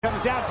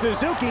Comes out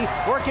Suzuki,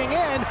 working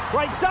in,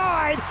 right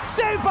side,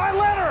 saved by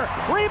Leonard,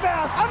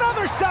 rebound,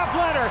 another stop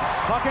Leonard,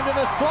 puck into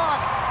the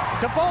slot,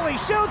 Toffoli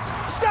shoots,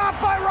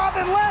 stopped by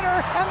Robin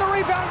Leonard, and the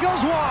rebound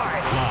goes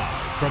wide. Live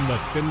from the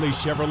Finley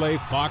Chevrolet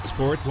Fox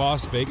Sports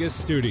Las Vegas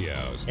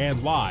studios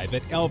and live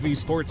at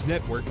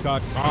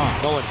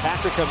lvsportsnetwork.com. Nolan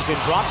Patrick comes in,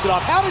 drops it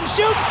off, Howden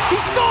shoots, he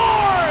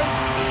scores!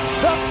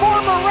 The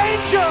former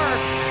Ranger,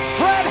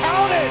 Brad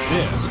Howden.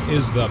 This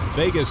is the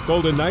Vegas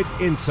Golden Knights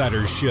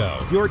Insider Show,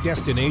 your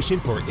destination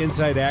for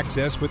inside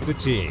access with the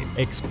team,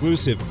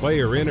 exclusive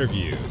player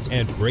interviews,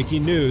 and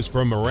breaking news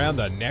from around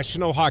the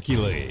National Hockey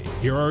League.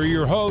 Here are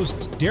your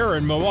hosts,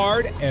 Darren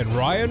Millard and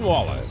Ryan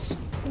Wallace.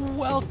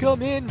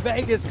 Welcome in,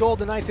 Vegas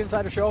Golden Knights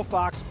Insider Show,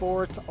 Fox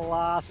Sports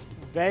Las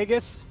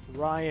Vegas.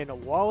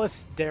 Ryan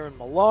Wallace, Darren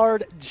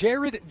Millard,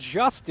 Jared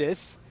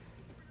Justice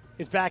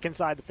is back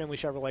inside the Finley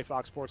Chevrolet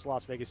Fox Sports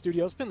Las Vegas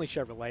studios. Finley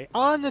Chevrolet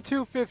on the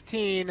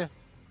 215,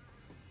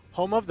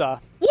 home of the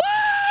woo!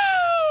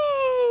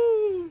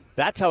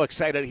 That's how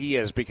excited he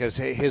is, because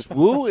his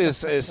woo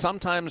is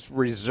sometimes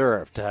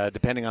reserved,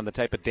 depending on the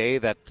type of day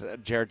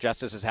that Jared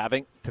Justice is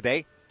having.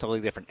 Today,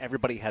 totally different.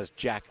 Everybody has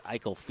Jack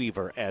Eichel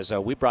fever as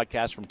we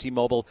broadcast from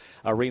T-Mobile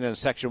Arena in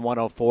Section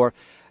 104.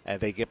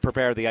 They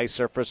prepare the ice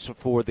surface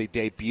for the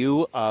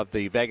debut of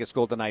the Vegas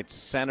Golden Knights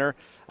center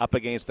up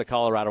against the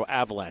Colorado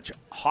Avalanche.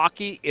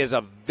 Hockey is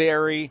a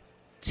very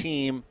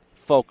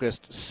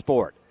team-focused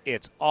sport.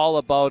 It's all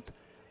about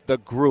the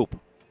group.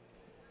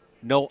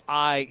 No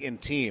I in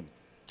team.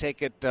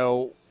 Take it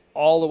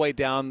all the way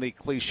down the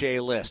cliche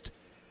list.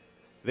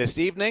 This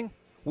evening,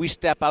 we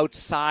step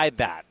outside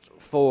that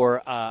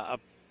for a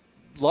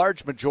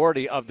large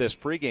majority of this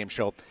pregame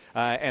show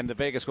and the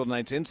Vegas Golden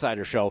Knights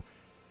Insider Show,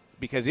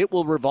 because it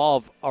will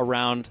revolve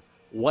around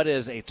what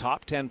is a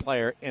top 10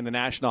 player in the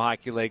National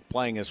Hockey League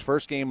playing his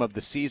first game of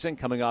the season,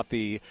 coming off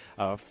the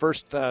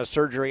first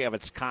surgery of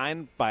its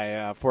kind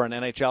for an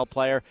NHL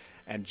player.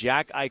 And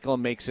Jack Eichel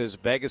makes his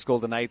Vegas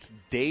Golden Knights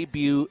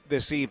debut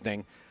this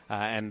evening.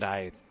 And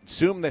I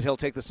assume that he'll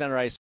take the center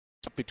ice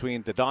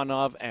between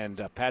Dadonov and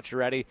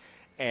Pacioretty,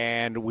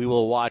 and we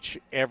will watch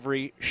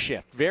every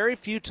shift. Very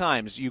few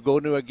times you go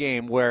to a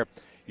game where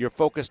you're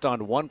focused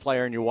on one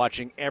player and you're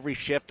watching every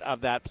shift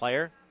of that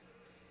player.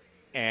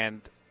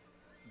 And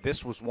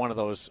this was one of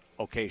those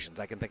occasions.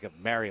 I can think of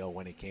Mario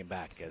when he came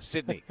back,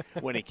 Sidney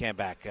when he came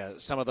back,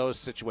 some of those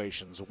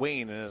situations,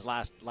 Wayne in his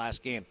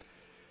last game.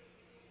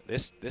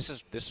 This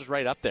is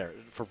right up there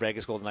for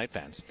Vegas Golden Knight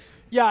fans.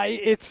 Yeah,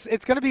 it's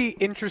going to be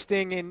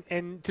interesting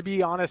and to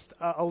be honest,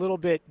 a little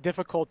bit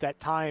difficult at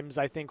times,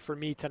 I think, for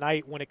me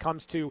tonight when it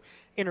comes to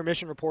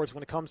intermission reports,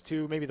 when it comes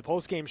to maybe the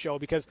post-game show,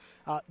 because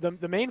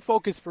the main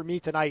focus for me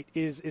tonight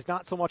is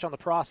not so much on the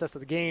process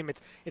of the game.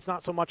 It's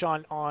not so much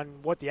on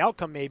what the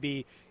outcome may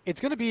be. It's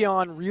going to be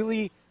on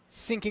really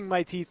sinking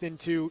my teeth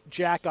into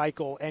Jack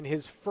Eichel and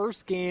his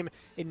first game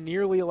in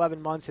nearly 11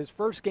 months, his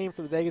first game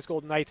for the Vegas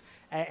Golden Knights,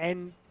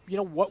 and you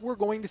know what we're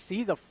going to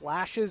see, the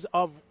flashes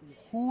of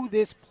who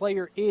this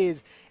player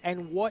is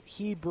and what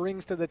he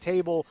brings to the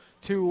table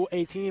to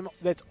a team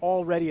that's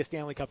already a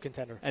Stanley Cup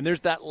contender. And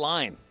there's that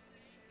line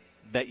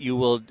that you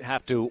will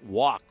have to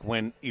walk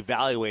when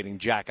evaluating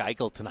Jack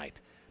Eichel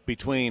tonight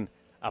between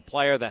a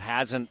player that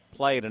hasn't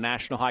played a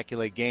National Hockey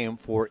League game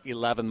for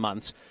 11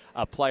 months,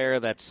 a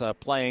player that's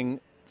playing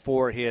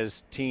for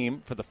his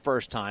team for the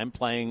first time,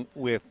 playing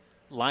with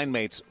line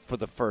mates for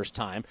the first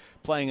time,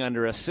 playing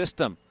under a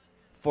system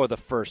for the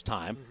first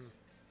time,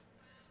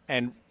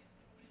 and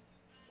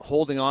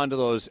holding on to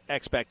those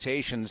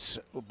expectations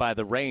by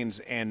the reins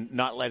and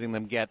not letting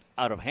them get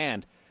out of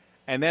hand.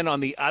 And then on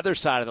the other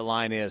side of the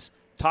line is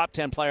top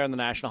 10 player in the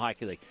National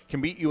Hockey League, can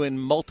beat you in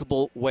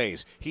multiple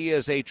ways. He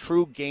is a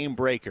true game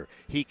breaker.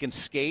 He can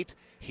skate,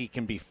 he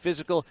can be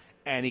physical,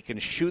 and he can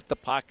shoot the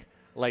puck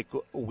like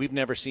we've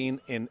never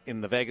seen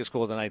in the Vegas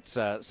Golden Knights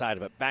side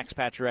of it. Max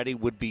Pacioretty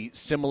would be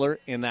similar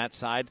in that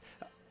side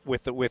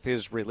with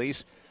his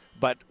release.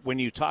 But when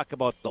you talk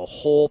about the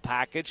whole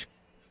package,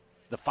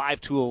 the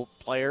five-tool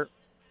player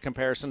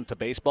comparison to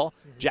baseball,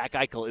 Jack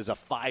Eichel is a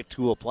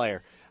five-tool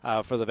player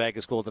for the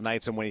Vegas Golden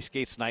Knights. And when he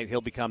skates tonight, he'll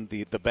become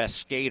the best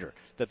skater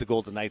that the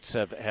Golden Knights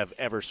have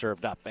ever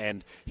served up.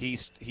 And he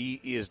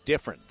is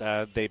different.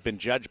 They've been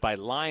judged by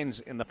lines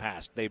in the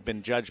past. They've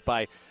been judged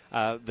by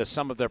the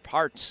sum of their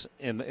parts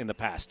in the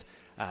past.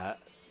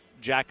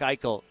 Jack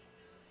Eichel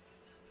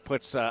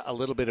puts a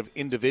little bit of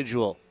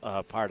individual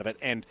part of it.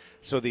 And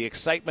so the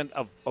excitement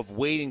of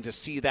waiting to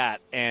see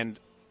that and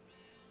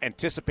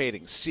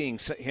anticipating seeing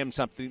him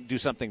do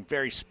something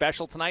very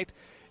special tonight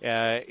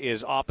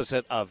is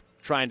opposite of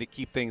trying to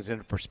keep things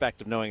into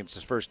perspective, knowing it's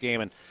his first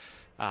game. And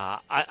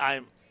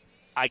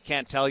I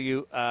can't tell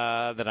you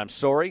that I'm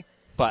sorry,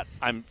 but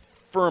I'm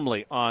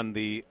firmly on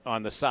the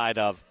side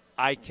of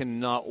I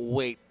cannot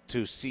wait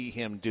to see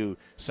him do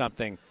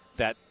something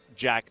that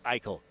Jack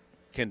Eichel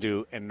can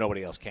do and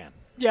nobody else can.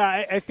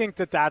 Yeah, I think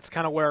that's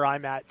kind of where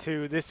I'm at,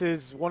 too. This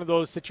is one of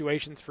those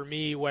situations for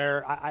me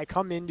where I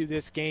come into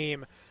this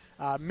game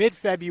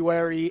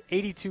mid-February,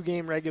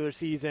 82-game regular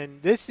season.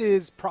 This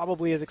is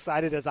probably as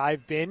excited as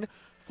I've been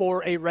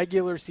for a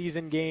regular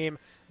season game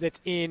that's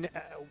in,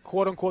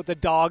 quote-unquote, the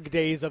dog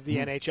days of the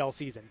NHL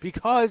season.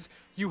 Because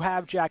you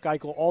have Jack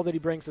Eichel, all that he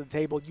brings to the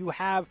table, you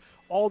have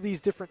all these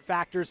different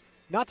factors,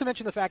 not to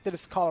mention the fact that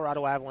it's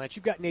Colorado Avalanche.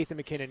 You've got Nathan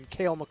MacKinnon,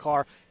 Cale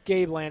Makar,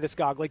 Gabe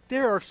Landeskog. Like,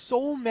 there are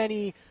so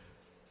many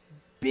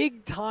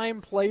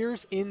big-time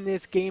players in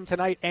this game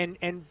tonight, and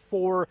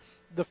for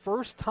the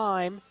first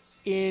time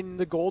in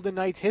the Golden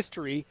Knights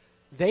history,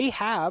 they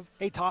have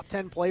a top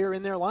 10 player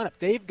in their lineup.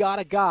 They've got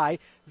a guy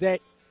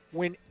that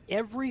when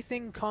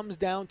everything comes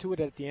down to it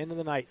at the end of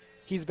the night,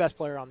 he's the best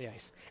player on the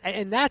ice.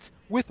 And that's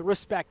with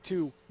respect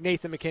to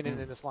Nathan MacKinnon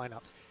in this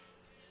lineup.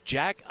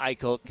 Jack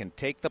Eichel can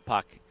take the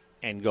puck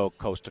and go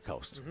coast to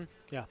coast.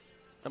 Yeah.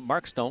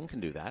 Mark Stone can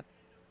do that.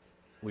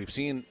 We've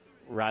seen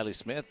Riley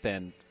Smith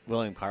and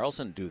William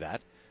Karlsson do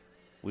that.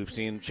 We've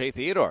seen Shea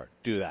Theodore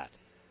do that.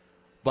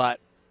 But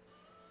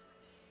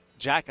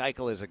Jack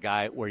Eichel is a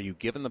guy where you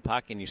give him the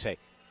puck and you say,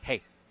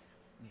 hey,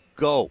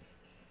 go.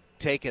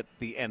 Take it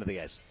the end of the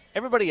ice.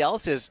 Everybody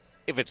else is,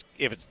 if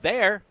it's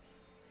there,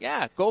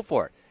 yeah, go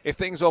for it. If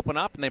things open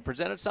up and they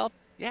present itself,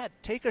 yeah,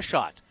 take a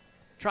shot.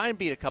 Try and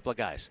beat a couple of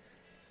guys.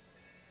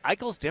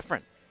 Eichel's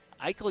different.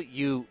 Eichel,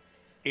 you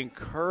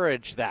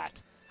encourage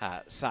that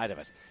side of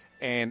it.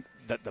 And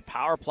the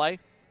power play,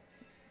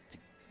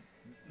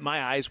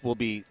 my eyes will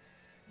be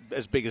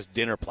as big as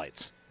dinner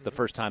plates the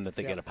first time that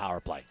they get a power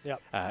play.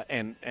 Yep.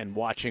 And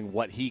watching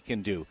what he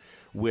can do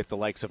with the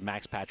likes of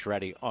Max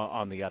Pacioretty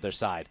on the other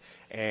side,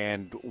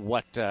 and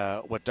what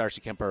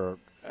Darcy Kemper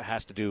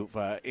has to do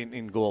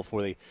in goal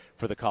for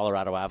the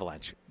Colorado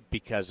Avalanche,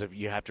 because of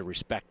you have to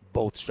respect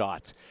both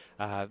shots.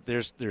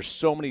 There's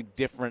so many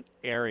different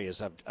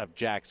areas of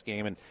Jack's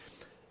game, and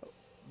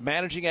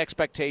managing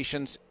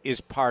expectations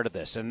is part of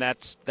this, and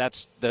that's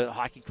the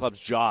hockey club's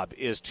job,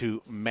 is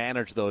to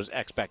manage those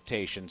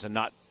expectations and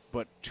not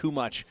put too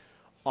much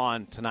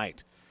on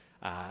tonight.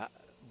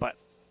 But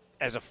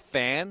as a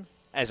fan,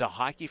 as a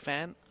hockey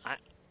fan,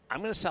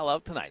 I'm going to sell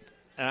out tonight,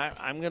 and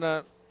I'm going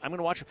to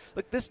watch.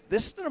 Look, this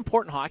is an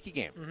important hockey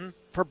game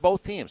for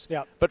both teams.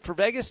 Yeah. But for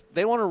Vegas,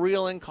 they want to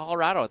reel in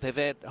Colorado. They've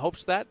had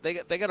hopes that they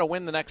got to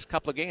win the next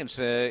couple of games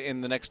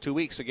in the next 2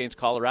 weeks against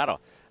Colorado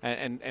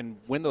and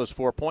win those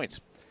 4 points.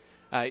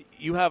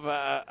 You have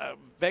a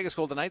Vegas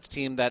Golden Knights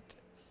team that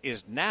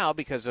is now,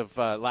 because of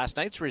last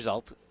night's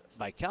result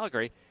by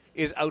Calgary,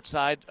 is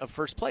outside of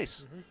first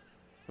place,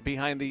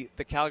 behind the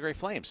Calgary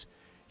Flames.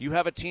 You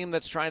have a team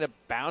that's trying to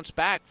bounce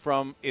back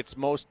from its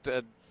most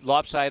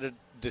lopsided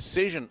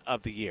decision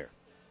of the year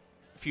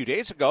a few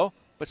days ago,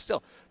 but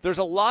still, there's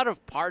a lot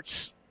of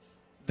parts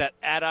that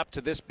add up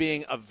to this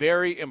being a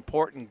very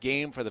important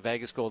game for the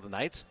Vegas Golden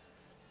Knights.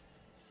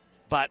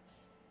 But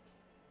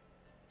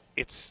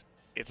it's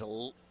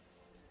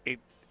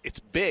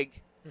big,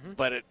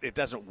 but it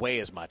doesn't weigh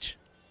as much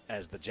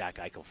as the Jack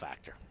Eichel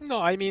factor. No,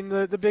 I mean,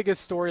 the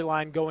biggest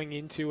storyline going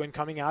into and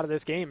coming out of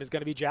this game is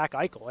going to be Jack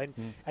Eichel,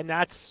 and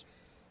that's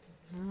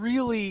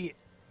really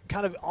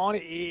kind of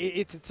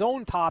it's its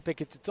own topic,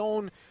 it's its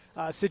own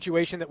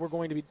situation that we're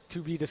going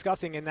to be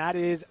discussing, and that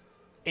is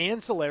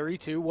ancillary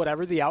to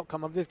whatever the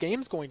outcome of this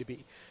game is going to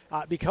be,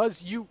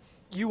 because you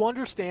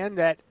understand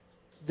that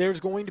there's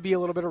going to be a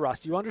little bit of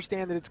rust. You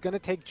understand that it's going to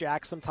take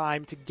Jack some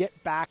time to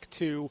get back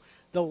to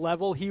the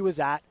level he was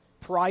at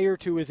prior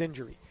to his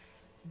injury.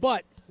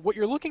 But what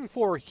you're looking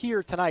for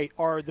here tonight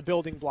are the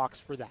building blocks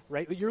for that,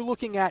 right? You're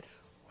looking at,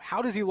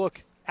 how does he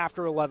look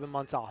after 11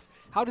 months off?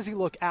 How does he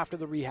look after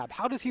the rehab?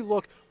 How does he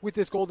look with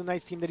this Golden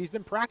Knights team that he's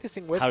been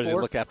practicing with? How does he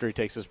look after he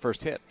takes his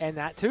first hit? And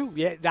that too.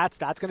 Yeah, that's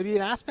going to be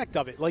an aspect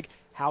of it. Like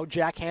how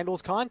Jack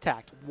handles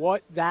contact,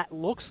 what that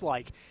looks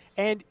like.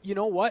 And you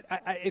know what?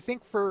 I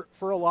think for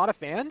a lot of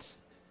fans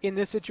in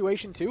this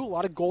situation too, a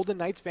lot of Golden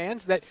Knights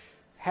fans that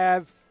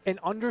have an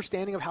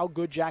understanding of how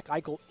good Jack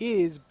Eichel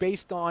is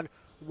based on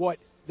what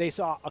they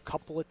saw a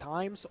couple of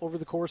times over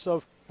the course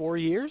of 4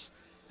 years.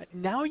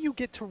 Now you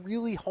get to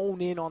really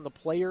hone in on the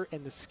player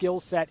and the skill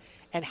set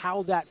and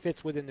how that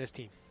fits within this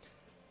team.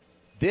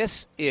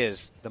 This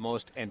is the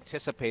most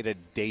anticipated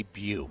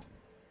debut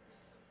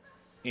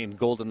in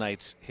Golden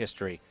Knights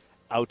history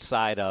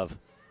outside of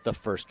the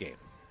first game.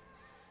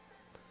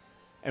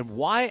 And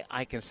why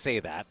I can say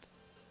that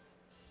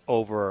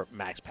over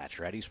Max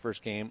Pacioretty's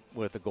first game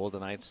with the Golden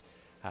Knights,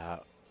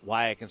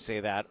 why I can say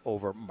that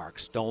over Mark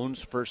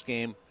Stone's first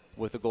game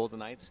with the Golden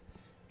Knights,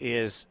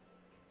 is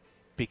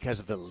because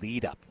of the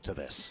lead up to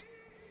this.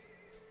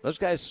 Those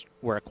guys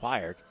were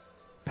acquired.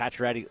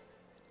 Pacioretty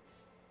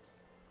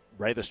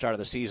right at the start of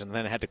the season, and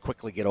then had to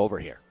quickly get over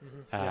here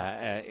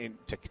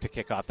to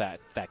kick off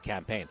that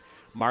campaign.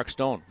 Mark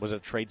Stone was a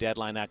trade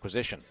deadline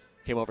acquisition,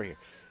 came over here.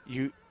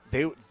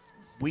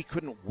 We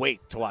couldn't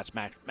wait to watch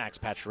Max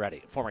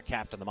Pacioretty, former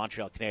captain of the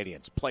Montreal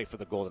Canadiens, play for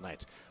the Golden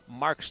Knights.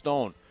 Mark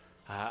Stone,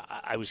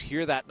 I was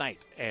here that night,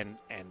 and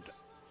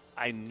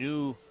I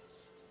knew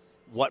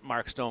what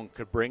Mark Stone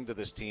could bring to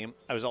this team.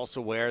 I was also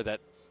aware that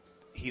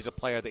he's a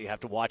player that you have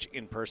to watch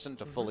in person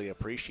to fully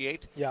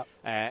appreciate. Yeah.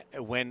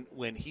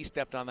 When he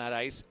stepped on that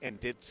ice and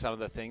did some of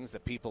the things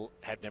that people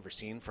had never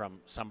seen from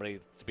somebody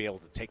to be able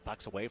to take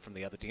pucks away from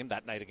the other team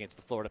that night against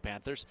the Florida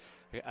Panthers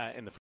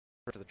in the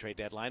for the trade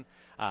deadline,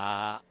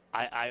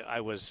 I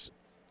was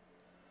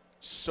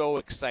so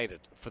excited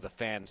for the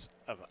fans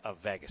of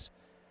Vegas.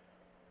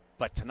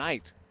 But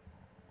tonight,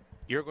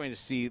 you're going to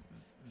see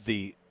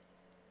the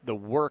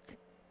work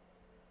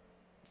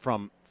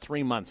from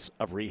 3 months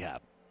of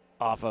rehab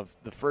off of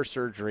the first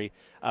surgery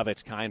of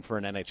its kind for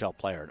an NHL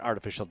player, an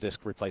artificial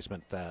disc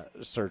replacement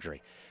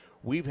surgery.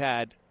 We've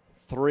had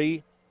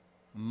 3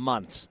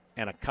 months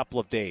and a couple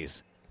of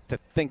days to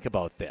think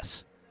about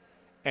this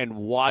and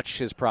watch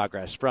his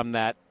progress from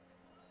that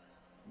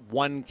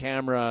one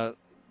camera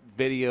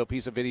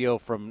piece of video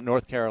from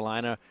North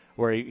Carolina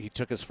where he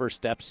took his first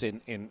steps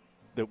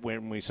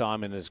when we saw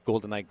him in his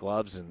Golden Knight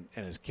gloves and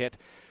his kit,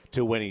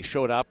 to when he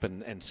showed up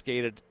and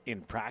skated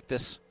in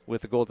practice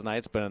with the Golden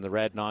Knights, but in the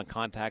red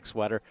non-contact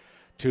sweater,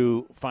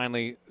 to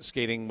finally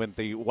skating with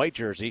the white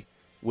jersey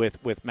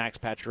with Max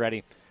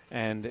Pacioretty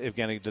and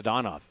Evgeny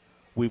Dodonov.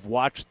 We've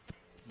watched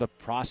the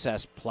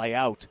process play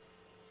out,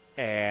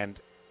 and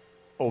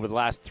over the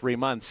last 3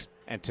 months,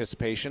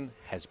 anticipation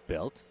has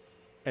built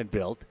and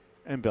built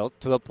and built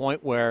to the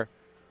point where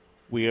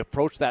we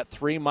approach that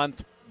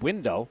 3-month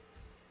window,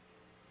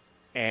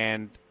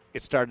 and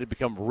it started to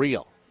become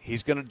real.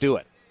 He's going to do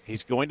it.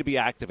 He's going to be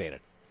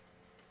activated.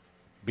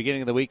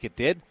 Beginning of the week, it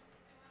did,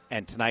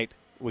 and tonight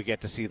we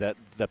get to see the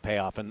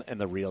payoff and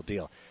the real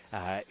deal.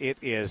 It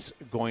is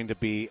going to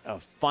be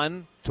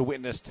fun to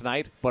witness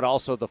tonight, but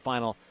also the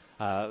final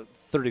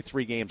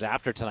 33 games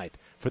after tonight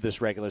for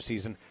this regular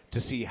season to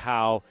see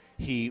how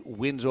he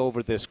wins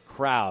over this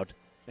crowd.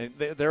 And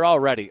they're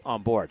already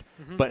on board,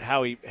 but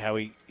how he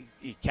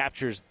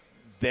captures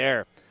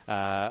their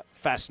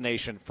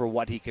fascination for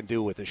what he can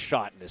do with his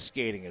shot and his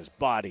skating, his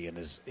body, and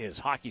his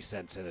hockey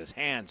sense and his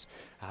hands.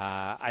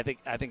 I think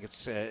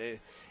it's.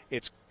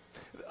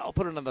 I'll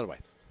put it another way.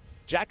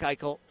 Jack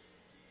Eichel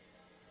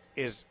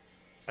is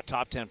a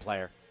top 10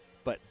 player,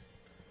 but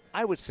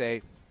I would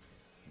say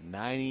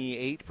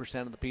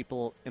 98% of the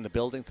people in the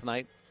building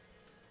tonight,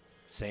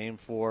 same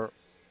for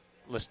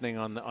listening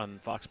on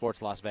Fox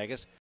Sports Las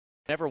Vegas,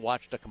 never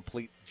watched a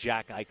complete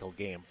Jack Eichel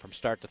game from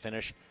start to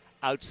finish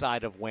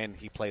outside of when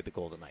he played the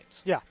Golden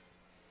Knights. Yeah.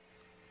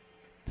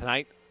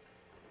 Tonight,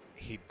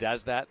 he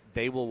does that.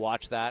 They will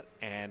watch that,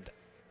 and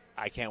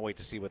I can't wait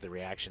to see what the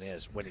reaction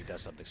is when he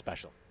does something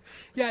special.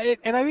 Yeah,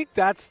 and I think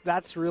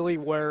that's really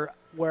where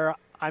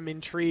I'm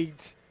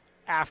intrigued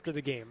after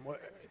the game.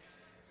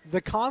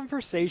 The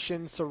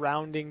conversation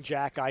surrounding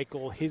Jack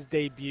Eichel, his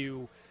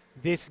debut,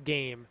 this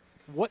game,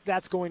 what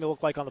that's going to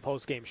look like on the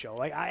post-game show.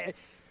 Like I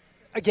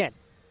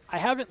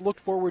haven't looked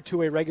forward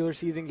to a regular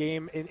season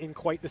game in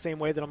quite the same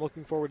way that I'm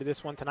looking forward to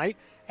this one tonight.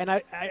 And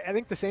I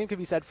think the same can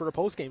be said for a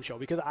post-game show,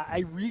 because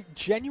I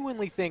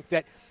genuinely think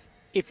that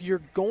if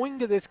you're going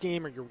to this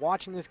game or you're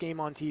watching this game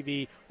on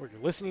TV or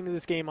you're listening to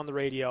this game on the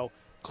radio,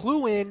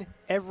 clue in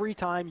every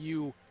time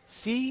you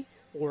see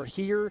or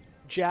hear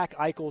Jack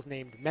Eichel's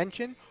name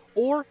mentioned,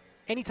 or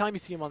anytime you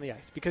see him on the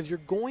ice, because you're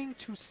going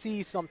to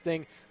see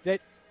something that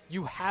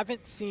you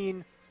haven't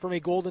seen from a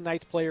Golden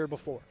Knights player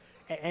before.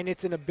 And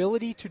it's an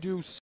ability to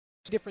do so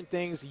different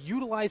things,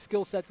 utilize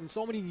skill sets in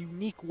so many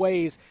unique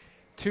ways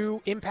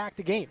to impact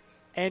the game.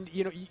 And,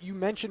 you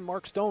mentioned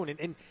Mark Stone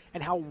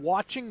and how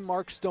watching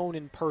Mark Stone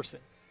in person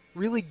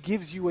really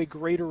gives you a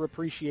greater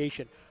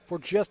appreciation for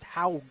just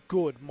how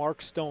good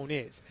Mark Stone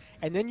is.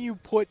 And then you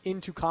put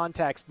into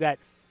context that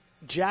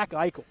Jack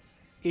Eichel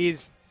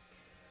is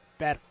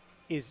better,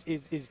 is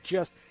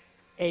just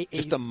a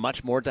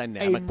much more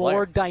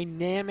dynamic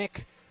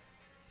dynamic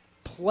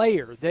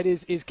player that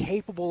is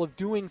capable of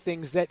doing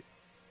things that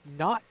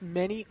not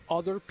many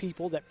other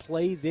people that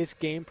play this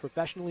game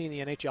professionally in the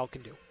NHL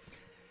can do.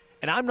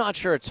 And I'm not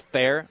sure it's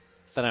fair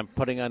that I'm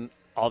putting on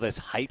all this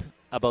hype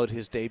about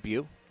his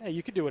debut. Yeah,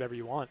 you can do whatever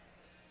you want.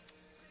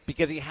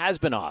 Because he has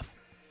been off.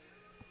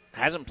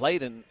 Hasn't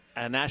played in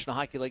a National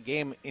Hockey League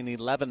game in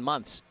 11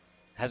 months.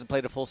 Hasn't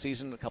played a full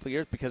season in a couple of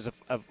years because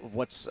of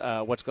what's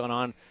gone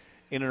on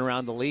in and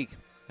around the league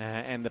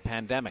and the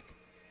pandemic.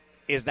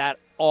 Is that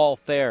all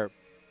fair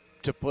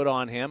to put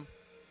on him?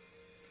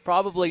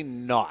 Probably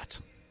not.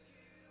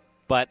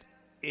 But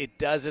it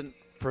doesn't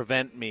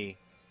prevent me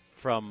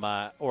from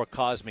or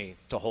cause me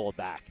to hold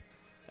back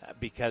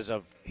because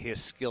of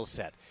his skill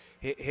set.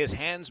 His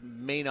hands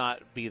may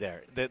not be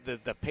there.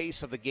 The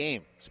pace of the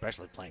game,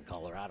 especially playing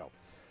Colorado,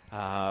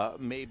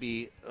 may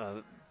be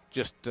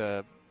just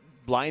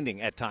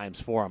blinding at times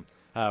for him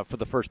for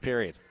the first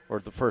period or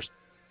the first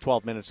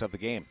 12 minutes of the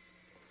game.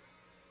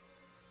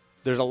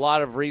 There's a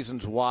lot of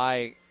reasons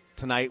why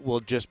tonight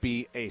will just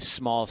be a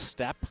small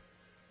step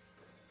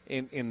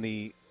in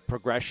the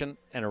progression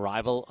and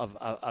arrival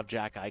of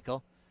Jack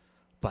Eichel.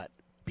 But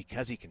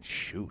because he can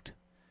shoot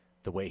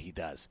the way he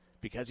does,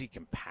 because he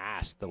can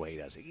pass the way he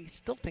does, he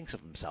still thinks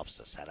of himself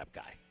as a setup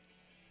guy.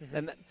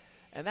 Mm-hmm.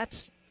 And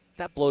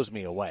that blows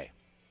me away.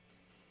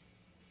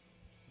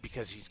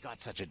 because he's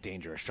got such a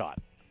dangerous shot.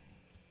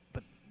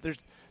 But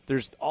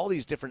there's all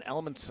these different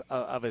elements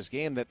of his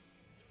game that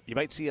you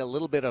might see a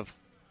little bit of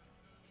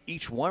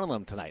each one of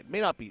them tonight.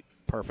 May not be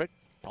perfect,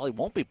 probably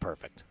won't be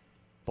perfect.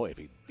 Boy,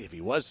 if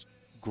he was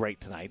great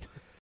tonight,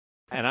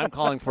 and I'm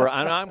calling for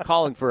a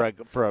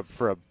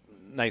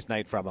nice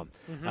night from him.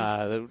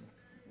 Mm-hmm.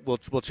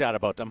 We'll chat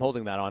about. I'm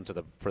holding that on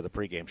for the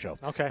pregame show.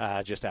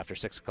 Okay. Just after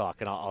 6 o'clock,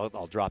 and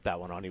I'll drop that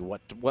one on you.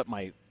 What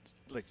my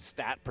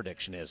stat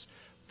prediction is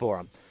for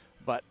him.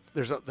 But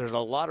there's a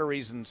lot of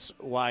reasons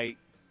why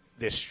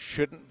this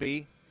shouldn't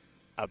be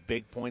a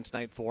big points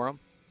night for him.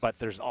 But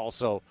there's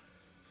also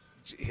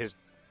his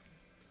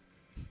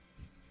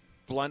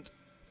blunt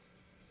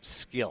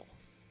skill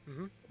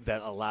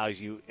that allows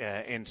you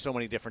in so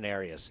many different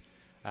areas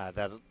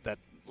that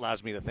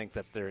allows me to think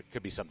that there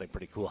could be something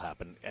pretty cool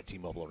happen at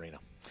T-Mobile Arena.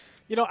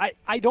 You know,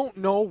 I don't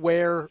know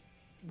where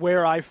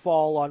I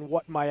fall on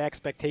what my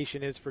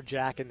expectation is for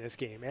Jack in this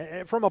game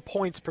from a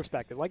points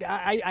perspective. Like,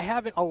 I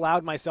haven't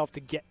allowed myself to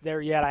get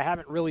there yet. I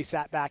haven't really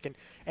sat back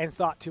and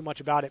thought too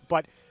much about it.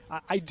 But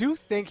I do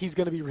think he's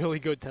going to be really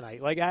good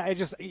tonight. Like,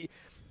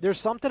 there's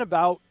something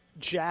about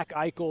Jack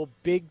Eichel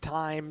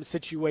big-time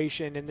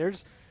situation, and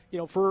there's, you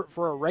know, for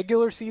a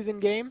regular season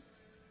game,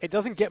 it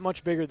doesn't get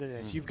much bigger than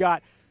this. You've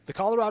got the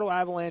Colorado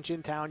Avalanche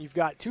in town. You've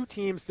got two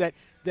teams that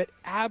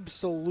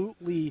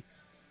absolutely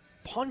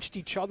punched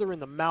each other in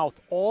the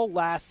mouth all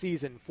last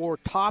season for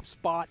top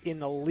spot in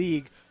the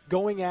league,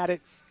 going at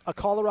it. A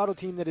Colorado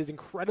team that is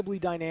incredibly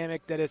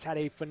dynamic, that has had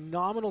a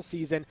phenomenal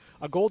season,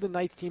 a Golden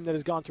Knights team that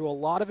has gone through a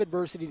lot of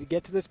adversity to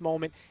get to this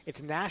moment.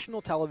 It's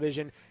national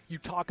television. You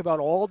talk about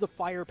all the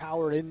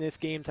firepower in this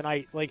game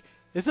tonight. Like,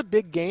 this is a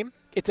big game.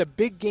 It's a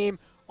big game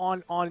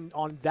on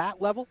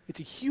that level. It's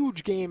a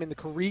huge game in the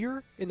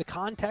career, in the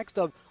context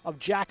of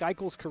Jack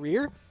Eichel's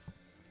career.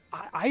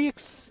 I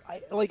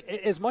like,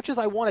 as much as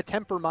I want to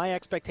temper my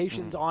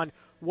expectations on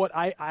what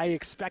I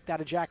expect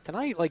out of Jack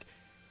tonight, like,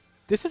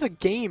 this is a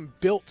game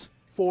built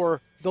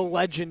for the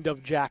legend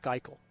of Jack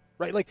Eichel,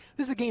 right? Like,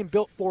 this is a game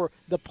built for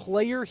the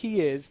player he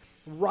is,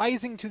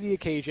 rising to the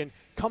occasion,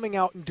 coming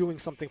out and doing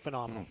something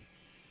phenomenal.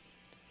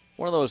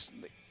 One of those,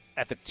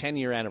 at the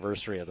 10-year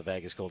anniversary of the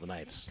Vegas Golden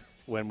Knights,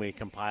 when we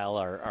compile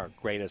our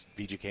greatest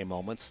VGK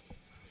moments,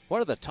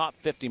 what are the top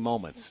 50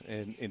 moments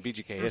in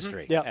VGK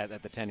history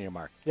at the 10-year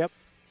mark? Yep.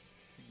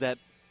 That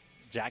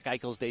Jack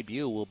Eichel's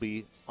debut will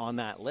be on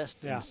that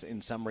list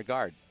in some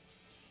regard,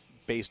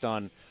 based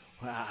on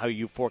how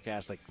you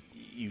forecast. Like,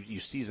 you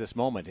seize this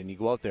moment and you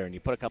go out there and you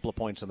put a couple of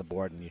points on the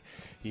board and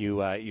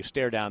you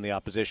stare down the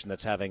opposition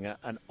that's having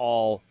an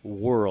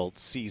all-world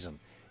season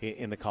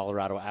in the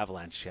Colorado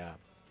Avalanche.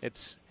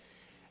 It's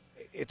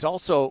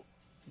also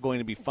going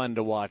to be fun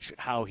to watch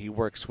how he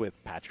works with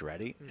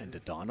Pacioretty and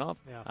Dadonov.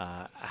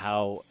 Yeah.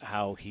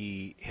 How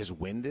his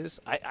wind is.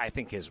 I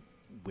think his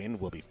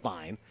wind will be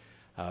fine.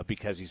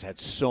 Because he's had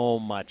so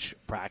much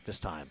practice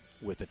time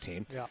with the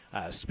team.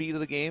 Yeah. Speed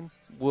of the game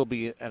will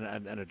be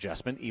an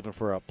adjustment, even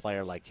for a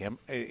player like him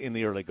in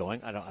the early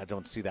going. I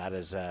don't see that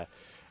as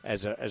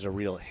a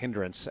real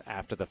hindrance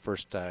after the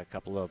first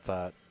couple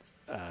of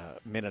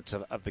minutes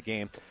of the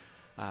game.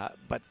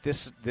 But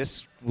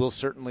this will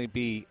certainly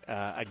be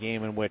a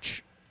game in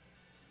which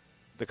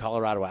the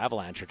Colorado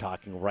Avalanche are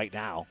talking right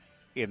now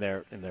in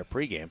their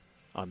pregame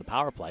on the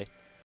power play.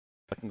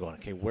 Looking, going,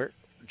 okay, where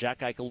Jack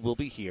Eichel will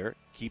be here.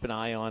 Keep an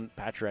eye on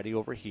Pacioretty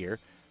over here.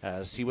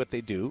 See what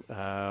they do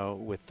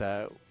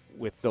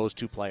with those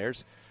two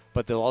players.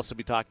 But they'll also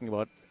be talking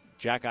about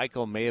Jack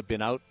Eichel may have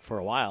been out for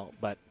a while,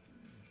 but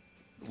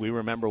we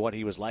remember what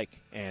he was like,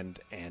 and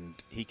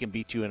he can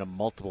beat you in a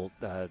multiple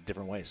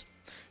different ways.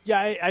 Yeah,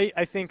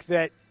 I think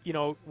that, you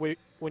know,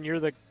 when you're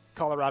the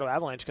Colorado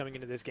Avalanche coming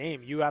into this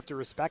game, you have to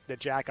respect that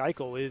Jack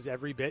Eichel is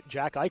every bit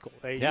Jack Eichel.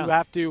 You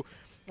have to,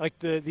 like,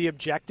 the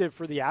objective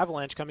for the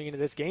Avalanche coming into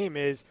this game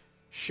is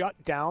shut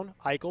down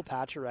Eichel,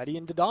 Pacioretty,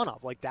 and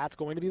Dadonov. Like, that's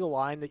going to be the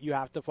line that you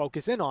have to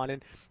focus in on.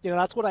 And, you know,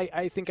 that's what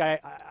I think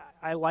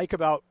I like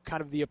about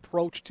kind of the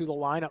approach to the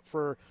lineup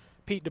for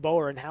Pete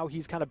DeBoer and how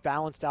he's kind of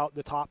balanced out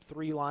the top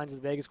three lines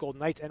of the Vegas Golden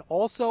Knights. And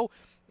also,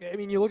 I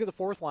mean, you look at the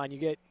fourth line, you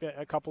get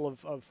a couple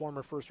of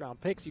former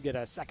first-round picks. You get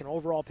a second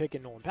overall pick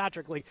in Nolan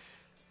Patrick. Like,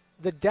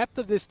 the depth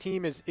of this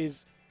team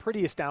is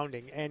pretty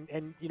astounding.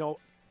 And you know,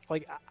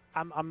 like,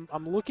 I'm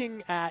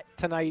looking at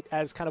tonight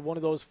as kind of one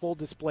of those full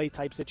display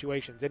type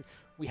situations, and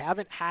we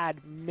haven't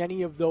had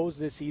many of those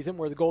this season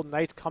where the Golden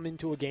Knights come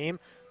into a game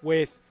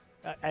with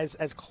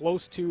as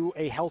close to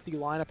a healthy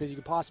lineup as you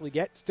could possibly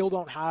get. Still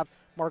don't have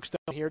Mark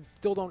Stone here.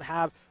 Still don't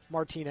have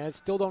Martinez.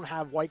 Still don't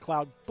have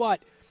Whitecloud.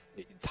 But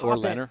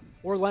Leonard.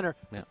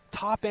 Yeah.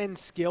 Top end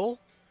skill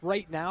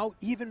right now,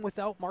 even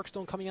without Mark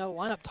Stone coming out of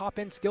the lineup, top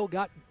end skill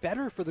got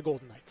better for the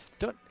Golden Knights.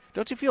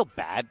 Don't you feel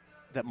bad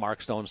that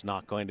Mark Stone's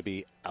not going to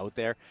be out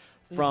there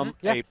from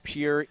a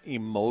pure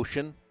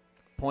emotion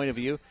point of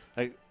view?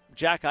 Like,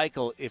 Jack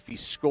Eichel, if he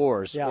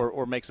scores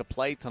or makes a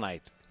play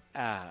tonight,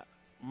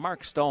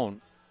 Mark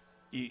Stone,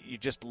 you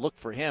just look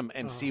for him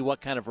and see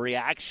what kind of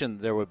reaction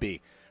there would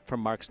be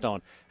from Mark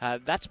Stone.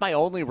 That's my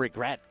only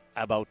regret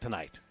about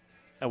tonight.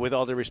 with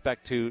all due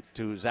respect to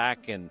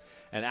Zach and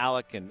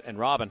Alec and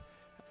Robin,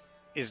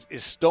 is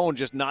Stone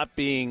just not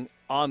being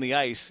on the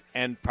ice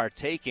and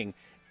partaking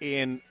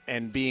in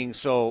and being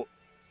so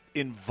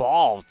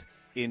involved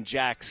in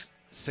Jack's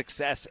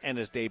success and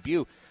his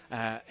debut.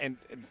 And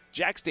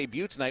Jack's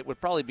debut tonight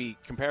would probably be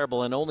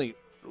comparable in only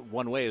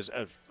one way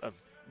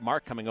of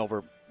Mark coming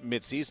over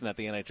mid-season at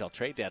the NHL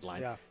trade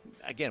deadline. Yeah.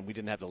 Again, we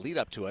didn't have the lead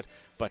up to it,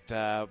 but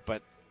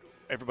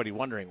everybody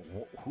wondering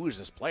who is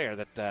this player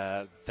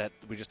that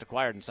we just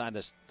acquired and signed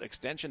this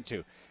extension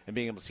to, and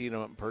being able to see him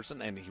in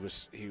person. And he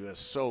was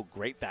so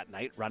great that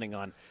night, running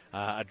on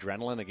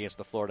adrenaline against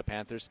the Florida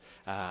Panthers.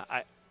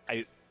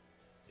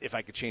 If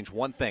I could change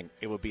one thing,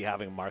 it would be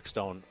having Mark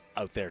Stone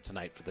out there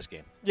tonight for this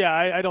game. Yeah,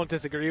 I don't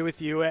disagree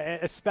with you,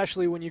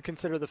 especially when you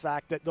consider the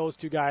fact that those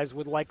two guys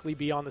would likely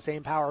be on the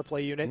same power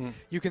play unit. Mm-hmm.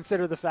 You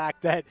consider the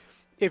fact that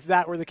if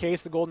that were the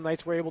case, the Golden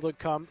Knights were able to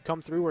come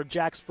through, or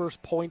Jack's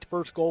first point,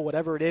 first goal,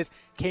 whatever it is,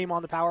 came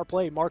on the power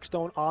play, Mark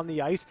Stone on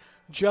the ice.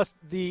 Just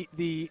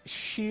the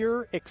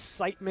sheer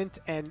excitement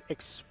and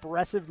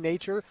expressive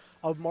nature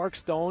of Mark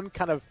Stone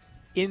kind of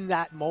in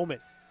that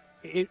moment.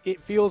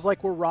 It feels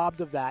like we're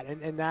robbed of that,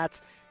 and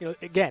that's,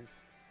 again,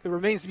 it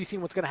remains to be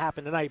seen what's going to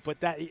happen tonight.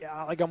 But that,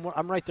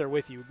 I'm right there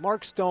with you.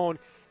 Mark Stone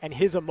and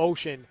his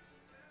emotion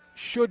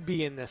should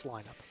be in this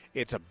lineup.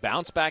 It's a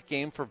bounce-back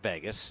game for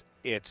Vegas.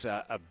 It's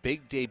a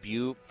big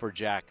debut for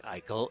Jack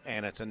Eichel,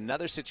 and it's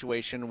another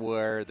situation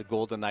where the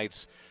Golden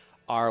Knights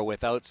are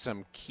without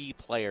some key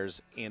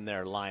players in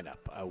their lineup.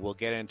 We'll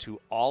get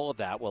into all of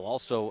that. We'll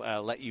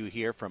also let you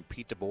hear from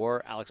Pete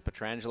DeBoer, Alex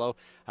Pietrangelo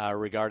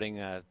regarding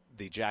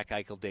the Jack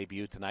Eichel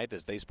debut tonight,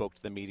 as they spoke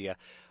to the media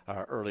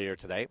earlier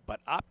today.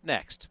 But up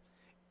next,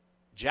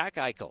 Jack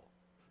Eichel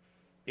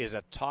is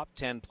a top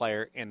 10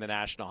 player in the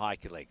National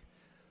Hockey League.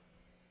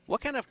 What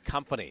kind of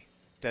company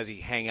does he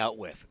hang out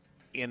with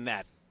in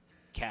that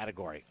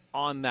category,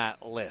 on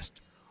that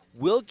list?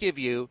 We'll give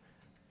you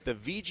the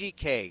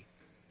VGK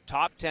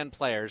top 10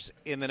 players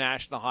in the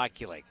National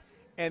Hockey League.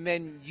 And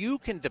then you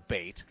can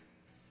debate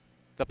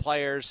the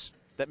players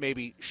that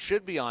maybe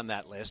should be on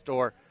that list,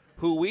 or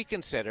who we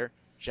consider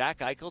Jack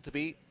Eichel to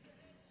be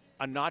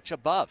a notch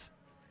above.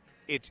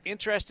 It's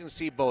interesting to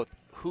see both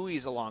who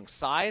he's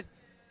alongside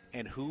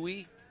and who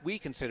we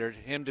considered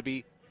him to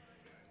be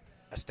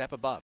a step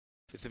above.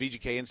 It's the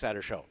VGK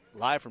Insider Show,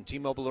 live from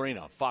T-Mobile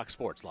Arena, Fox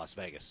Sports, Las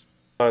Vegas.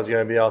 It's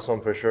going to be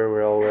awesome for sure.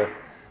 We've all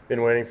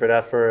been waiting for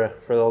that for a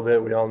little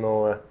bit. We all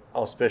know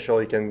how special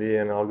he can be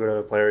and how good of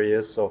a player he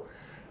is. So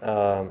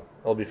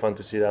it'll be fun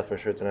to see that for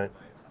sure tonight.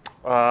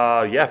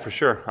 Yeah, for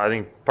sure. I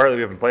think partly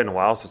we haven't played in a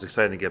while, so it's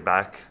exciting to get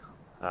back.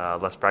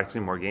 Less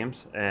practicing, more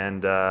games.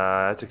 And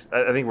I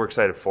think we're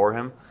excited for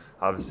him.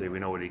 Obviously, we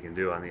know what he can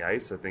do on the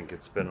ice. I think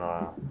it's been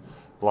a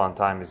long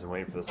time he's been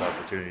waiting for this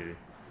opportunity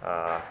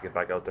to get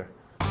back out there.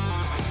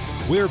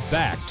 We're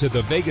back to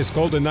the Vegas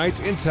Golden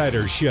Knights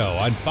Insider Show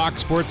on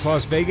Fox Sports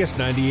Las Vegas,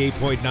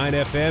 98.9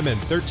 FM and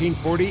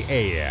 1340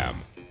 AM.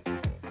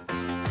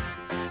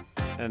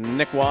 And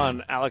Nick Waugh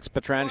and Alex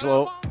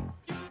Pietrangelo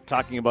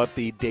talking about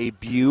the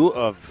debut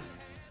of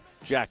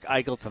Jack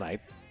Eichel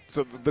tonight.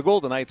 So the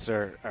Golden Knights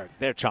they're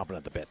chomping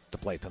at the bit to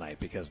play tonight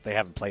because they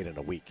haven't played in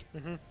a week.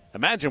 Mm-hmm.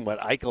 Imagine what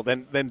Eichel,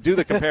 then do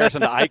the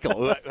comparison to Eichel,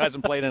 who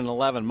hasn't played in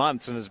 11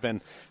 months and has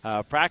been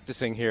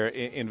practicing here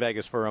in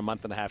Vegas for a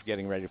month and a half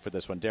getting ready for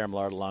this one. Darren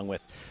Millard along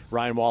with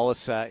Ryan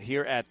Wallace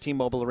here at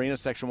T-Mobile Arena,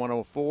 Section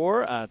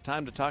 104.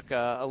 Time to talk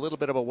a little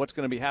bit about what's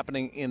going to be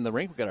happening in the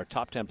rink. We've got our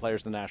top 10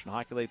 players in the National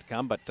Hockey League to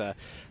come, but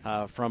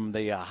from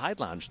the Hyde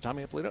Lounge,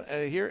 Tommy Ippolito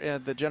here,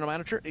 the general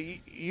manager,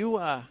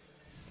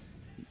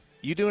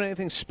 you doing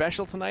anything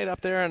special tonight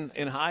up there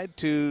in Hyde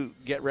to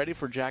get ready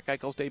for Jack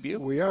Eichel's debut?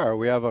 We are.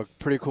 We have a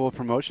pretty cool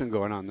promotion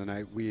going on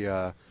tonight. We've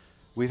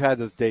had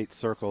this date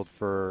circled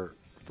for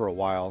a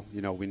while.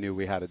 We knew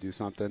we had to do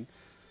something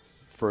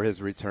for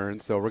his return,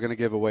 so we're going to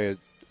give away a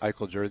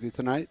Eichel jersey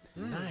tonight.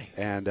 Nice.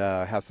 And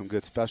have some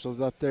good specials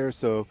up there.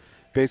 So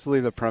basically,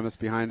 the premise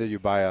behind it: you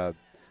buy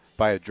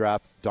a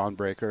draft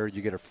Dawnbreaker,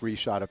 you get a free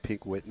shot of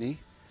Pink Whitney,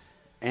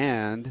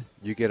 and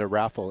you get a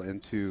raffle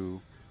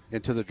into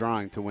the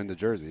drawing to win the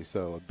jersey.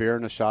 So a beer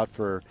and a shot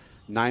for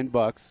 $9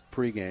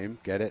 pregame.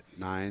 Get it?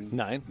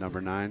 Number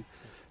 9.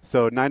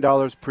 So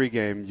 $9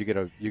 pregame. You get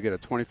a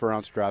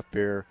 24-ounce draft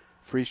beer,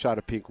 free shot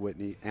of Pink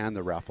Whitney, and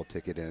the raffle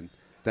ticket in.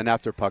 Then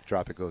after puck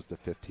drop, it goes to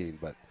 $15.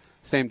 But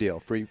same deal.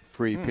 Free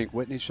Pink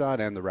Whitney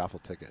shot and the raffle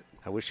ticket.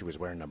 I wish he was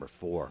wearing number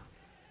 4.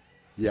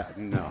 Yeah.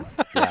 No.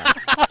 Yeah.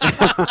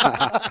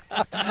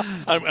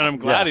 I'm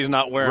glad he's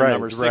not wearing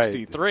number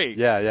 63. Right.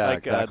 Yeah. Like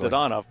exactly.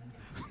 Dadonov.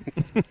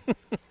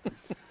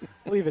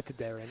 Leave it to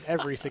Darren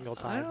every single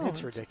time.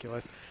 It's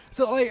ridiculous.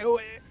 So, like,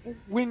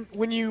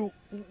 when you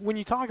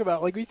talk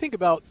about, like, we think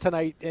about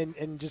tonight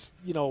and just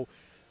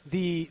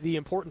the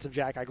importance of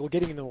Jack Eichel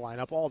getting into the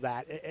lineup, all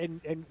that,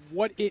 and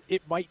what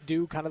it might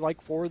do kind of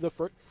like for the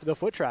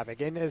foot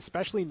traffic, and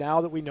especially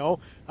now that we know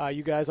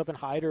you guys up in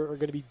Hyde are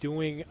going to be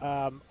doing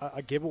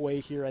a giveaway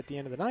here at the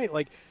end of the night.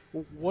 Like,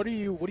 what are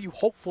you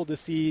hopeful to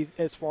see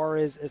as far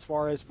as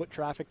foot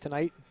traffic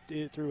tonight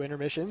through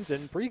intermissions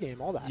and pregame,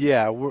 all that?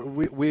 Yeah,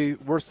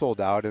 we're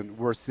sold out, and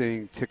we're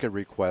seeing ticket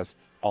requests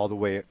all the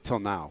way till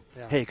now.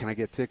 Yeah. Hey, can I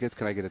get tickets?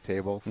 Can I get a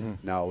table?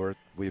 Mm-hmm. No,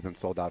 we've been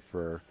sold out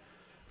for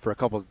a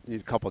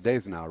couple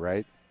days now,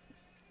 right?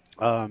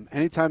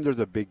 Anytime there's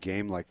a big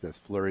game like this,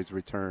 Fleury's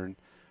return,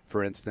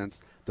 for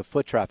instance, the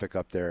foot traffic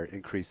up there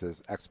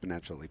increases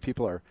exponentially.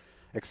 People are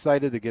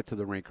excited to get to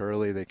the rink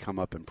early. They come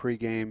up in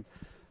pregame.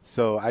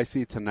 So I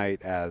see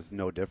tonight as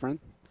no different.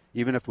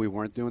 Even if we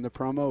weren't doing the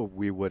promo,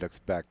 we would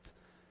expect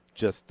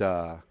just,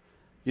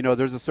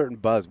 there's a certain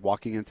buzz.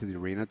 Walking into the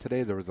arena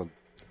today, there was a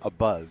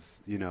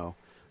buzz,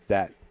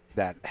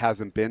 that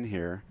hasn't been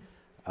here.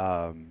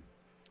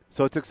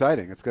 So it's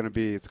exciting. It's going to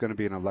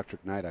be an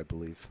electric night, I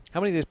believe.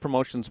 How many of these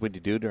promotions would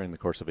you do during the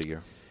course of a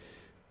year?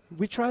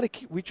 We try to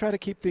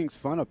keep things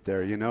fun up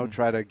there,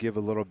 try to give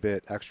a little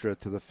bit extra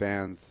to the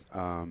fans.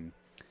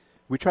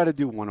 We try to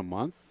do one a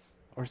month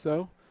or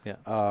so.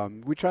 Yeah.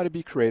 We try to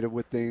be creative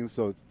with things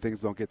so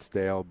things don't get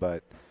stale,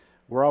 but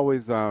we're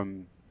always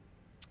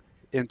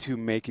into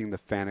making the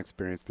fan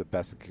experience the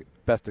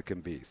best it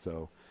can be.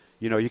 So,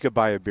 you could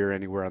buy a beer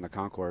anywhere on the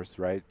concourse,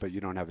 right? But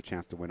you don't have a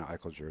chance to win an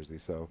Eichel jersey.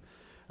 So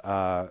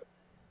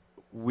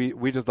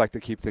we just like to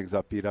keep things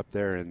upbeat up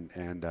there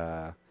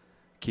and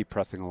keep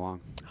pressing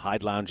along.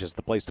 Hyde Lounge is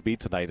the place to be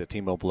tonight at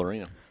T-Mobile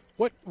Arena.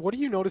 What are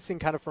you noticing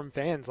kind of from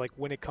fans, like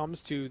when it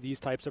comes to these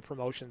types of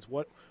promotions?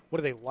 What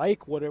do they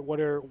like? What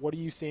are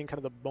you seeing kind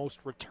of the most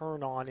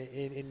return on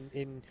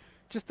in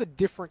just the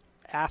different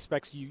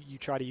aspects you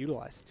try to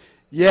utilize?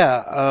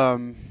 Yeah,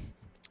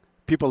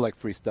 people like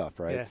free stuff,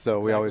 right? Yeah, so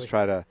we always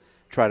exactly.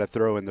 try to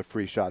throw in the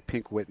free shot.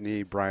 Pink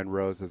Whitney, Brian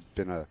Rose has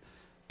been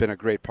a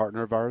great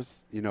partner of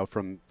ours,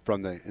 from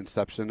the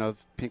inception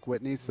of Pink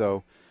Whitney.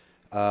 So,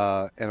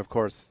 and of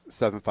course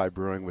 7-5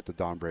 Brewing with the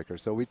Dawnbreaker.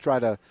 So we try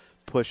to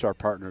push our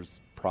partners'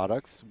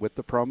 products with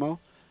the promo.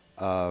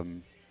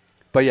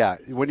 But yeah,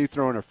 when you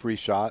throw in a free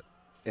shot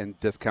and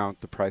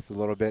discount the price a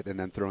little bit and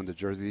then throw in the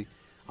jersey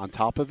on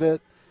top of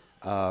it,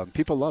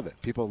 people love it.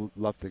 People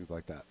love things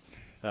like that.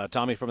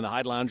 Tommy from the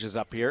Hyde Lounge is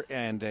up here,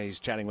 and he's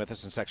chatting with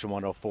us in Section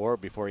 104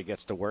 before he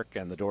gets to work,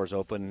 and the doors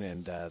open,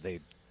 and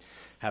they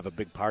have a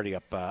big party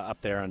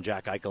up there on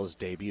Jack Eichel's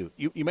debut.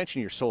 You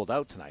mentioned you're sold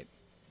out tonight,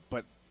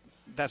 but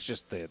that's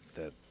just the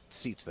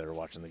seats that are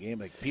watching the game.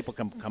 Like, people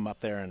come up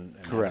there and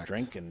have a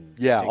drink and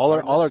yeah, take all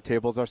part in our this?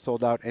 tables are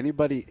sold out.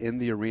 Anybody in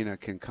the arena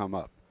can come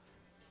up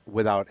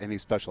without any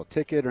special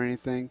ticket or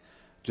anything.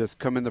 Just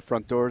come in the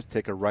front doors,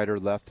 take a right or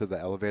left to the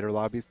elevator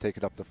lobbies, take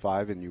it up to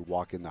 5, and you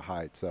walk into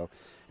Hyde. So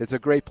it's a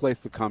great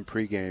place to come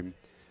pregame.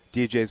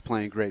 DJ's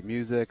playing great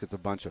music. It's a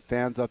bunch of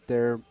fans up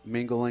there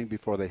mingling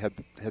before they head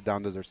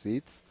down to their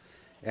seats.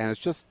 And it's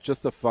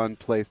just a fun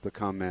place to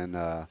come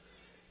and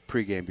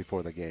pregame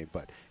before the game.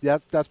 But yeah,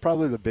 that's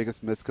probably the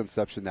biggest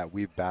misconception that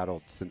we've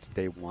battled since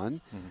day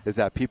one, is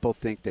that people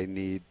think they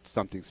need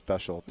something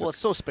special. Well, it's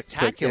so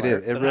spectacular.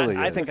 It really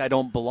I is. think I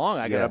don't belong.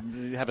 I got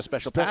to have a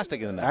special pass to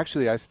get in there.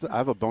 Actually, I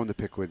have a bone to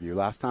pick with you.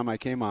 Last time I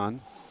came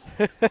on,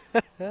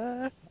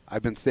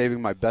 I've been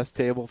saving my best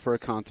table for a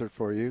concert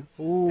for you,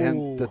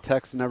 and the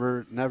text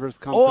never's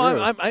come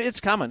through.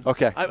 It's coming.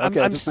 Okay.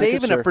 I'm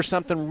saving it for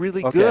something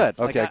really good.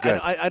 Okay, like,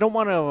 good. I don't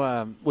want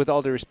to, with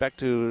all due respect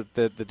to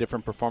the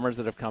different performers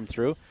that have come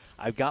through,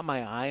 I've got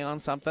my eye on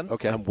something.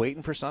 Okay. I'm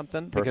waiting for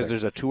something because Perfect.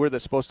 there's a tour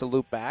that's supposed to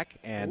loop back,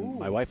 and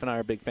my wife and I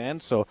are big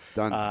fans. So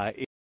Done.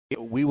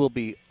 We will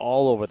be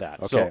all over that.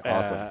 Okay, so,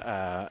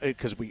 awesome.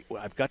 Because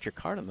I've got your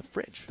card in the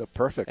fridge.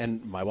 Perfect.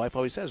 And my wife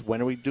always says, "When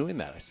are we doing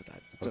that?" I said,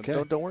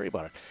 Okay. "Don't worry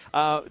about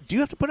it." Do you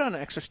have to put on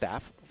extra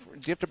staff? Do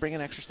you have to bring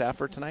in extra staff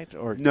for tonight?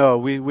 Or No,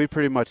 we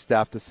pretty much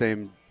staff the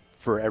same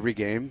for every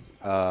game.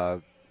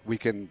 We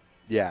can,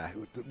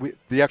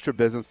 the extra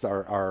business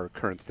our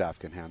current staff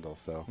can handle.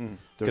 So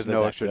there's 'Cause they're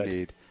no that extra good.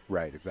 need.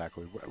 Right,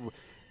 exactly.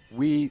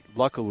 We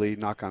luckily,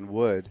 knock on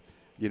wood,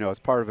 as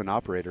part of an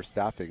operator,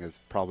 staffing is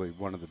probably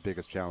one of the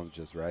biggest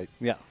challenges, right?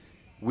 Yeah.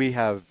 We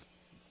have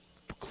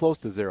close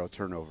to zero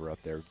turnover up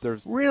there.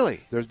 There's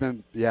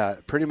been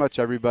pretty much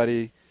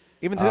everybody.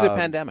 Even through the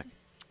pandemic.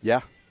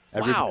 Yeah.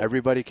 Wow.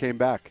 Everybody came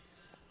back.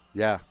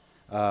 Yeah.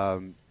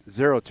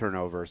 Zero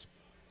turnovers,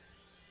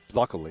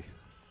 luckily.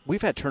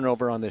 We've had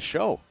turnover on this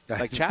show.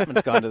 Like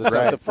Chapman's gone to the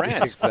south of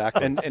France.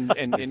 Exactly.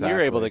 And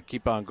you're able to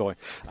keep on going.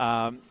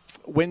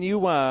 When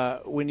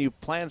you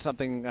plan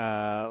something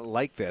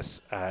like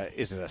this,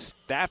 is it a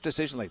staff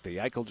decision, like the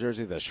Eichel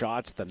jersey, the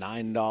shots, the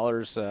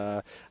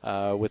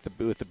 $9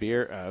 with the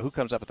beer? Who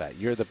comes up with that?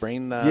 You're the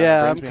brain.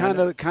 I'm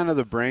brains kind of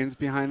the brains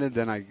behind it.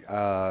 Then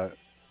I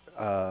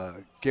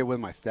get with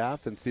my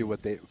staff and see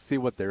what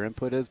their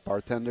input is.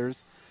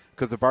 Bartenders,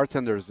 because the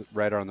bartenders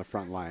right on the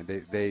front line.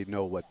 They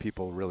know what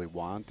people really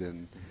want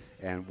and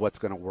what's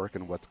going to work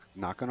and what's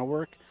not going to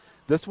work.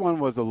 This one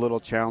was a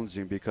little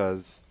challenging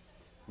because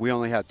we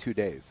only had 2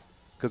 days,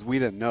 because we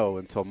didn't know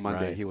until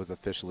Monday he was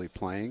officially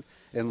playing.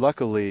 And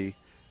luckily,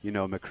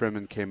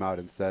 McCrimmon came out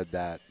and said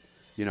that,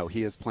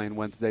 he is playing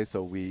Wednesday,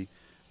 so we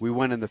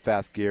went in the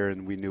fast gear,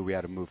 and we knew we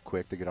had to move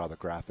quick to get all the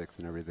graphics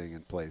and everything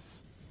in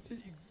place.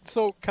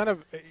 So kind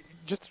of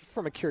just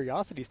from a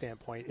curiosity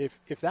standpoint,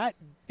 if that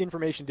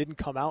information didn't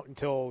come out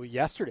until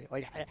yesterday,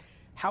 like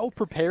how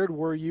prepared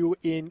were you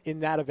in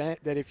that event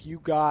that if you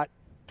got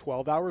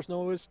 12 hours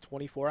notice,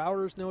 24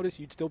 hours notice,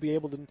 you'd still be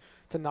able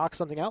to knock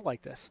something out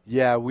like this?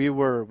 Yeah, we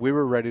were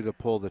ready to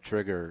pull the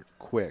trigger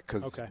quick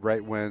because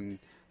right when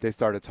they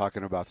started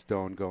talking about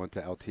Stone going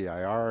to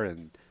LTIR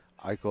and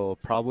Eichel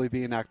probably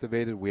being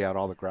activated, we had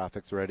all the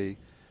graphics ready.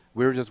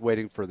 We were just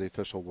waiting for the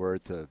official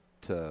word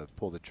to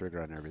pull the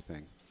trigger on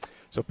everything.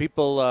 So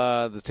people,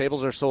 the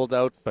tables are sold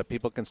out, but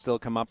people can still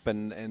come up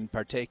and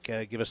partake.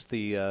 Give us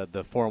the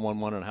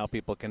 411 on how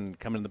people can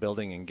come in the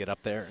building and get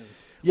up there.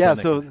 Yeah,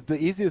 so the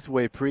easiest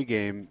way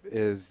pregame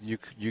is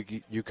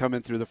you come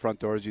in through the front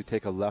doors, you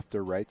take a left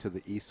or right to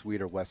the East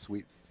Suite or West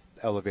Suite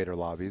elevator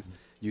lobbies.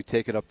 You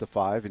take it up to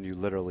 5, and you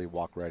literally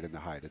walk right into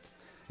Hyde.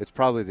 It's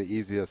probably the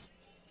easiest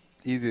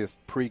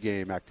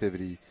pregame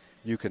activity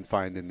you can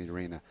find in the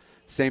arena.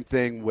 Same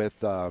thing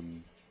with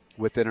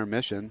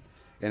intermission.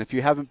 And if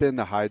you haven't been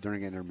to Hyde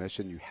during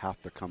intermission, you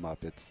have to come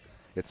up. It's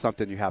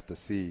something you have to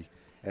see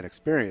and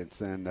experience.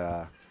 And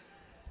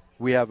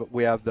we have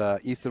the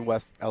east and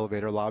west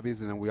elevator lobbies,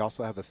 and then we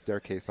also have a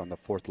staircase on the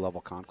 4th level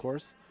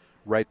concourse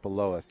right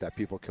below us that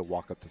people can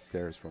walk up the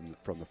stairs from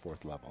the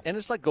 4th level. And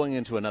it's like going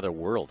into another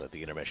world at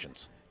the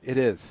intermissions. It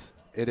is.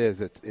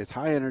 It's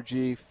high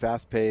energy,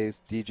 fast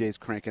paced. DJs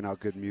cranking out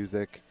good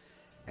music,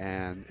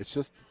 and it's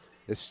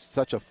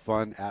such a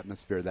fun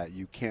atmosphere that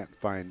you can't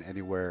find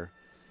anywhere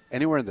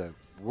in the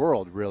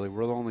world. Really,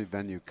 we're the only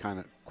venue kind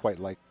of quite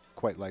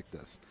like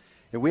this.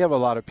 And we have a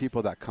lot of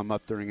people that come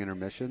up during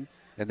intermission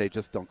and they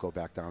just don't go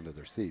back down to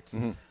their seats.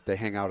 Mm-hmm. They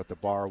hang out at the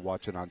bar,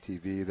 watch it on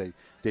TV.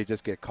 They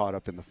just get caught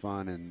up in the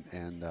fun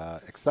and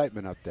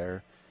excitement up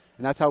there.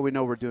 And that's how we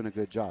know we're doing a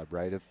good job,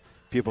 right? If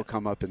people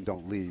come up and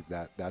don't leave,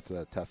 that's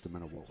a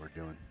testament of what we're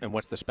doing. And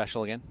what's the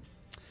special again?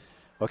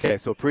 Okay,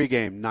 so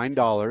pregame,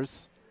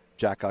 $9.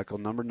 Jack Eichel,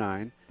 number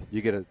 9.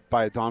 You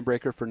buy a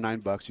Dawnbreaker for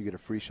 $9. You get a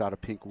free shot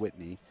of Pink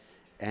Whitney,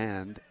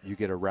 and you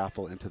get a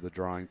raffle into the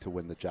drawing to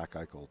win the Jack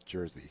Eichel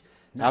jersey.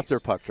 Nice. After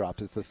puck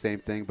drops, it's the same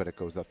thing, but it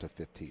goes up to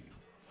 15.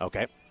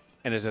 Okay.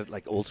 And is it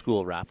like old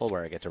school raffle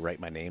where I get to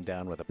write my name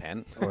down with a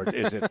pen, or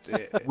is it?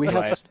 we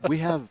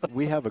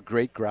have a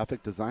great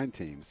graphic design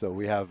team, so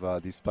we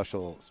have these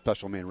special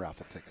main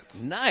raffle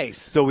tickets.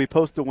 Nice. So we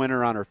post the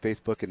winner on our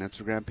Facebook and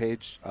Instagram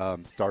page,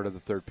 start of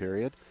the third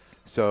period.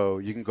 So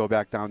you can go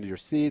back down to your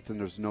seats, and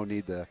there's no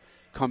need to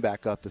come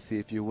back up to see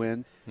if you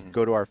win. Mm-hmm.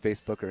 Go to our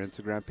Facebook or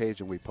Instagram page,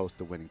 and we post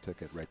the winning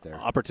ticket right there.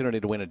 Opportunity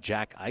to win a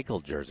Jack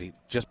Eichel jersey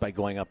just by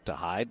going up to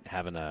Hyde,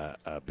 having a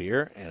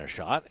beer and a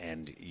shot,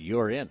 and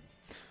you're in.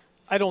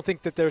 I don't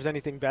think that there's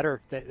anything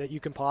better that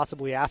you can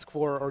possibly ask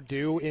for or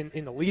do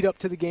in the lead up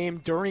to the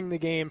game, during the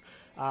game.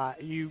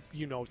 You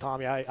know,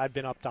 Tommy, I've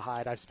been up to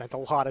Hyde. I've spent a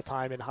lot of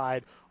time in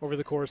Hyde over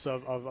the course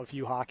of a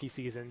few hockey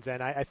seasons,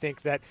 and I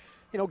think that,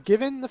 you know,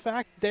 given the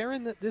fact,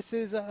 Darren, that this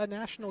is a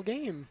national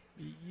game,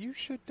 you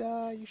should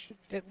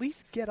at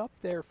least get up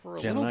there for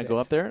a Jen little bit. Jen and I go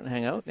up there and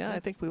hang out? Yeah, I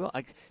think we will.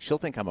 She'll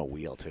think I'm a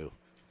wheel, too.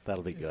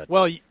 That'll be good.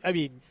 Well, I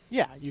mean,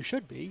 yeah, you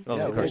should be.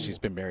 Well, of course, she's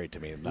been married to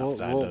me enough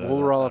time.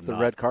 We'll roll out the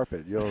red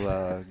carpet.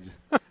 You'll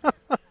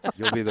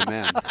be the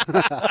man.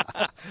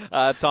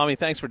 Tommy,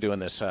 thanks for doing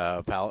this,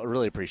 pal. I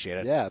really appreciate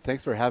it. Yeah,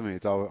 thanks for having me.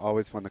 It's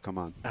always fun to come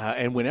on.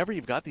 And whenever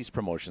you've got these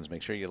promotions,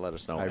 make sure you let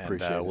us know. I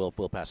appreciate it. We'll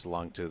pass it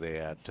along to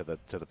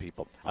the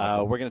people.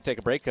 Awesome. We're going to take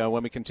a break.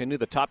 When we continue,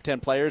 the top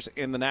 10 players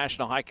in the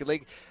National Hockey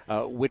League,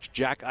 which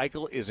Jack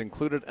Eichel is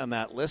included on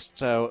that list.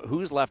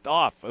 Who's left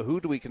off? Who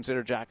do we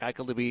consider Jack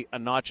Eichel to be a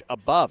notch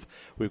above?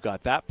 We've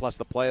got that, plus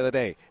the play of the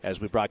day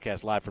as we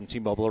broadcast live from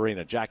T-Mobile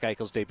Arena. Jack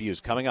Eichel's debut is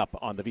coming up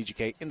on the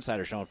VGK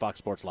Insider Show on Fox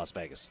Sports Las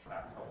Vegas.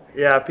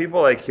 Yeah,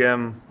 people like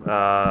him,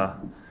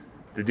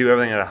 they do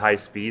everything at a high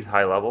speed,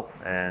 high level,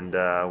 and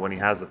when he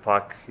has the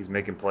puck, he's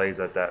making plays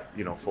at that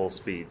full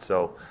speed.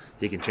 So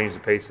he can change the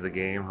pace of the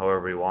game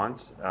however he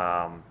wants.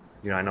 I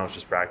know it's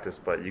just practice,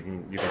 but you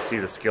can see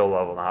the skill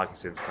level in the hockey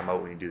students come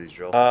out when you do these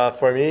drills.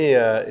 For me,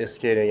 his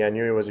skating. I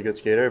knew he was a good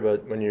skater,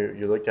 but when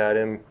you look at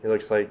him, he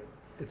looks like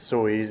it's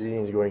so easy.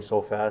 He's going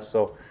so fast.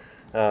 So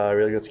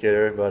really good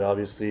skater, but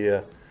obviously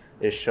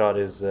his shot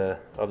is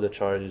of the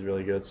chart. He's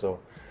really good. So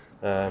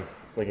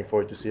looking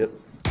forward to see it.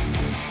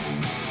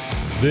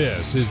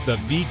 This is the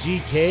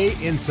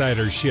VGK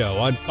Insider Show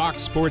on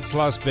Fox Sports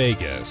Las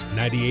Vegas,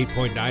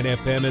 98.9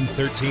 FM and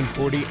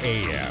 1340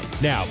 AM.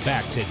 Now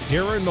back to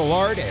Darren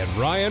Millard and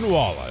Ryan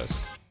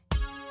Wallace.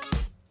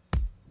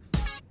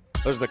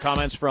 Those are the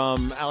comments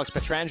from Alex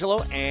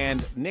Pietrangelo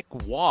and Nick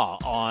Waugh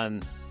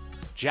on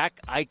Jack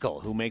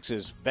Eichel, who makes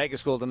his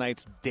Vegas Golden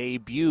Knights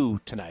debut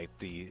tonight,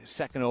 the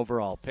second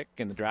overall pick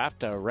in the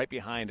draft, right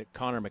behind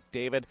Connor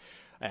McDavid.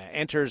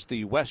 Enters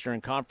the Western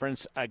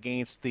Conference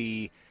against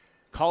the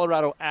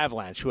Colorado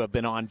Avalanche, who have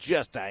been on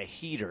just a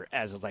heater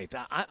as of late.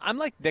 I'm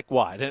like Nick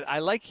Watt, and I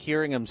like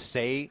hearing him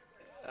say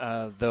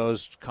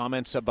those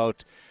comments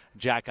about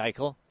Jack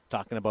Eichel,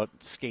 talking about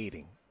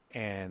skating,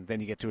 and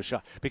then you get to a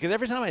shot. Because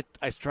every time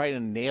I try to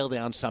nail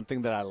down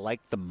something that I like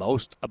the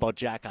most about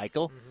Jack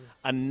Eichel,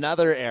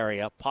 another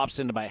area pops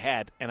into my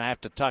head, and I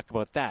have to talk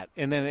about that.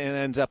 And then it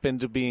ends up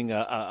into being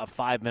a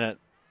 5-minute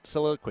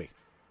soliloquy.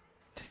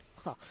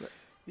 Huh.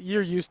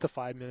 You're used to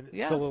 5-minute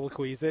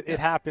soliloquies. It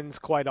happens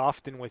quite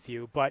often with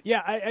you. But,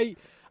 yeah,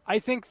 I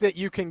think that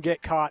you can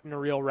get caught in a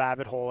real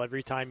rabbit hole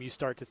every time you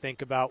start to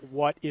think about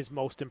what is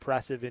most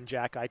impressive in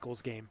Jack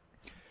Eichel's game.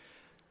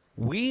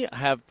 We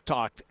have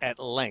talked at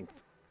length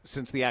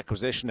since the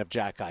acquisition of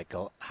Jack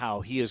Eichel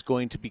how he is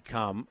going to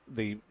become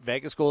the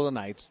Vegas Golden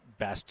Knights'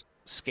 best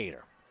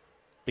skater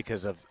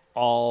because of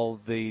all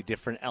the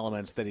different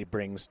elements that he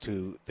brings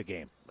to the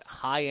game.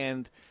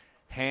 High-end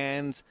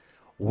hands,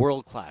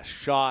 world-class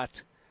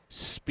shot,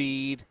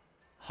 speed,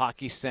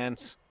 hockey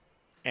sense,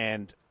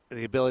 and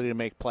the ability to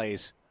make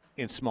plays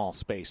in small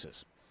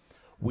spaces.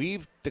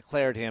 We've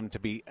declared him to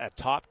be a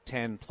top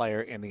 10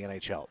 player in the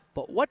NHL.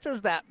 But what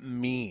does that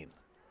mean?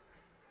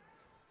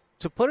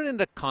 To put it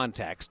into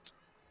context,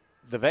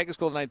 the Vegas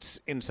Golden Knights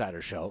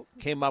Insider Show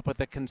came up with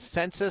a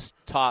consensus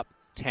top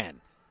 10.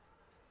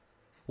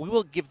 We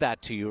will give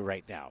that to you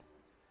right now.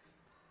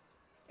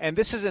 And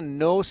this is in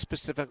no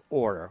specific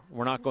order.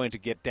 We're not going to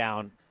get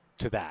down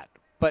to that.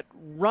 But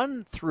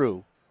run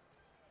through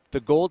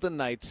the Golden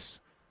Knights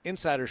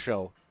Insider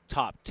Show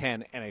top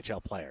 10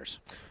 NHL players.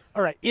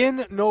 All right,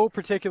 in no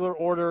particular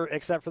order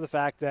except for the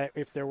fact that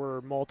if there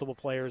were multiple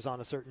players on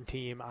a certain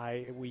team,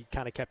 we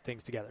kind of kept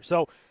things together.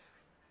 So,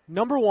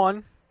 number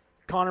 1,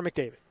 Connor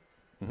McDavid.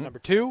 Mm-hmm. Number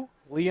 2,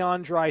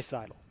 Leon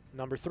Draisaitl.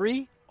 Number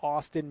 3,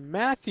 Austin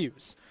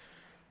Matthews.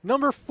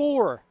 Number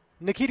 4,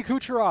 Nikita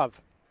Kucherov.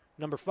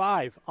 Number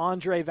 5,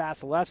 Andrei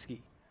Vasilevsky.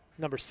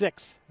 Number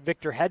 6,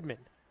 Victor Hedman.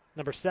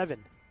 Number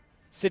 7,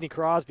 Sidney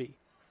Crosby.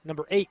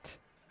 Number 8,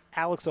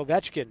 Alex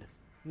Ovechkin.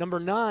 Number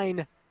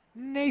 9,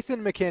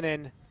 Nathan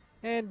MacKinnon.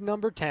 And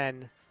number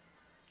 10,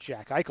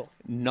 Jack Eichel.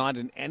 Not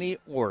in any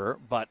order,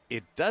 but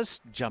it does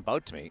jump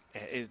out to me.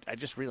 I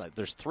just realized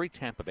there's 3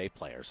 Tampa Bay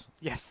players.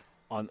 Yes.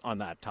 On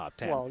that top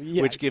 10, well,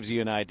 yeah. Which gives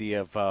you an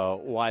idea of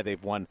why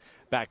they've won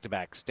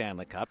back-to-back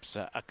Stanley Cups.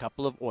 A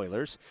couple of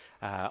Oilers,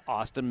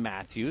 Austin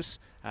Matthews.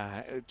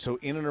 So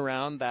in and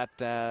around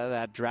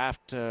that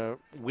draft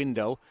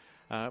window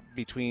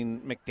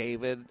between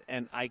McDavid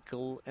and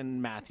Eichel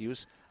and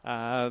Matthews,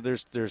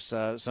 there's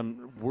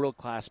some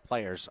world-class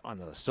players on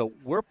the list. So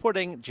we're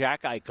putting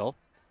Jack Eichel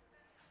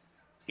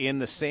in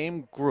the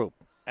same group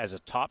as a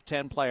top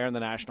 10 player in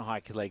the National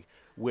Hockey League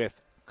with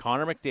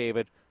Connor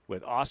McDavid,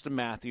 with Austin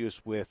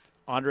Matthews, with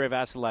Andrei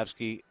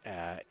Vasilevsky,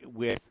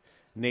 with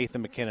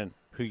Nathan MacKinnon,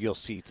 who you'll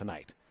see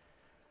tonight.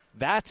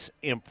 That's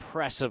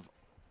impressive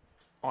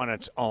on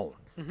its own.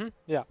 Mm-hmm.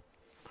 Yeah.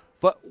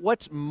 But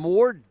what's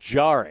more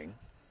jarring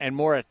and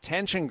more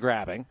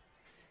attention-grabbing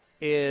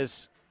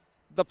is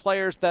the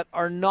players that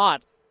are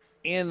not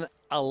in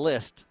a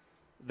list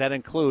that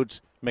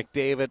includes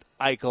McDavid,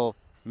 Eichel,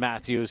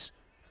 Matthews,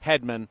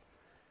 Hedman,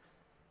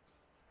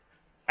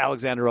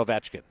 Alexander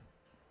Ovechkin.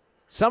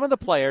 Some of the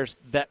players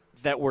that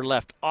were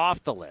left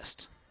off the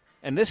list,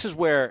 and this is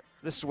where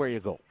you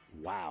go,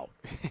 wow.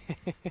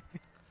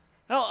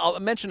 I'll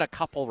mention a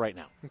couple right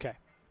now. Okay.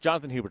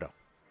 Jonathan Huberdeau.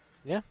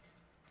 Yeah.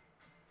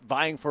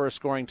 Vying for a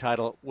scoring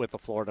title with the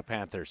Florida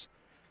Panthers,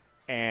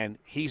 and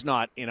he's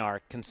not in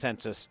our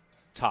consensus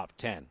top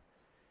 10.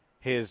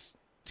 His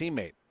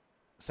teammate,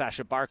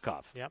 Sasha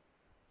Barkov. Yep.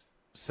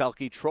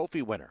 Selke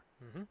Trophy winner.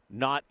 Mm-hmm.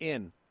 Not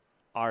in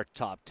our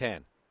top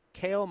 10.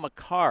 Cale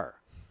Makar,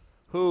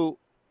 who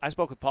I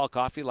spoke with Paul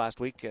Coffey last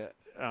week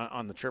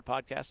on the Chirp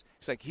podcast.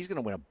 He's like, he's going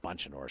to win a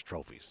bunch of Norris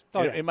trophies.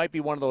 Oh, yeah. It might be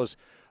one of those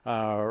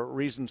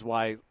reasons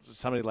why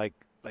somebody like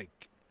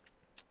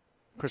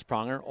Chris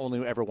Pronger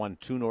only ever won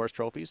 2 Norris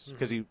trophies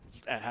because he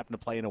happened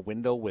to play in a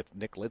window with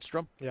Nick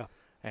Lidstrom. Yeah.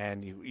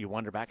 And you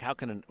wonder back, how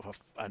can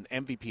an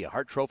MVP, a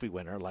Hart Trophy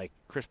winner like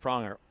Chris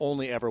Pronger,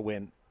 only ever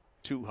win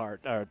 2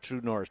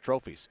 Norris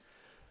trophies?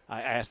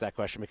 I asked that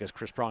question because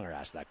Chris Pronger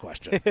asked that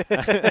question.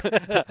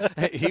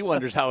 He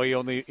wonders how he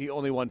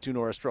only won 2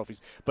 Norris trophies.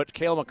 But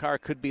Cale Makar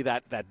could be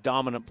that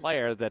dominant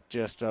player that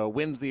just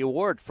wins the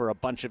award for a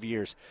bunch of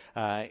years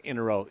in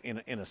a row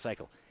in a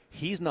cycle.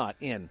 He's not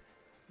in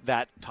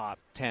that top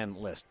 10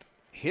 list.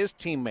 His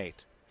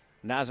teammate,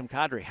 Nazem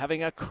Kadri,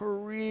 having a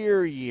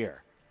career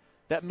year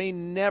that may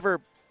never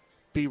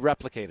be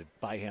replicated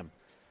by him,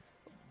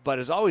 but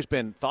has always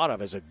been thought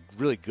of as a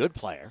really good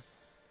player,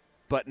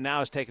 but now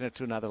has taken it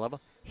to another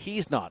level.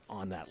 He's not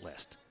on that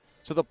list.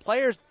 So the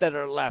players that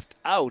are left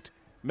out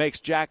makes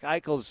Jack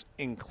Eichel's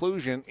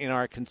inclusion in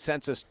our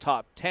consensus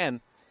top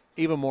 10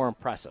 even more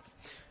impressive.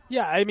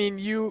 Yeah, I mean,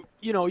 you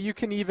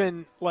can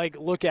even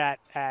look at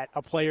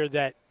a player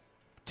that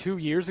 2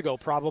 years ago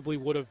probably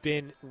would have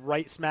been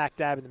right smack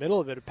dab in the middle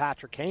of it,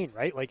 Patrick Kane,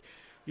 right? Like,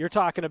 you're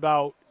talking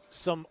about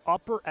some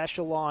upper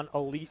echelon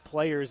elite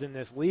players in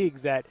this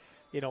league that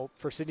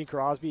for Sidney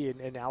Crosby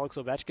and Alex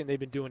Ovechkin, they've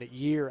been doing it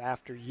year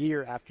after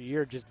year after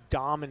year, just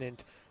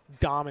dominant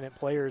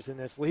players in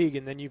this league.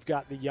 And then you've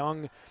got the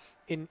young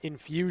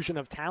infusion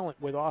of talent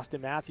with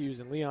Austin Matthews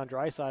and Leon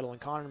Draisaitl and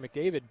Connor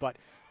McDavid. But,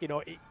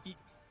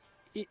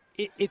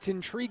 it's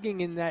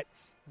intriguing in that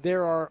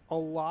there are a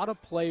lot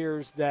of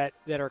players that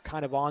are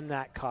kind of on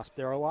that cusp.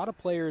 There are a lot of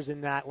players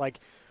in that,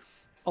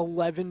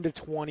 11 to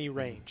 20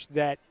 range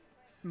that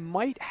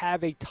might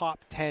have a top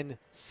 10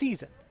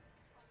 season.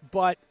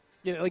 But,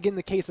 in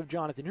the case of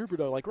Jonathan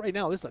Huberdeau, right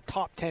now, this is a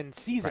top 10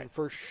 season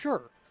for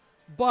sure.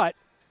 But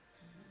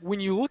when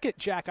you look at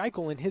Jack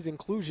Eichel and his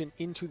inclusion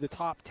into the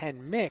top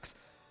 10 mix,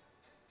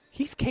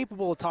 he's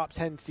capable of top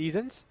 10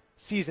 seasons,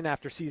 season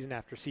after season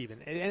after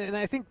season. And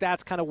I think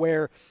that's kind of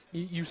where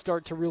you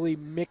start to really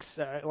mix,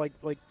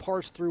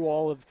 parse through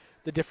all of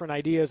the different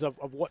ideas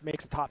of what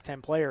makes a top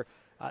 10 player.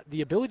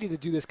 The ability to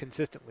do this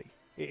consistently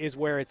is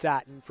where it's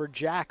at. And for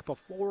Jack,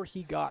 before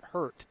he got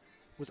hurt,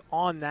 was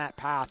on that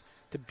path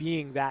to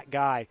being that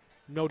guy,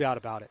 no doubt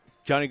about it.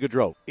 Johnny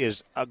Gaudreau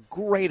is a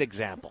great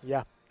example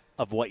Yeah.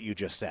 of what you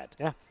just said.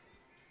 Yeah.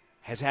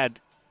 Has had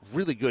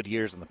really good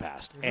years in the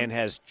past and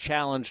has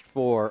challenged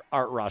for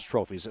Art Ross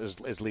trophies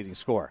as leading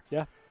scorer.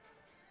 Yeah.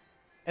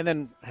 And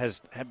then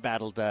had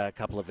battled a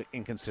couple of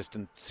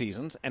inconsistent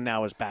seasons and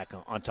now is back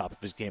on top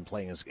of his game,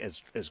 playing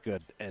as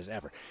good as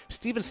ever.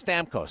 Steven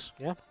Stamkos.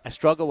 Yeah. I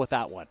struggle with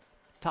that one.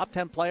 Top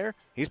 10 player.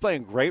 He's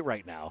playing great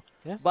right now.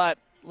 Yeah. But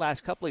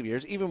last couple of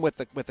years, even with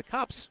the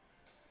Cups,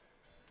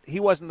 he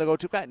wasn't the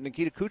go-to guy.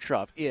 Nikita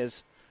Kucherov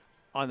is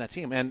on that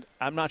team. And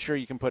I'm not sure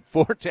you can put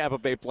 4 Tampa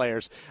Bay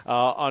players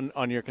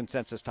on your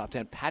consensus top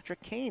 10.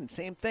 Patrick Kane,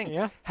 same thing.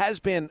 Yeah.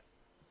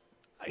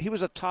 He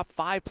was a top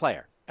 5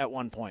 player at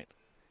one point.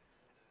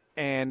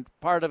 And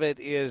part of it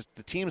is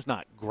the team's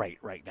not great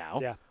right now.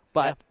 Yeah.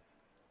 But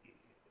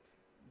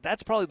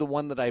that's probably the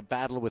one that I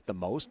battled with the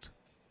most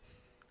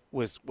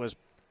was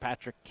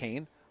Patrick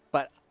Kane.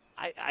 But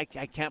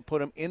I can't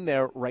put him in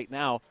there right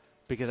now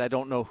because I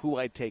don't know who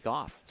I'd take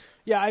off.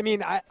 Yeah, I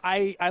mean,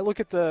 I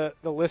look at the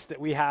list that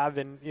we have,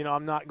 and,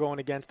 I'm not going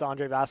against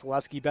Andrei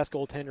Vasilevsky, best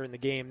goaltender in the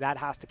game. That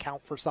has to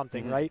count for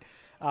something, right?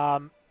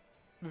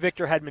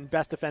 Victor Hedman,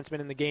 best defenseman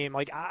in the game.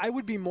 I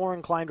would be more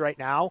inclined right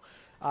now,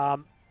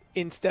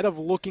 instead of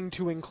looking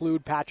to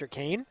include Patrick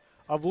Kane,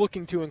 of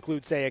looking to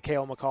include, say, a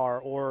Cale Makar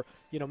or,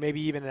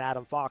 maybe even an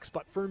Adam Fox.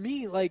 But for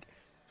me,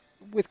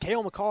 with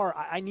Cale Makar,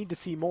 I need to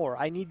see more.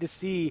 I need to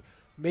see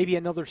maybe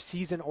another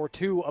season or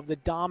two of the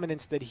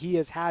dominance that he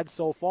has had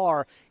so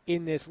far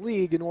in this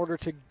league in order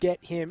to get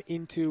him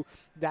into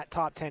that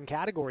top 10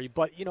 category.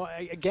 But,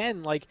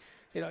 again,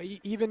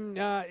 even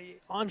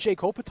Anze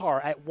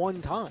Kopitar at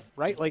one time,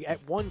 right? At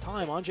one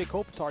time, Anze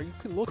Kopitar, you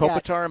can look at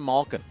Kopitar and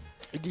Malkin.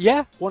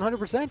 Yeah,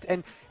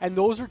 100%. And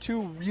those are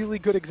two really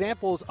good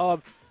examples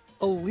of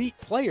elite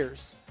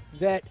players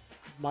that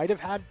might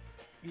have had,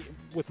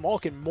 with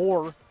Malkin,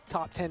 more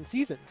top 10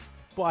 seasons.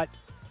 But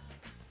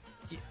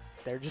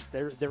they're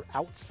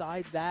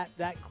outside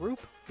that group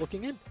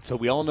looking in. So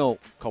we all know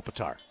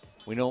Kopitar.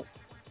 We know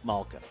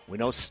Malkin. We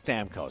know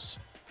Stamkos.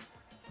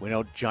 We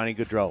know Johnny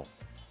Gaudreau.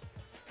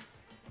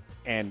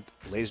 And,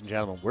 ladies and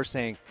gentlemen, we're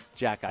saying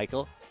Jack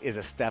Eichel is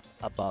a step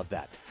above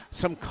that.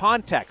 Some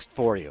context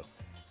for you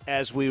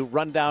as we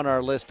run down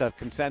our list of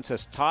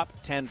consensus top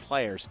 10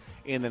 players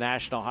in the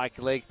National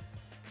Hockey League.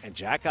 And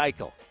Jack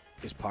Eichel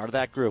is part of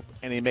that group,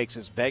 and he makes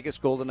his Vegas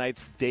Golden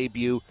Knights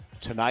debut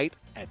tonight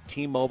at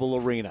T-Mobile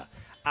Arena.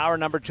 Hour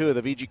number 2 of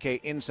the VGK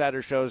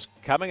Insider Show's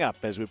coming up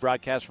as we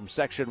broadcast from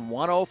Section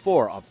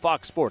 104 of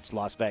Fox Sports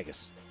Las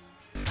Vegas.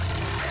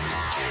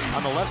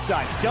 On the left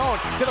side, Stone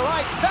to the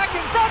right, back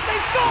in front, they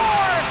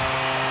score!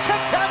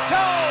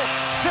 Tic-tac-toe!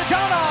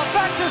 Dodona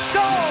back to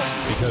Stone!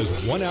 Because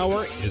 1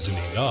 hour isn't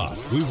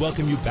enough. We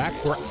welcome you back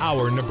for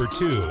hour number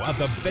 2 of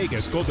the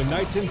Vegas Golden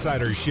Knights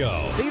Insider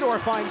Show. Theodore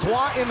finds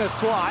Waugh in the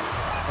slot.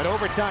 An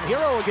overtime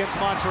hero against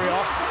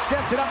Montreal.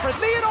 Sets it up for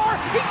Theodore.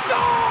 He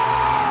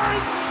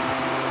scores!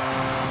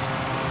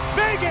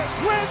 Vegas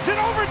wins in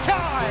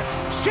overtime.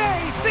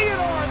 Shea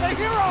Theodore, the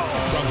hero.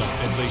 From the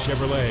Findlay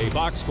Chevrolet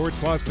Fox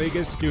Sports Las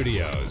Vegas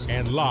studios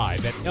and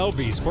live at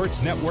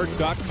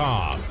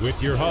lvsportsnetwork.com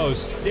with your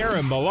hosts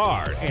Darren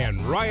Millard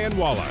and Ryan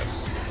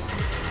Wallace.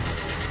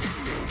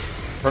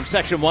 From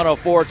Section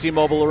 104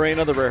 T-Mobile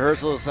Arena, the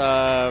rehearsals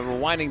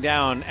winding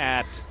down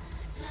at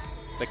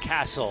the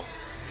Castle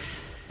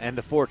and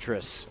the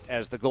Fortress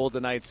as the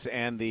Golden Knights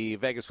and the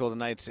Vegas Golden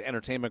Knights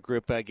Entertainment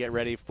Group get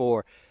ready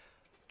for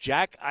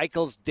Jack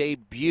Eichel's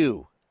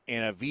debut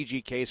in a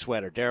VGK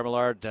sweater. Darren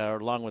Millard,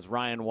 along with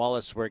Ryan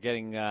Wallace, we're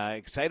getting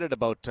excited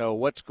about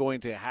what's going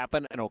to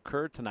happen and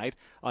occur tonight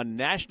on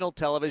national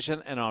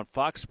television and on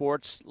Fox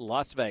Sports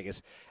Las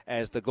Vegas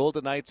as the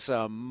Golden Knights'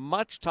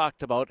 much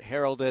talked about,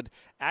 heralded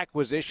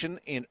acquisition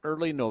in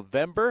early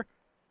November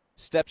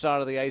steps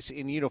onto the ice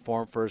in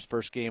uniform for his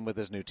first game with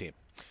his new team.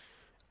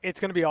 It's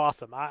going to be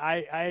awesome.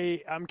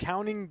 I'm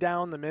counting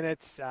down the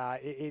minutes.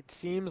 It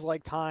seems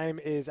like time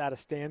is at a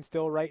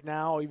standstill right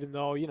now, even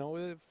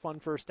though, fun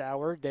first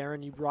hour.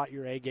 Darren, you brought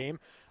your A game.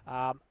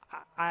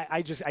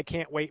 I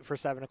can't wait for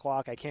 7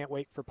 o'clock. I can't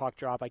wait for puck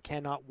drop. I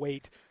cannot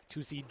wait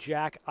to see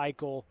Jack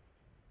Eichel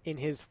in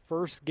his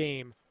first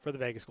game for the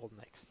Vegas Golden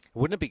Knights.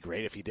 Wouldn't it be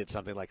great if he did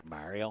something like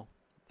Mario?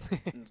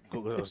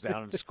 Goes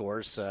down and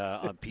scores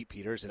on Pete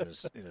Peters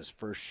in his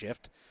first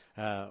shift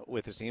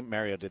with his team.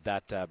 Mario did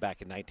that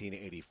back in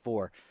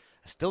 1984.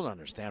 I still don't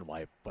understand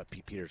what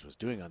Pete Peters was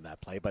doing on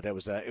that play, but it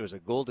was a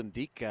golden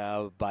deke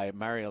by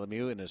Mario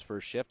Lemieux in his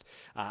first shift.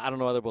 I don't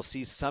know whether we'll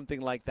see something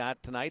like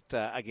that tonight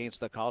against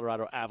the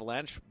Colorado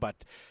Avalanche,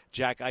 but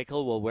Jack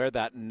Eichel will wear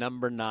that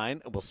number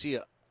 9.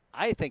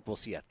 I think we'll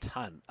see a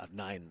ton of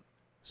 9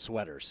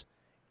 sweaters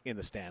in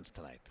the stands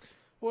tonight.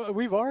 Well,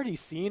 we've already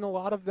seen a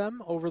lot of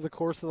them over the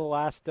course of the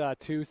last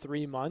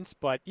 2-3 months.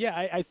 But, yeah,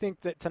 I think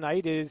that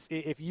tonight is,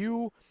 if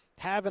you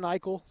have an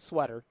Eichel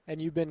sweater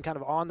and you've been kind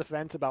of on the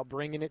fence about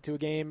bringing it to a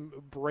game,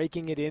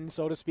 breaking it in,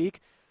 so to speak,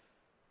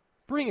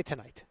 bring it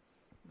tonight.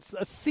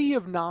 A sea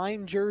of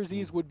 9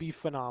 jerseys would be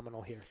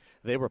phenomenal here.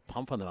 They were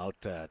pumping them out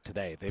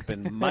today. They've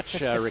been much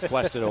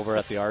requested over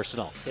at the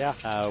Arsenal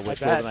with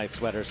Golden Knights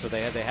sweaters. So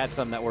they had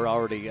some that were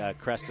already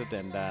crested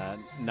and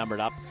numbered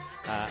up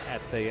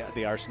at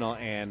the Arsenal,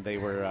 and they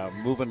were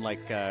moving like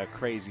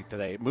crazy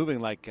today, moving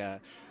like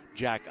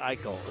Jack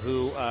Eichel,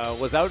 who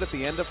was out at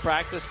the end of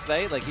practice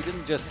today. Like, he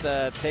didn't just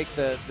take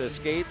the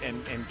skate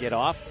and get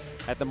off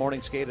at the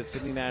morning skate at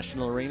Sydney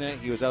National Arena.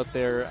 He was out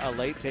there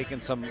late taking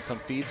some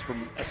feeds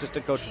from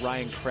assistant coach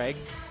Ryan Craig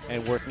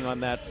and working on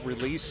that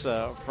release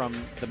from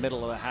the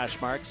middle of the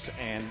hash marks.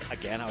 And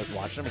again, I was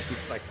watching him.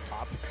 He's like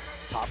top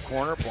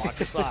corner,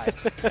 blocker side,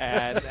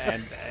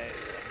 and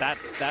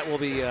that will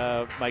be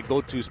my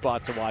go-to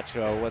spot to watch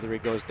whether he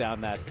goes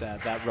down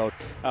that road.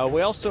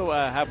 We also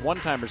have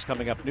one-timers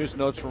coming up, news and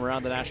notes from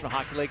around the National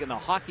Hockey League and the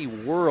hockey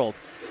world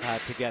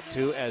to get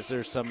to, as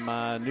there's some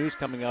news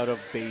coming out of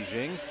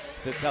Beijing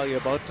to tell you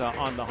about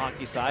on the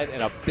hockey side,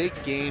 and a big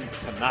game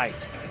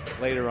tonight,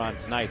 later on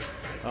tonight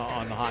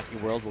on the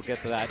hockey world. We'll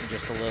get to that in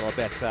just a little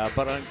bit.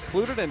 But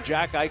included in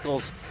Jack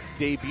Eichel's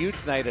debut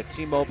tonight at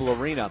T-Mobile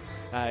Arena,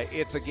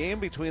 it's a game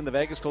between the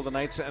Vegas Golden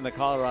Knights and the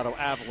Colorado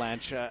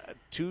Avalanche,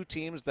 two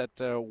teams that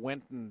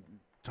went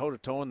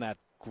toe-to-toe in that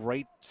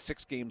great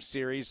 6-game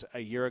series a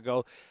year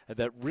ago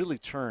that really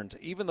turned,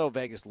 even though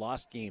Vegas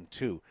lost Game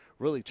 2,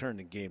 really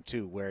turned in Game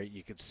 2, where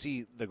you could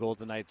see the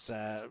Golden Knights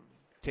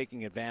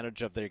taking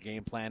advantage of their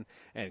game plan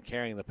and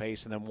carrying the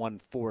pace, and then won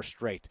 4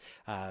 straight.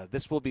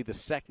 This will be the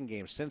second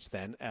game since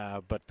then,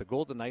 but the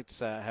Golden Knights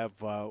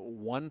have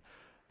won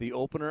the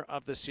opener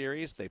of the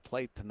series. They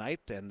play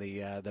tonight, and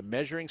the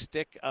measuring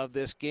stick of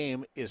this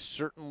game is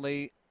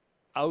certainly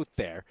out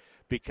there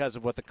because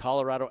of what the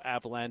Colorado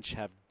Avalanche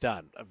have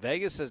done.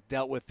 Vegas has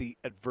dealt with the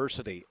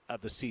adversity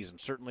of the season,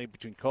 certainly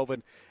between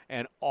COVID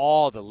and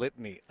all the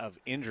litany of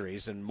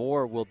injuries, and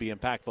more will be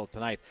impactful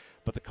tonight.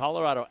 But the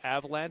Colorado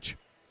Avalanche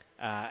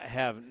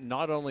have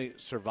not only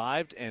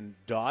survived and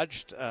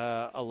dodged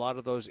a lot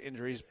of those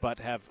injuries, but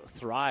have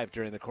thrived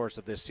during the course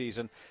of this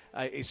season.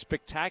 A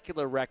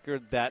spectacular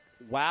record that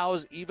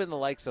wows even the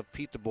likes of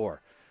Pete DeBoer,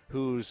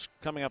 who's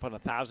coming up on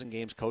 1,000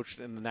 games coached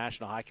in the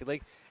National Hockey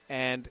League,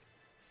 and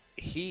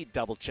he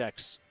double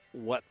checks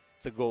what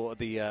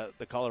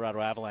the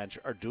Colorado Avalanche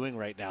are doing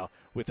right now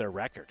with their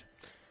record.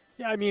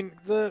 Yeah, I mean,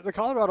 the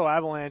Colorado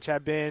Avalanche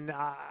have been,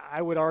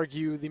 I would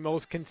argue, the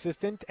most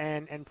consistent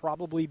and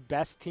probably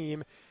best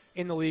team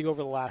in the league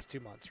over the last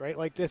 2 months, right?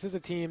 Like, this is a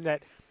team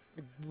that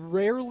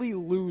rarely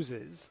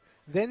loses,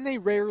 then they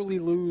rarely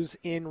lose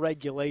in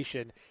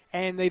regulation,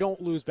 and they don't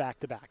lose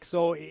back-to-back.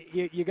 So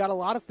you got a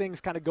lot of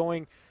things kind of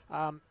going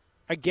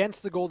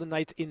against the Golden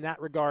Knights in that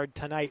regard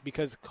tonight,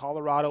 because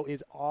Colorado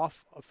is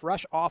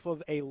fresh off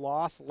of a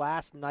loss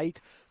last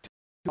night to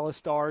the Dallas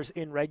Stars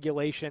in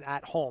regulation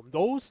at home.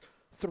 Those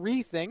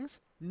 3 things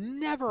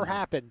never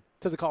happened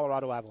to the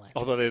Colorado Avalanche.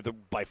 Although they're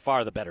by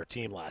far the better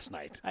team last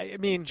night. I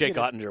mean, Jake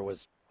Ottinger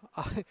was...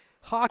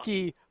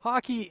 Hockey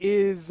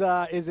is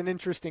an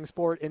interesting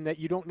sport in that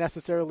you don't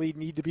necessarily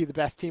need to be the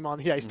best team on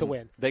the ice to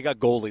win. They got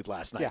goalied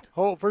last night. Yeah,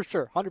 oh, for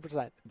sure,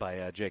 100%.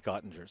 By Jake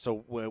Ottinger.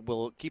 So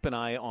we'll keep an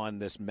eye on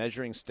this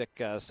measuring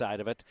stick side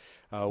of it,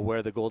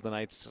 where the Golden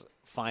Knights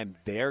find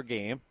their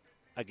game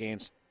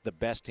against the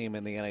best team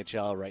in the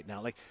NHL right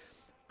now. Like,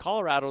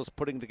 Colorado's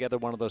putting together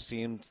one of those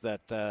teams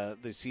that the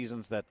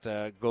seasons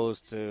that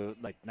goes to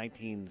like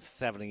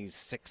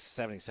 1976,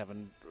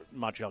 77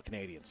 Montreal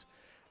Canadiens.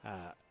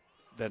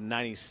 The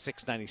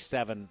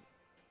 96-97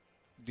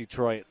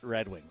 Detroit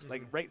Red Wings,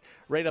 like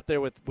right up there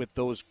with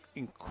those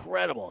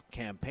incredible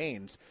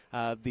campaigns.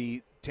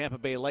 The Tampa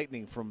Bay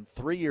Lightning from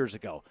 3 years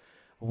ago,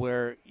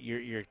 where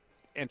you're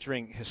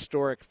entering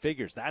historic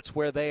figures. That's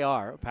where they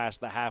are past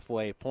the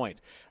halfway point.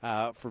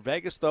 For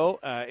Vegas, though,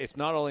 it's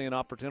not only an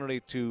opportunity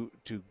to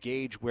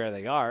gauge where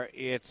they are,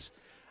 it's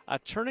a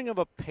turning of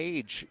a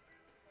page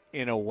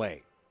in a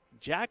way.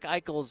 Jack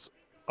Eichel's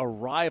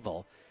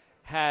arrival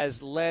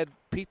has led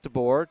Pete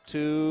DeBoer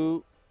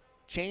to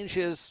change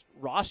his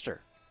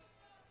roster.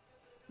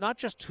 Not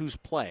just who's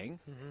playing,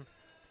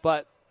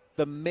 but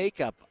the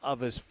makeup of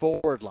his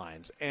forward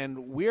lines.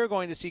 And we're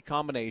going to see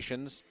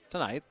combinations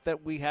tonight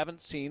that we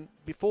haven't seen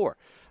before.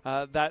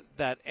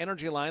 That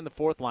energy line, the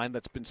fourth line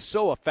that's been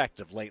so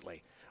effective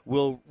lately,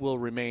 will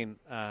remain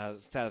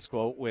status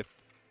quo with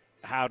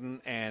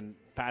Howden and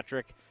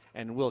Patrick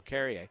and Will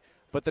Carrier.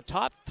 But the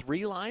top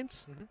three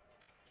lines,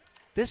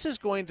 this is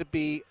going to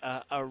be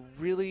a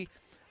really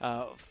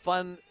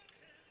fun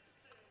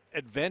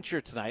adventure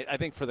tonight, I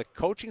think, for the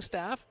coaching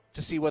staff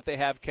to see what they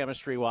have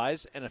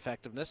chemistry-wise and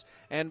effectiveness,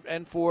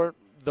 and for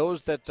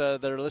those that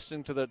are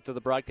listening to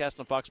the broadcast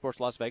on Fox Sports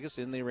Las Vegas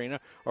in the arena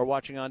or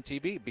watching on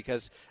TV,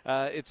 because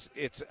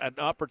it's an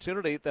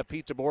opportunity that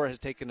Pete DeBoer has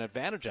taken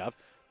advantage of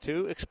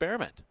to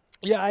experiment.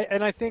 Yeah,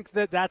 and I think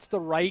that's the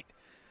right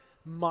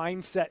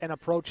mindset and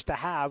approach to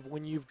have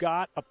when you've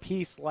got a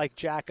piece like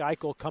Jack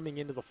Eichel coming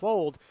into the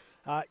fold.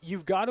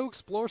 You've got to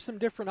explore some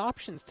different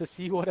options to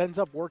see what ends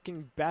up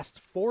working best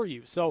for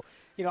you. So,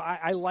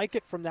 I like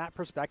it from that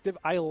perspective.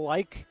 I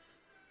like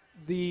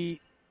the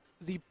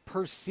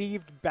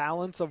perceived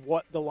balance of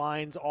what the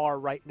lines are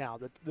right now,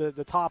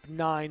 the top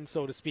nine,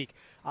 so to speak.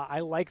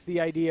 I like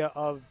the idea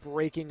of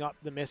breaking up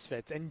the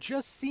misfits and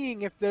just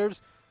seeing if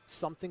there's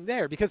something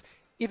there. Because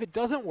if it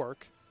doesn't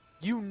work,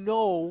 you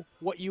know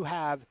what you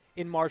have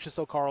in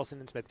Marchessault,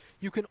 Karlsson, and Smith.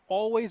 You can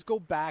always go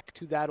back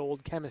to that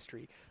old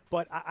chemistry.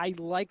 But I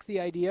like the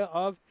idea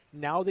of,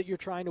 now that you're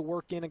trying to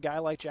work in a guy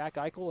like Jack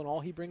Eichel and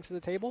all he brings to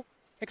the table,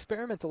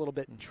 experiment a little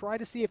bit and try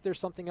to see if there's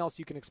something else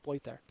you can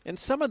exploit there. And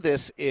some of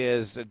this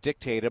is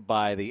dictated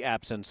by the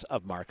absence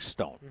of Mark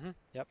Stone.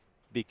 Yep.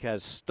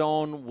 Because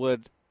Stone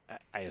would,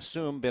 I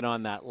assume, been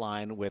on that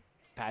line with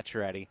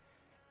Pacioretty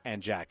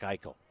and Jack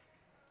Eichel.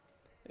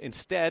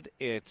 Instead,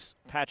 it's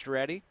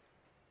Pacioretty,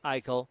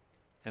 Eichel,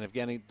 and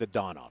Evgeny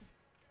Dadonov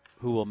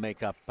who will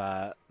make up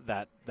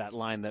that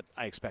line that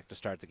I expect to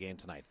start the game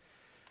tonight.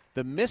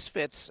 The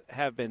misfits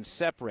have been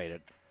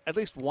separated. At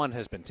least one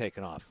has been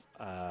taken off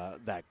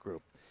that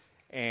group.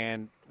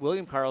 And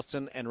William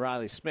Karlsson and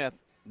Riley Smith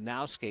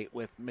now skate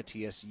with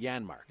Matthias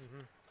Janmark.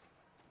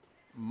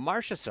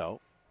 Marchessault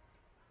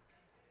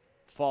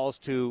falls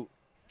to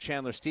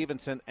Chandler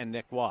Stevenson and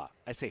Nick Waugh.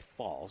 I say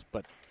falls,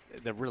 but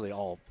they're really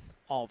all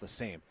the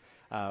same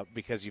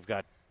because you've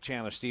got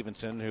Chandler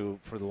Stevenson, who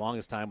for the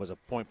longest time was a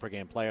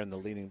point-per-game player and the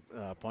leading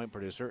point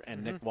producer,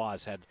 and Nick Waugh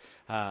has had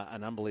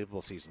an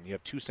unbelievable season. You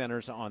have two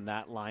centers on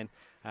that line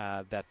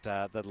that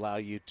allow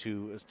you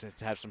to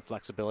have some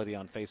flexibility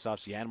on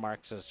face-offs.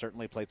 Janmark has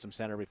certainly played some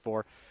center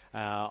before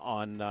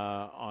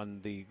on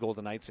the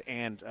Golden Knights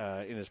and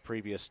in his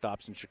previous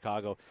stops in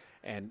Chicago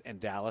and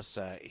Dallas.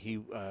 He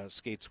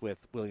skates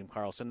with William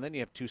Karlsson. And then you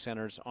have two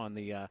centers on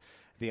the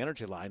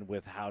energy line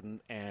with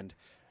Howden and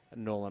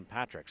Nolan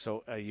Patrick.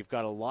 So you've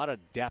got a lot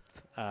of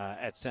depth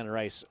at center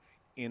ice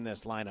in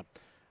this lineup.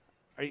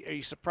 Are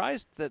you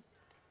surprised that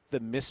the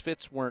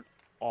misfits weren't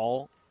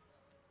all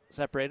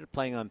separated,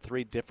 playing on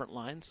three different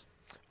lines?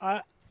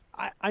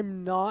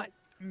 I'm not,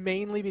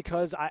 mainly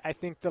because I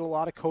think that a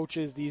lot of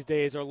coaches these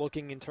days are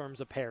looking in terms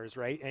of pairs,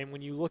 right? And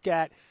when you look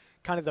at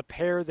kind of the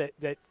pair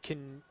that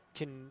can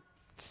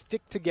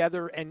stick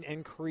together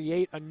and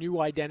create a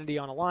new identity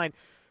on a line,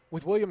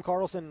 with William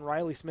Karlsson and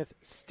Riley Smith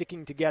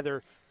sticking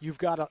together, you've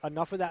got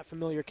enough of that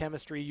familiar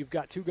chemistry. You've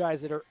got two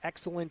guys that are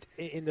excellent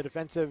in the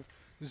defensive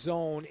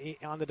zone,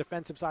 on the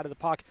defensive side of the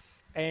puck,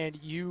 and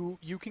you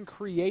can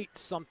create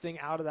something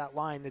out of that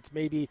line that's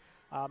maybe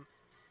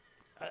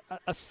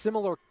a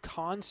similar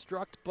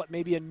construct, but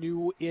maybe a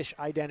new-ish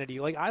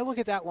identity. Like, I look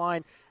at that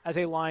line as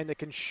a line that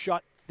can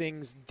shut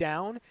things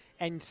down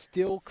and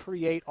still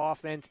create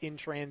offense in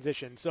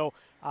transition. So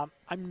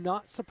I'm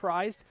not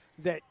surprised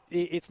that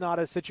it's not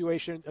a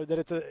situation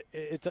that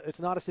it's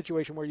not a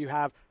situation where you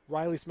have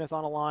Riley Smith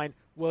on a line,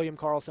 William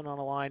Karlsson on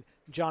a line,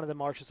 Jonathan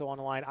Marchessault on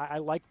a line. I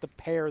like the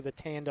pair, the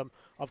tandem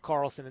of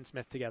Karlsson and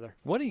Smith together.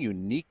 What a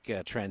unique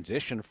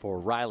transition for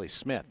Riley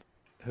Smith,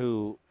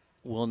 who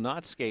will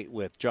not skate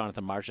with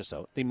Jonathan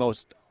Marchessault, the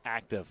most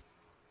active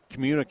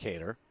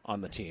communicator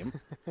on the team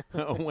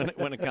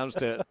when it comes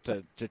to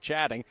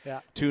chatting,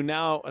 to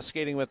now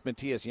skating with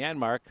Matthias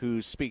Janmark,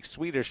 who speaks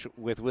Swedish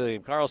with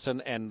William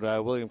Karlsson. And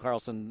William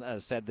Karlsson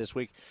said this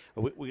week,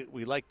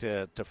 we like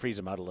to freeze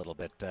him out a little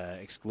bit,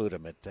 exclude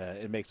him.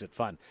 It makes it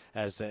fun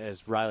as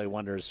Riley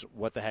wonders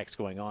what the heck's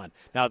going on.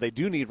 Now, they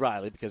do need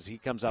Riley because he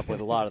comes up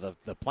with a lot of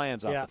the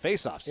plans off the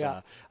face-offs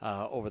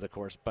over the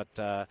course. But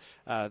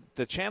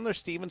the Chandler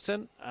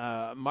Stevenson,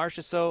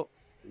 Marchessault,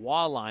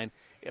 Waugh line,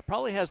 it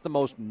probably has the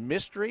most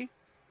mystery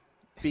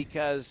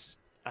because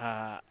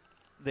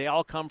they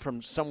all come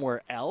from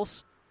somewhere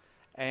else.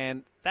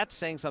 And that's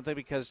saying something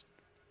because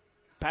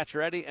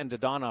Pacioretty and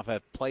Dadonov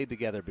have played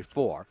together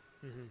before,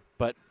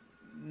 but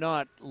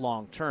not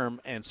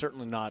long-term and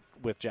certainly not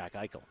with Jack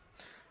Eichel.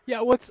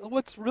 Yeah,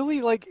 what's really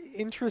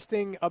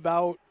interesting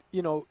about,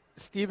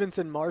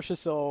 Stevenson,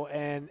 Marchessault,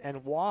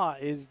 and Waugh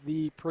is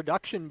the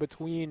production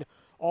between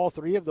all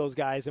three of those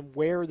guys and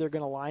where they're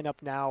going to line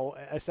up now,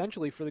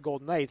 essentially for the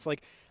Golden Knights.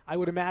 Like, I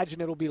would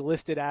imagine it'll be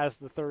listed as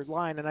the third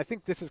line, and I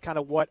think this is kind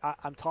of what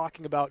I'm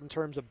talking about in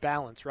terms of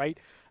balance, right?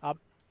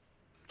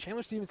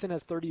 Chandler Stevenson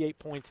has 38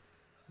 points.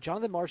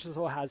 Jonathan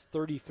Marchessault has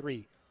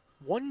 33.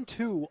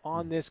 1-2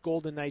 on this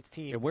Golden Knights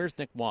team. And where's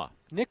Nick Waugh?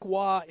 Nick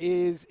Waugh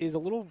is a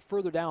little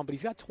further down, but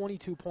he's got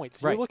 22 points.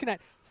 So right. You're looking at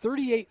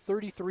 38,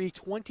 33,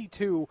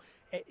 22.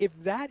 If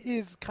that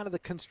is kind of the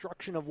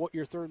construction of what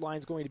your third line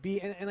is going to be,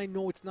 and I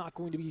know it's not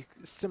going to be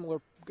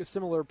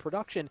similar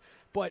production,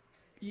 but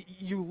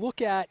you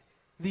look at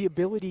the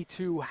ability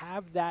to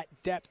have that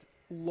depth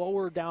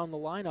lower down the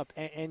lineup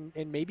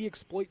and maybe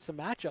exploit some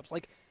matchups,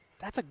 like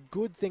that's a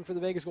good thing for the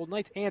Vegas Golden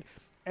Knights. And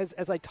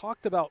as I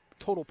talked about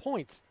total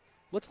points,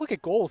 let's look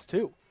at goals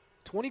too.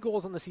 20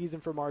 goals on the season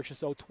for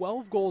Marchessault,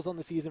 12 goals on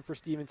the season for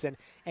Stevenson,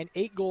 and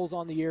 8 goals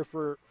on the year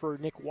for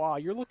Nick Waugh.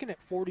 You're looking at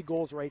 40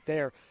 goals right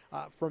there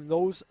from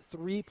those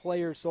three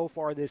players so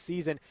far this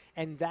season,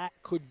 and that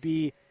could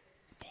be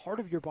part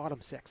of your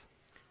bottom six.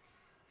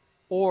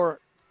 Or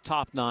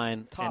top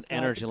nine and nine.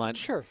 energy line.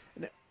 Sure.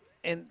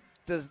 And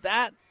does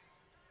that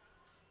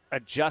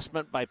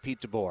adjustment by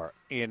Pete DeBoer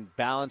in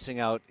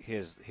balancing out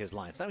his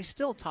lines? Now, he's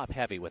still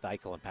top-heavy with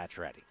Eichel and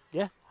Pacioretty.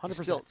 Yeah,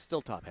 100%.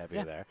 Still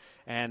top-heavy there.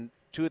 And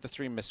 2 of the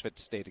 3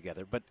 misfits stay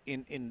together. But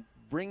in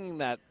bringing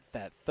that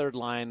third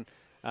line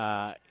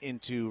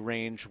into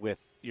range with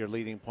your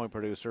leading point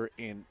producer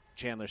in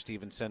Chandler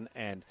Stevenson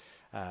and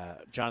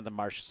Jonathan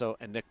Marchessault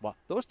and Nick Waugh,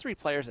 those 3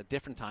 players at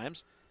different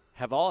times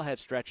have all had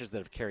stretches that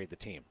have carried the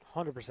team.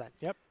 100%,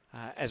 yep.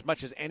 As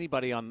much as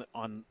anybody on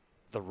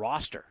the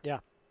roster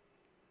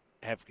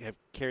have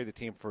carried the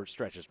team for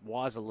stretches.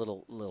 Was a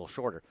little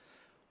shorter.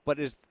 But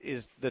is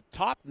the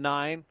top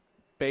 9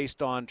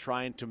 based on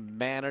trying to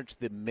manage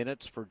the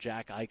minutes for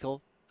Jack Eichel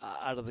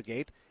out of the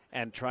gate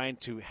and trying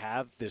to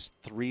have this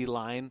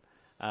 3-line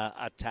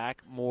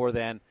attack more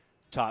than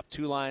top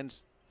 2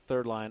 lines,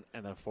 third line,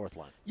 and then fourth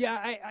line? Yeah,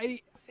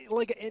 I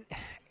like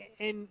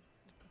and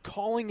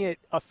calling it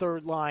a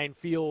third line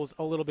feels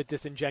a little bit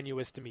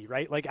disingenuous to me,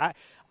 right? Like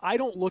I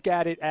don't look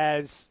at it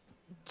as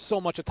so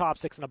much a top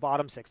 6 and a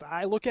bottom 6.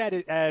 I look at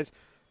it as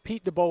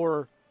Pete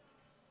DeBoer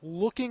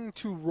looking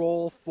to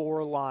roll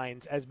 4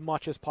 lines as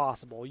much as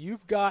possible.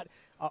 You've got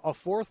a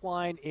fourth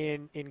line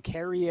in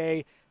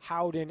Carrier,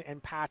 Howden,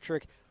 and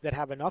Patrick that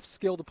have enough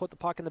skill to put the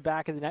puck in the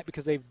back of the net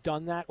because they've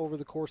done that over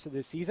the course of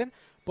this season,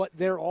 but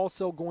they're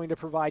also going to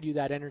provide you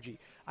that energy.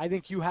 I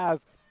think you have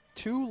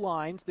 2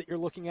 lines that you're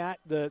looking at,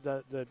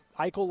 the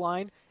Eichel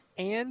line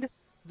and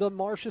the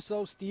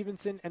Marchessault,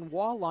 Stevenson, and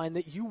Waugh line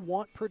that you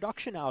want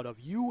production out of.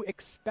 You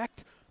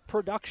expect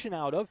production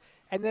out of.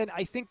 And then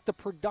I think the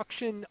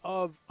production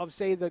of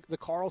say, the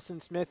Carlson,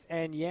 Smith,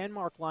 and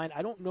Janmark line,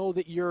 I don't know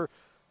that you're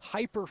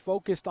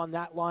hyper-focused on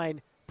that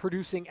line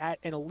producing at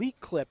an elite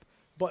clip,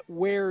 but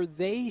where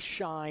they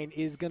shine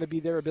is going to be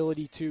their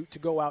ability to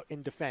go out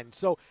and defend.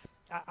 So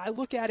I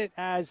look at it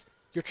as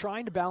you're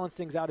trying to balance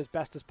things out as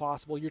best as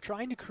possible. You're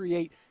trying to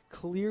create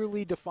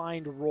clearly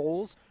defined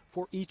roles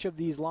for each of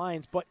these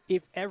lines, but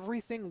if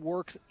everything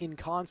works in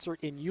concert,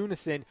 in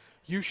unison,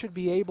 you should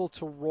be able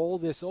to roll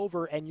this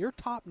over, and your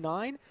top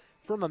 9,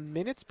 from a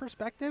minutes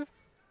perspective,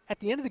 at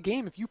the end of the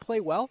game, if you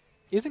play well,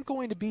 isn't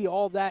going to be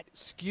all that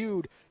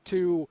skewed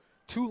to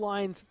 2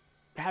 lines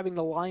having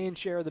the lion's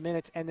share of the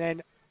minutes and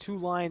then 2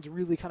 lines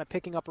really kind of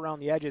picking up around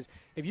the edges.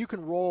 If you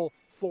can roll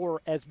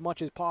 4 as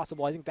much as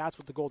possible, I think that's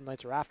what the Golden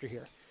Knights are after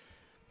here.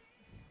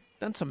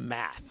 Done some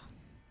math.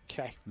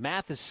 Okay.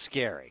 Math is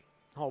scary.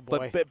 Oh,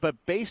 boy.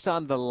 But based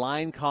on the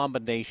line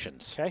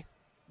combinations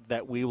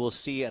that we will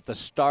see at the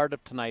start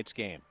of tonight's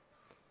game,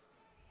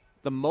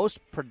 the most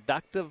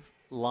productive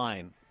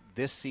line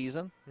this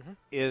season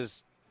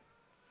is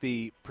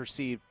the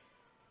perceived,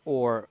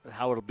 or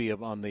how it'll be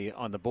on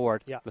the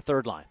board, the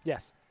third line.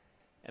 Yes.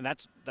 And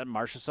that's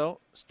Marchessault,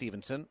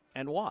 Stevenson,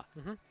 and Waugh.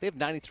 They have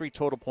 93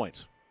 total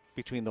points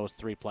between those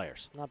 3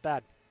 players. Not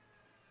bad.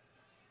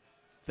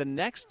 The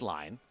next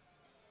line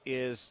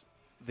is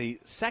the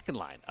second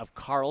line of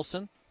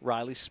Carlson,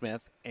 Riley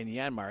Smith, and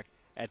Janmark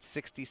at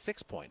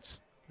 66 points.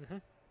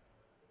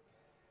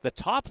 The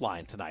top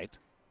line tonight,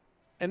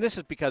 and this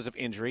is because of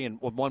injury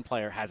and one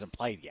player hasn't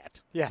played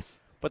yet.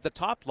 Yes. But the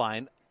top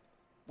line,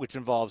 which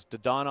involves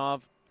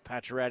Dodonov,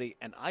 Pacioretty,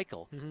 and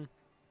Eichel,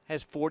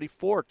 has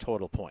 44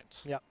 total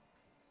points. Yep.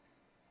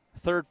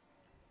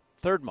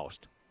 Third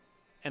most.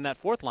 And that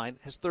fourth line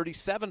has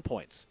 37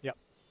 points. Yep.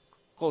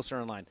 Closer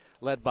in line,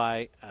 led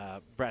by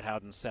Brett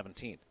Howden,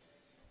 17.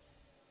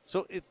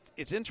 So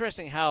it's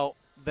interesting how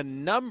the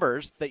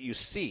numbers that you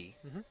see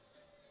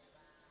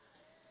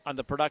on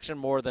the production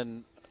more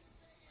than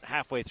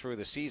halfway through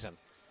the season,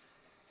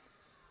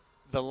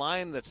 the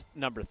line that's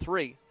number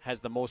 3 has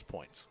the most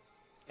points.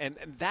 And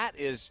that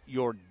is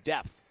your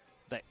depth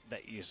that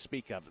you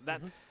speak of.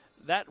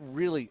 That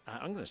really,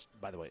 I'm going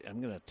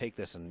to take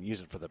this and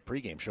use it for the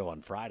pregame show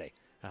on Friday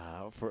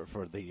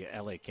for the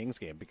LA Kings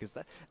game, because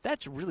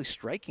that's really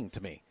striking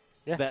to me.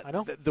 Yeah, I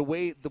know. The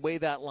way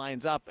that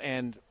lines up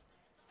and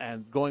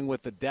going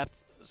with the depth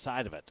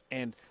side of it.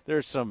 And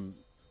there's some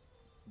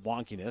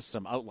wonkiness,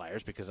 some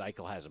outliers because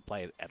Eichel hasn't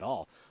played at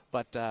all.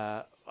 But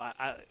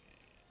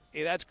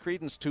it adds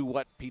credence to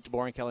what Pete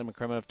DeBoer and Kelly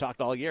McCrimmon have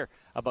talked all year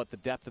about the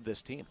depth of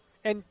this team.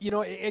 And,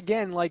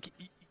 again,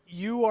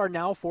 you are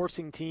now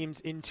forcing teams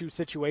into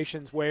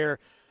situations where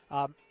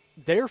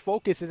their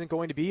focus isn't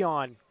going to be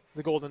on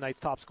the Golden Knights'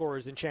 top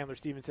scorers in Chandler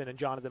Stevenson and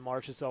Jonathan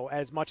Marchessault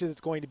as much as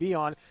it's going to be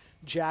on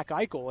Jack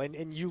Eichel.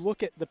 And you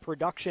look at the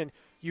production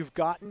you've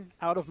gotten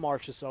out of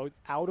Marchessault,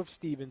 out of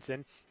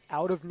Stevenson,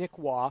 out of Nick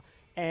Waugh,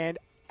 and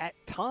at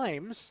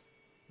times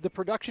the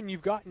production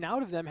you've gotten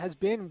out of them has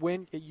been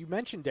when, you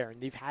mentioned,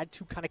 Darren, they've had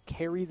to kind of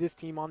carry this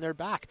team on their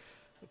back.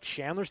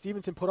 Chandler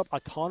Stevenson put up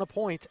a ton of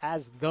points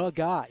as the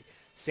guy.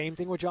 Same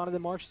thing with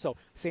Jonathan Marchessault.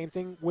 Same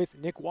thing with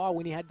Nick Waugh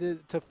when he had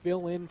to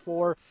fill in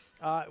for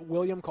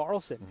William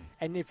Karlsson.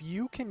 And if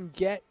you can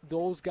get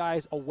those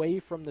guys away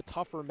from the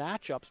tougher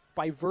matchups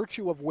by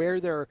virtue of where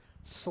they're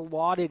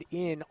slotted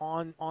in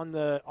on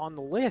the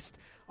list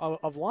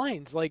of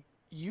lines,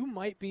 you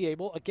might be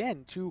able,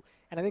 again,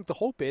 and I think the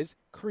hope is,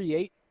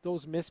 create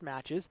those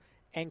mismatches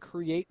and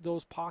create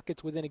those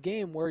pockets within a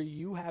game where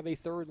you have a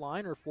third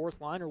line or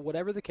fourth line or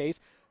whatever the case,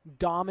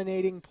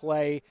 dominating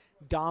play,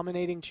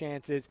 dominating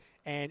chances,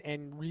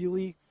 and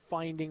really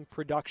finding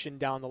production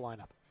down the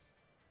lineup.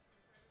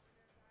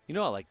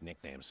 I like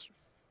nicknames.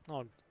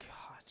 Oh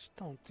gosh,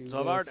 don't do this.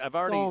 So I've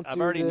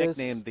already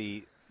nicknamed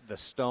the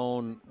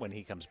Stone when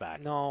he comes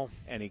back. No.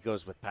 And he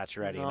goes with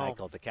Pacioretty and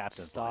Eichel, the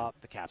captains. Stop.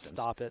 The captains.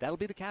 Stop it. That'll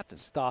be the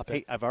captains. Stop it.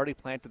 Hey, I've already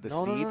planted the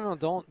seed. No.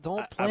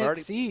 Don't plant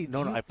seeds.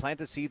 No, I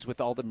planted seeds with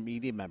all the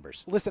media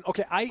members. Listen,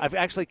 okay, I've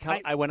actually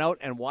I went out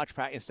and watched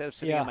practice instead of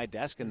sitting Yeah. at my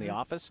desk in the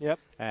office Yep.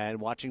 and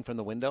watching from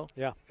the window.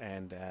 Yeah.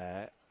 And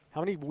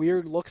how many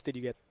weird looks did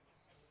you get?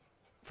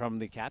 from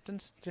the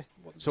captains?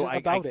 So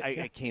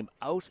I came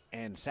out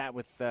and sat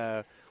with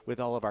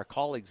all of our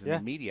colleagues in Yeah.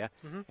 the media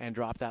and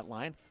dropped that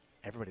line.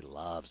 Everybody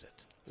loves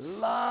it.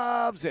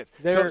 Loves it.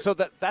 So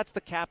that's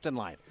the captain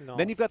line. No.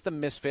 Then you've got the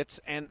misfits,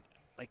 and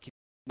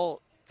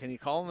can you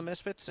call them the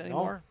misfits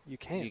anymore? No, you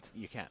can't.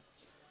 You can't.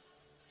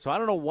 So I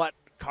don't know what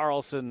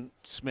Karlsson,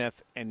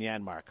 Smith, and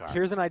Janmark are.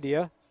 Here's an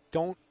idea.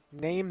 Don't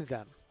name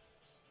them.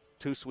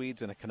 2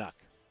 Swedes and a Canuck.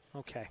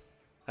 Okay.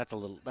 That's a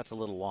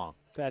little long.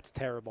 That's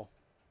terrible.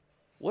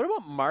 What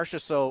about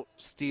Marchessault,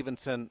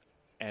 Stevenson,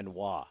 and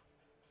Waugh?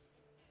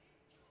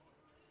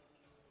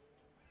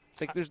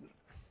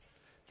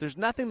 There's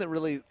nothing that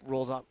really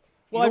rolls up.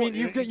 Well,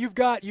 you've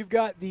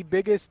got the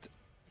biggest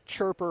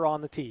chirper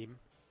on the team,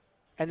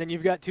 and then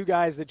you've got 2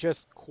 guys that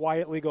just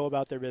quietly go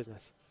about their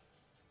business.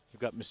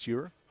 You've got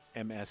Monsieur,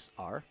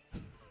 MSR.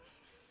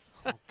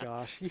 Oh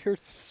gosh, you're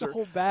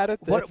so bad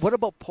at this. What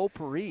about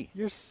Potpourri?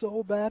 You're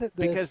so bad at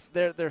this because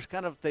there's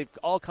they've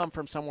all come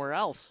from somewhere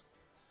else,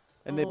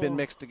 and they've been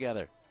mixed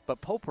together.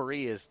 But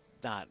Potpourri is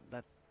not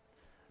that.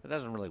 It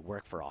doesn't really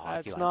work for a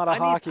hockey That's line. not a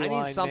hockey I need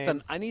line something.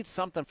 name. I need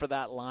something for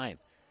that line,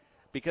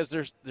 because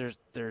there's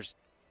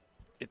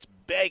it's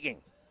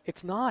begging.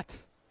 It's not.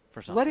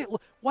 For something.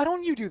 Why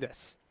don't you do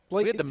this?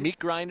 We had the meat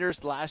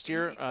grinders last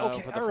year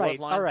okay, for the all fourth right,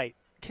 line. all right.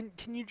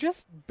 Can you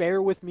just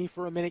bear with me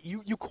for a minute?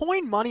 You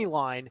coin money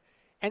line,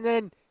 and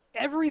then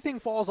everything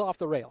falls off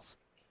the rails.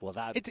 Well,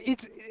 that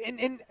it's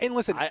and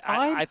listen.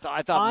 I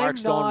thought Mark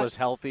Stone was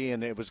healthy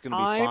and it was going to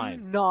be fine.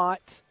 I'm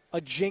not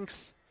a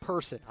jinx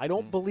person. I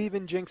don't believe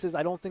in jinxes.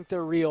 I don't think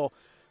they're real.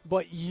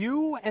 But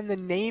you and the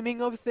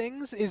naming of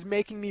things is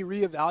making me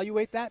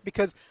reevaluate that,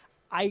 because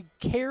I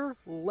care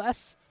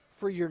less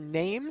for your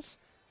names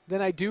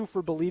than I do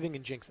for believing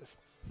in jinxes.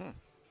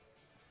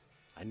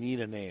 I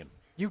need a name.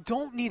 You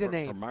don't need a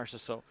name. For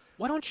Marchessault.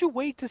 Why don't you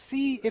wait to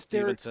see if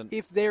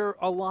they're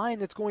a line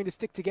that's going to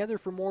stick together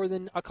for more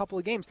than a couple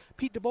of games?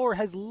 Pete DeBoer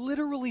has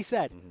literally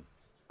said,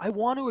 I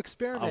want to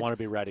experiment. I want to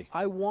be ready.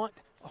 I want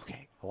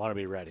to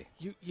be ready.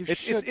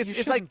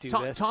 It's like do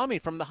this. Tommy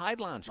from the Hyde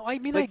Lounge. No, I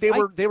mean,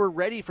 they were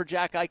ready for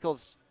Jack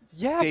Eichel's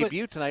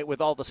debut but tonight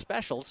with all the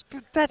specials.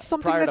 But that's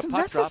something that's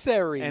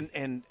necessary.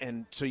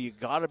 And so you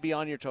got to be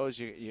on your toes.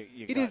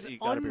 It is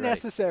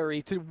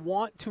unnecessary to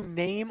want to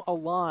name a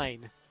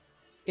line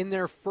in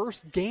their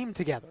first game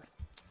together.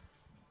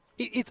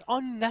 It's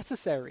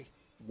unnecessary.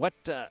 What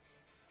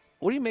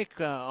do you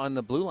make on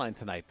the blue line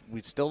tonight?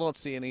 We still don't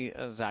see any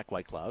Zach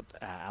Whitecloud.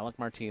 Alec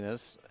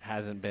Martinez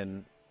hasn't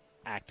been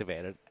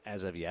activated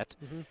as of yet,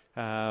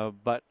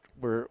 but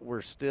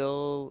we're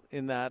still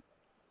in that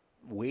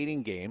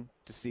waiting game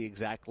to see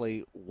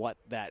exactly what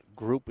that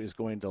group is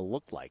going to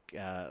look like.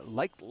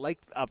 Like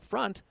up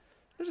front,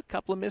 there's a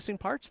couple of missing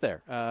parts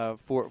there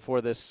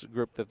for this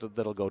group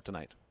that'll go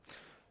tonight.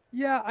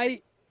 Yeah,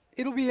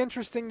 it'll be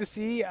interesting to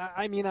see.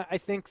 I mean, I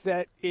think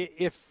that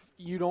if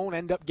you don't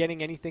end up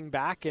getting anything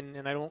back,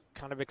 and I don't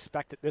kind of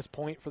expect at this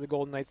point for the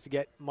Golden Knights to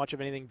get much of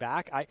anything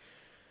back,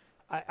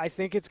 I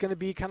think it's going to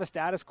be kind of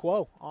status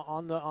quo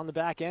on the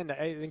back end.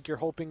 I think you're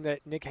hoping that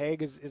Nick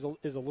Hague is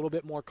a little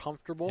bit more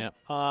comfortable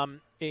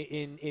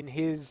in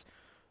his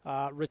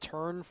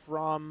return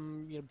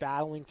from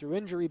battling through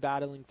injury,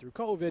 battling through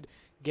COVID,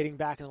 getting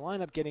back in the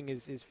lineup, getting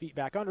his feet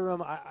back under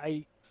him.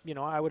 I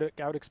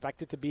would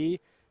expect it to be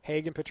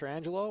Hague and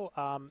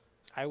Pietrangelo.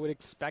 I would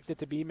expect it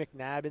to be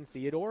McNabb and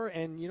Theodore.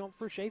 And,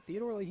 for Shea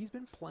Theodore, he's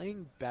been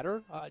playing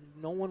better.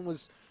 No one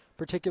was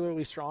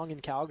particularly strong in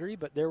Calgary,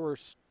 but there were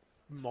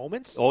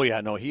moments. Oh,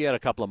 yeah, no, he had a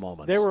couple of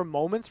moments. There were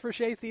moments for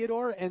Shea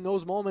Theodore, and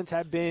those moments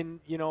have been,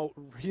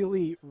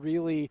 really,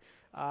 really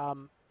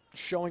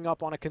showing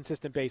up on a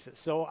consistent basis.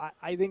 So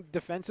I think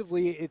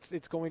defensively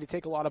it's going to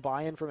take a lot of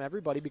buy-in from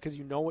everybody because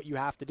you know what you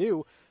have to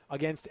do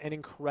against an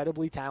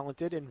incredibly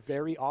talented and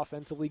very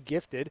offensively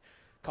gifted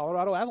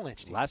Colorado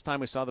Avalanche team. Last time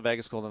we saw the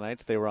Vegas Golden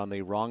Knights, they were on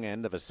the wrong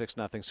end of a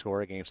 6-0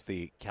 score against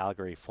the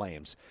Calgary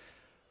Flames.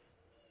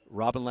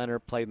 Robin Lehner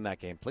played in that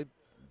game, played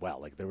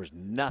well. There was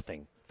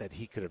nothing that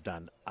he could have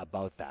done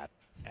about that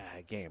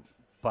game.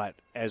 But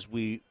as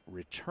we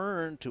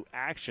return to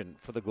action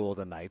for the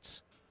Golden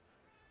Knights,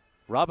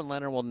 Robin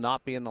Lehner will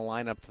not be in the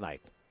lineup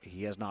tonight.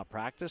 He has not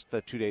practiced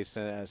the 2 days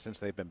since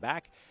they've been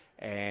back.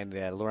 And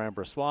Laurent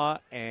Brossoit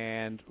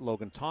and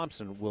Logan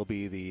Thompson will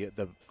be the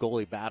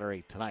goalie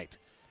battery tonight.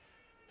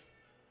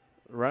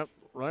 Laurent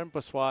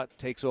Brossoit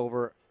takes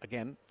over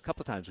again. A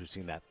couple of times we've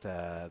seen that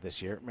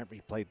this year. Remember,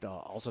 he played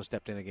also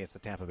stepped in against the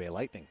Tampa Bay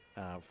Lightning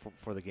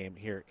for the game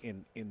here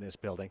in this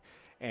building.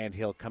 And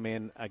he'll come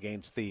in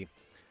against the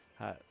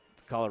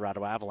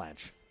Colorado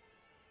Avalanche.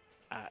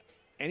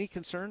 Any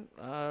concern?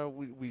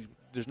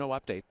 There's no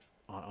update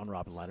on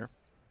Robin Lehner.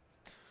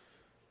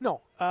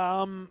 No.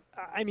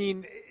 I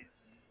mean,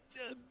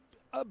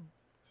 a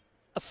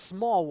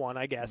small one,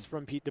 I guess,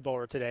 from Pete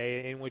DeBoer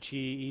today, in which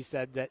he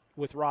said that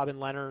with Robin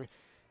Lehner,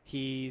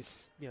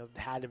 he's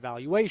had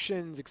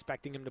evaluations,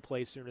 expecting him to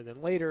play sooner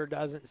than later.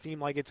 Doesn't seem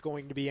like it's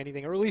going to be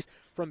anything, or at least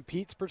from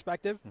Pete's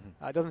perspective,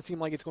 it doesn't seem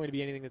like it's going to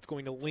be anything that's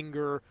going to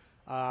linger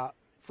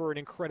for an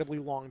incredibly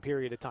long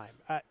period of time.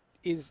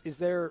 Is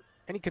there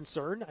any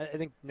concern? I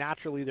think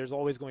naturally there's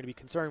always going to be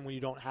concern when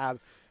you don't have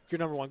your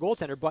number one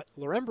goaltender, but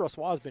Laurent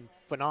Brossoit has been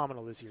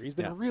phenomenal this year. He's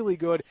been really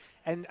good,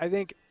 and I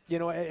think,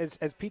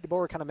 as Pete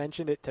DeBoer kind of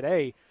mentioned it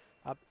today,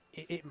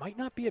 it might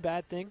not be a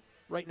bad thing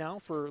right now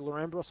for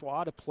Laurent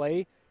Brossoit to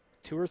play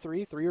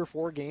three or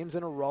four games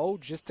in a row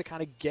just to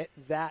kind of get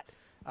that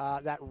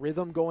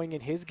rhythm going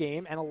in his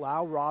game and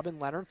allow Robin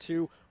Lehner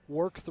to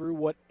work through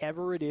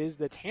whatever it is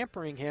that's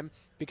hampering him,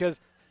 because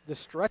the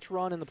stretch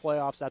run in the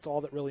playoffs, that's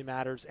all that really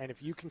matters. And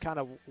if you can kind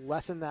of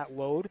lessen that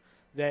load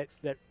that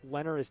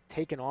Lehner has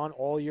taken on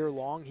all year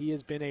long, he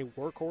has been a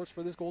workhorse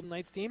for this Golden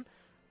Knights team.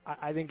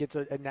 I think it's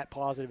a net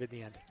positive at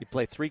the end. You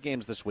play 3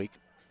 games this week.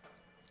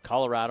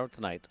 Colorado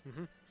tonight,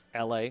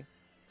 L.A.,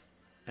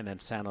 and then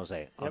San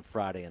Jose on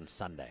Friday and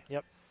Sunday.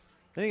 Yep.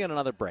 Then you got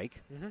another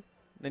break.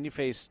 Then you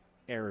face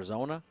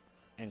Arizona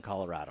and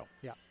Colorado.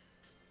 Yeah.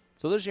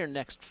 So those are your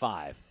next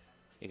 5.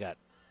 You got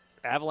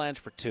Avalanche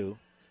for 2.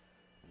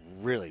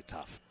 Really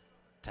tough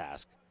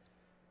task.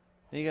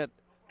 Then you got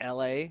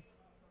L.A.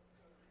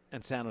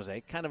 and San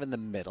Jose, kind of in the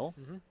middle,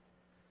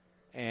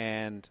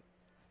 and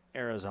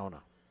Arizona.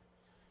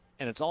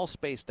 And it's all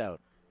spaced out.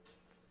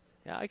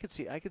 Yeah, I could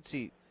see.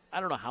 I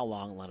don't know how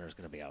long Lehner's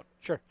going to be out.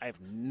 Sure. I have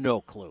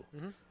no clue.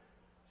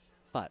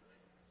 But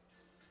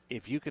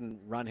if you can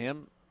run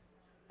him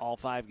all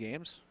 5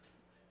 games,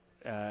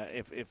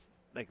 if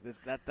like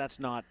that's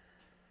not,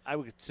 I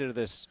would consider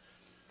this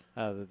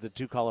the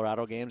 2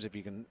 Colorado games. If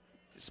you can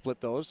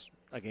split those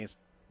against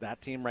that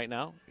team right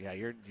now, yeah,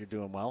 you're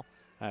doing well,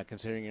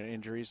 considering your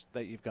injuries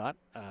that you've got.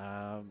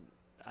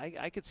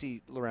 I could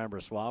see Laurent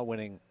Brossoit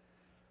winning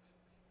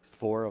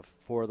 4 of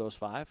those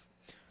 5.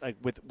 Like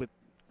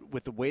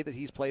with the way that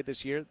he's played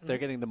this year, they're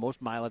getting the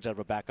most mileage out of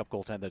a backup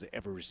goaltender they've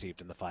ever received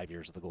in the 5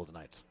 years of the Golden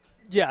Knights.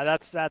 Yeah,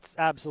 that's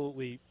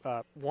absolutely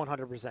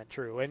 100%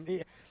 true.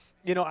 And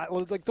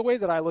like the way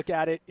that I look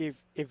at it,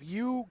 if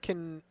you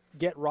can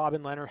get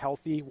Robin Lehner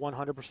healthy,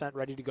 100%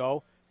 ready to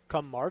go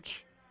come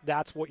March,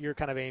 that's what you're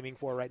kind of aiming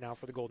for right now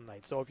for the Golden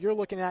Knights. So if you're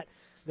looking at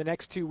the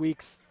next 2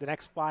 weeks, the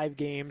next 5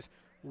 games,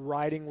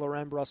 riding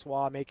Laurent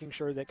Brossoit, making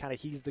sure that kind of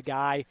he's the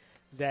guy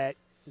that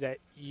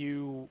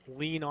you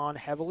lean on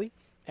heavily,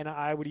 and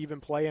I would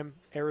even play him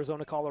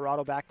Arizona,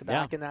 Colorado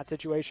back-to-back in that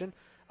situation.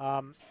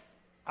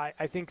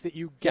 I think that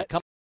you get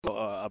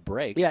a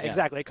break. Yeah,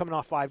 exactly. Coming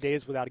off 5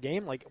 days without a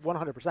game, like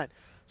 100%.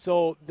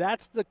 So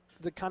that's the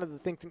kind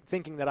of the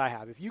thinking that I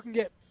have. If you can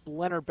get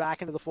Lehner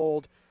back into the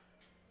fold,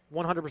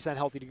 100%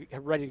 healthy,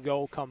 ready to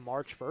go come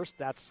March 1st,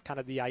 that's kind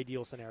of the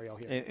ideal scenario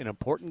here. An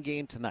important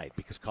game tonight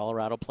because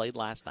Colorado played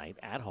last night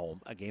at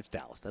home against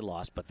Dallas. They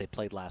lost, but they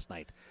played last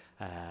night,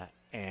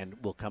 and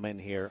will come in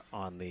here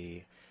on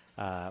the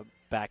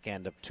back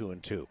end of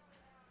 2-2.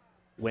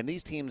 When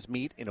these teams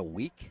meet in a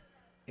week,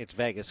 it's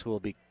Vegas who will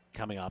be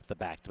coming off the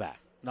back-to-back.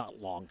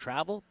 Not long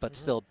travel, but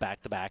still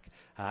back-to-back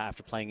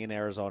after playing in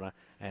Arizona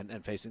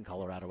and facing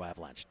Colorado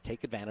Avalanche.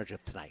 Take advantage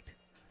of tonight.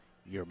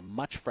 You're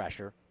much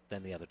fresher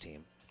than the other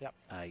team. Yep.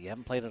 You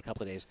haven't played in a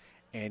couple of days,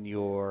 and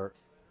you're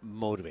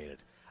motivated.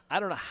 I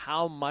don't know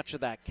how much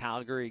of that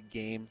Calgary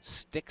game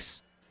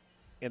sticks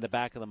in the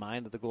back of the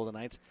mind of the Golden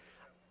Knights.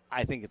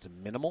 I think it's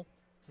minimal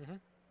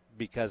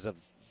because of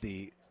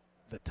the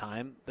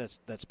time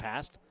that's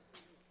passed,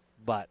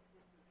 but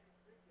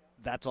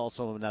that's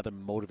also another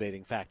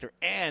motivating factor.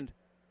 And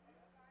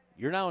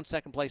you're now in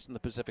second place in the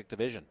Pacific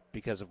Division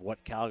because of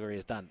what Calgary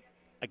has done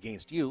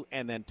against you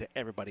and then to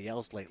everybody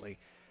else lately.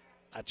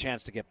 A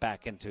chance to get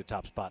back into a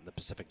top spot in the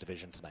Pacific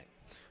Division tonight.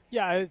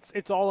 Yeah,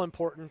 it's all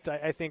important.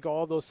 I think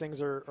all those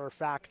things are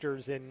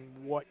factors in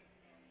what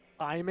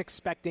I'm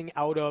expecting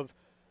out of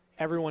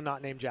everyone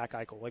not named Jack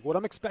Eichel. Like what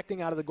I'm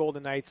expecting out of the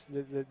Golden Knights,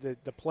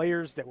 the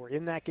players that were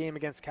in that game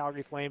against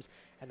Calgary Flames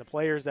and the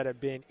players that have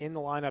been in the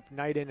lineup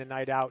night in and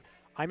night out,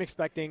 I'm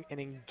expecting an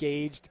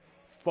engaged,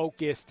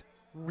 focused,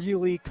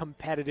 really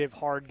competitive,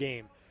 hard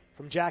game.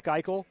 From Jack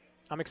Eichel,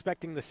 I'm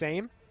expecting the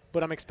same,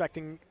 but I'm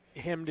expecting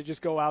him to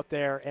just go out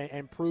there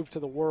and prove to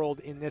the world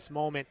in this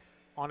moment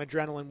on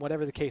adrenaline,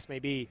 whatever the case may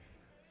be,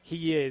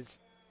 he is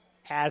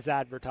as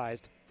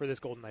advertised for this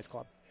Golden Knights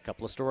club. A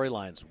couple of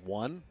storylines.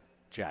 One,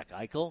 Jack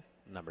Eichel.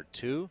 Number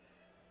two,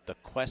 the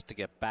quest to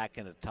get back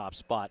in a top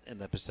spot in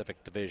the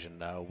Pacific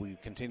Division. We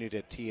continue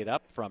to tee it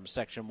up from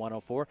Section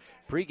 104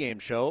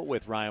 pregame show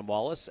with Ryan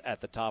Wallace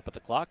at the top of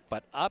the clock.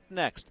 But up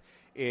next,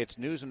 it's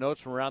news and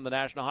notes from around the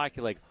National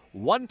Hockey League.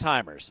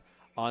 One-timers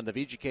on the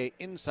VGK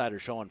Insider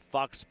Show on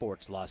Fox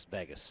Sports Las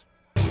Vegas.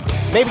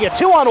 Maybe a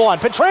 2-on-1.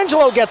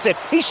 Pietrangelo gets it.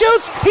 He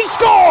shoots. He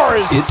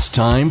scores. It's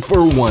time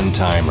for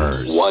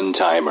one-timers.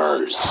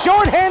 One-timers.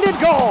 Short-handed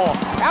goal.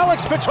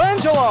 Alex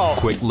Pietrangelo.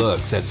 Quick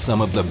looks at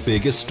some of the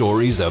biggest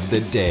stories of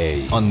the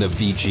day on the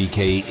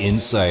VGK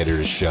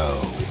Insider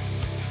Show.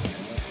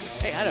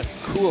 Hey, I had a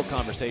cool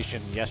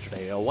conversation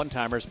yesterday.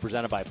 One-timers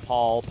presented by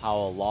Paul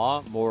Powell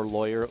Law. More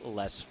lawyer,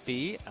 less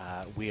fee.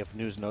 We have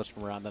news and notes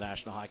from around the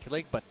National Hockey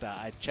League, but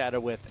I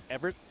chatted with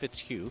Everett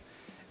Fitzhugh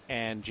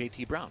and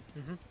JT Brown.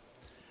 Mm-hmm.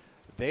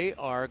 They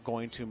are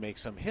going to make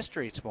some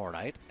history tomorrow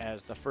night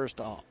as the first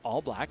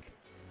all-black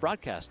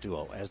broadcast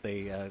duo, as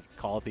they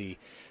call the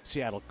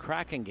Seattle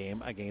Kraken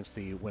game against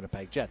the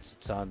Winnipeg Jets.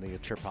 It's on the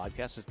Chirp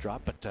podcast. It's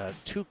dropped, but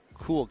two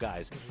cool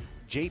guys. Mm-hmm.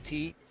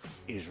 JT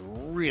is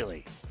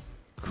really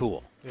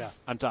cool. Yeah,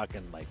 I'm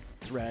talking like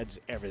threads,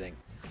 everything.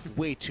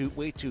 way too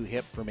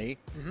hip for me.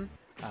 Mm-hmm.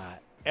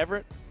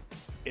 Everett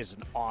is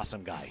an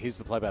awesome guy. He's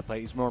the play-by-play.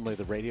 He's normally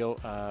the radio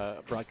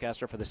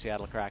broadcaster for the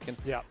Seattle Kraken.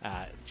 Yeah,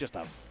 just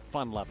a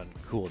fun-loving,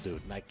 cool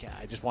dude. And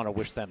I just want to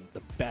wish them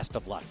the best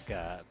of luck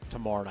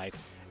tomorrow night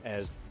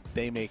as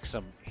they make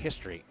some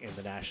history in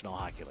the National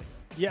Hockey League.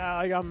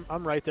 Yeah,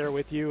 I'm right there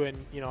with you, and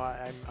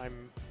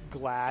I'm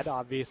glad,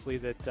 obviously,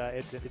 that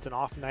it's an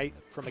off night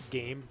from a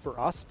game for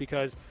us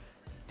because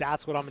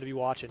that's what I'm going to be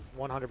watching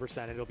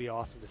 100%. It'll be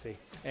awesome to see.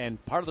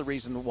 And part of the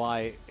reason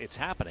why it's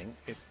happening,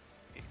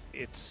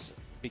 it's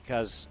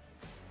because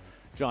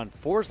John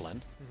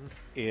Forsland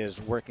is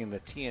working the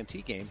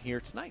TNT game here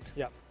tonight.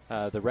 Yep.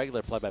 The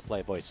regular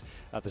play-by-play voice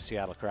of the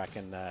Seattle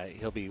Kraken.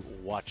 He'll be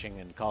watching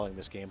and calling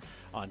this game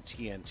on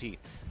TNT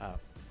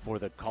for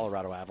the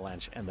Colorado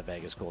Avalanche and the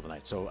Vegas Golden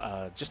Knights.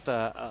 So just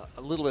a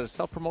little bit of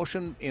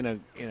self-promotion in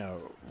a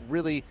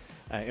really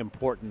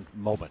important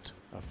moment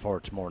for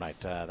tomorrow night.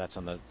 That's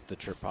on the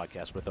Chirp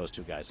podcast with those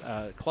two guys.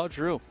 Claude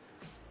Giroux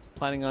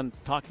planning on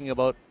talking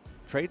about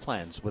trade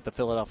plans with the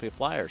Philadelphia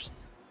Flyers.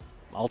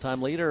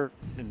 All-time leader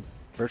in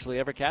virtually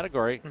every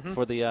category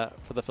for the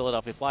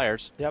Philadelphia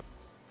Flyers. Yep.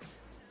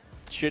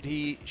 Should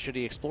he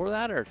explore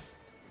that or?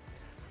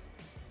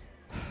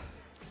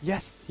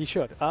 Yes, he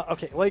should.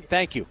 Okay,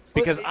 thank you,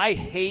 because I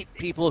hate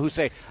people who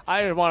say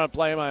I didn't want to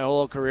play my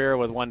whole career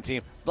with one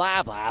team.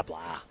 Blah blah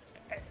blah.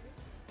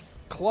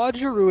 Claude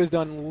Giroux has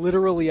done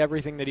literally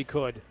everything that he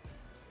could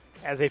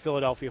as a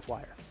Philadelphia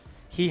Flyer.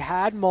 He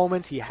had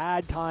moments, he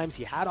had times,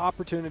 he had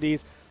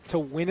opportunities to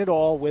win it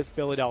all with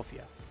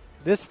Philadelphia.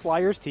 This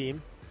Flyers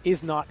team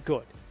is not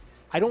good.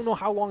 I don't know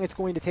how long it's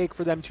going to take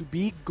for them to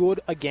be good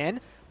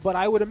again, but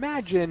I would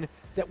imagine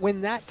that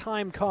when that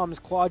time comes,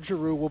 Claude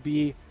Giroux will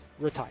be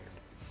retired.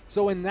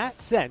 So in that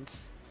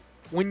sense,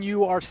 when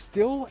you are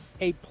still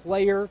a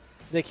player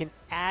that can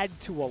add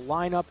to a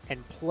lineup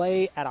and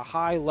play at a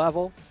high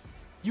level,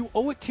 you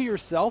owe it to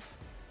yourself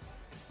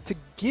to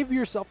give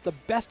yourself the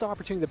best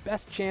opportunity, the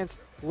best chance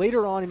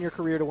later on in your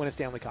career to win a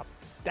Stanley Cup.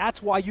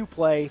 That's why you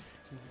play.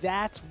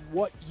 That's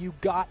what you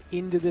got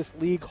into this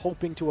league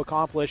hoping to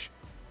accomplish.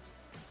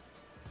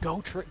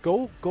 Go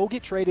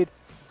get traded.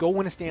 Go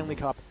win a Stanley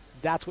Cup.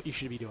 That's what you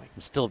should be doing.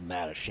 I'm still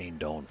mad at Shane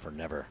Doan for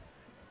never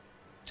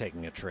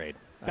taking a trade.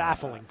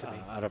 Baffling to me.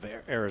 Out of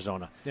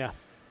Arizona. Yeah.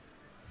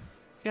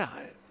 Yeah.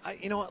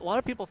 You know, a lot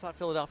of people thought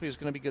Philadelphia was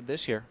going to be good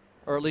this year,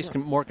 or at least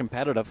more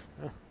competitive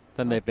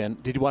than they've been.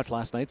 Did you watch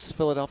last night's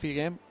Philadelphia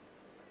game?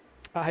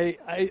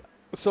 I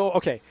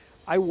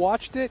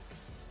watched it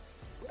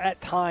at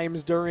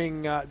times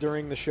during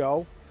the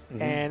show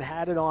and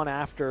had it on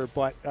after,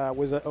 but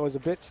was a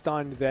bit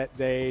stunned that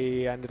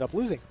they ended up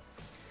losing.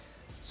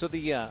 So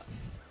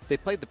they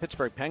played the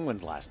Pittsburgh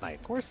Penguins last night.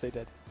 Of course they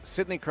did.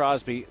 Sidney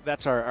Crosby,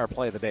 that's our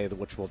play of the day,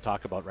 which we'll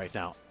talk about right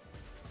now.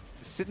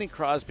 Sidney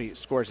Crosby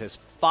scores his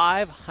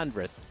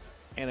 500th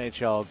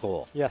NHL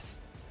goal. Yes.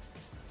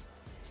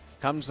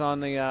 Comes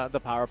on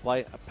the power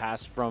play, a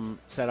pass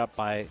set up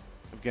by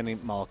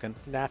Evgeny Malkin.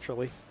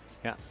 Naturally.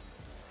 Yeah.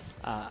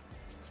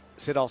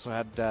 Sid also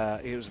had,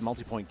 it was a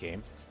multi-point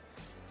game.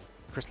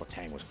 Chris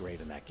Letang was great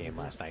in that game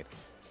last night.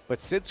 but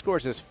Sid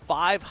scores his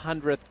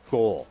 500th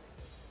goal.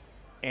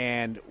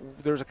 And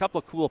there's a couple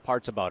of cool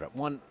parts about it.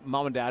 One,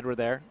 Mom and Dad were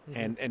there,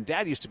 and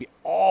Dad used to be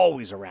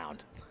always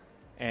around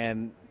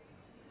and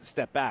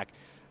step back.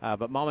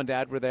 But Mom and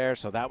Dad were there,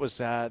 so that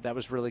was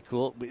really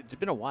cool. It's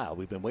been a while.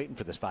 We've been waiting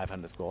for this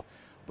 500th goal.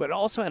 But it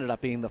also ended up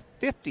being the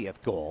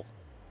 50th goal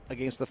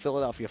against the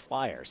Philadelphia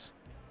Flyers.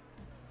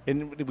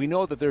 And we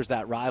know that there's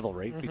that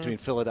rivalry between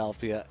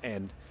Philadelphia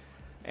and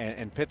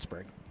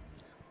Pittsburgh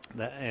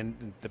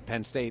and the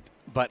Penn State.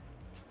 But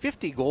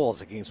 50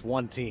 goals against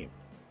one team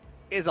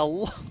is a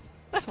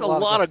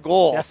lot of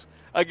goals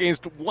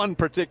against one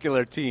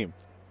particular team.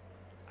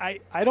 I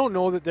don't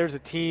know that there's a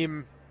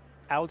team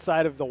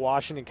outside of the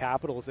Washington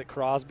Capitals that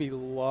Crosby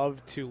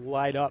loved to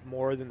light up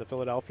more than the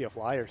Philadelphia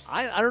Flyers.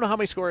 I don't know how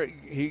many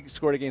he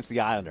scored against the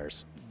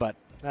Islanders, but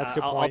that's a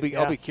good point.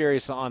 I'll be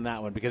curious on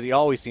that one because he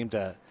always seemed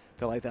to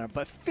light that up.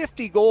 But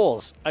 50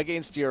 goals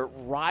against your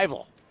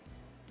rival,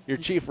 your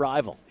chief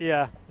rival.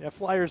 Yeah,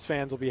 Flyers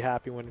fans will be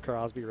happy when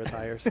Crosby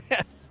retires.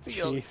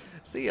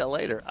 See you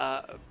later.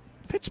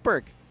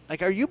 Pittsburgh,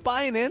 are you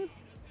buying in?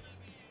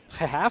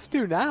 I have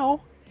to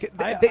now.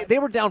 They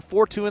were down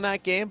 4-2 in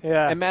that game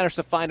and managed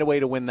to find a way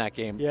to win that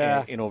game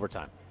in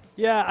overtime.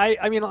 Yeah,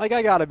 I mean, I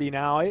got to be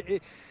now.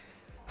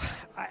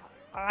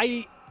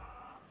 I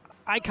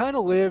kind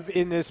of live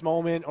in this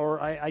moment,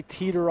 or I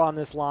teeter on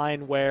this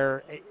line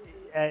where,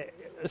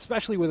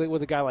 especially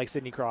with a guy like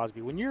Sidney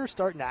Crosby, when you're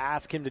starting to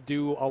ask him to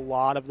do a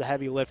lot of the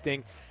heavy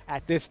lifting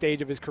at this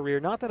stage of his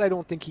career, not that I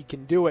don't think he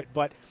can do it,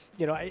 but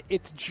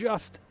it's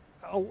just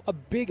a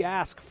big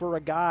ask for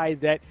a guy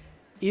that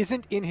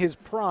isn't in his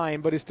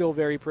prime but is still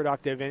very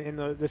productive. And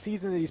in the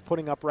season that he's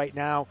putting up right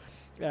now,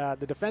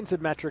 the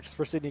defensive metrics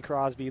for Sidney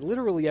Crosby,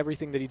 literally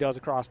everything that he does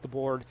across the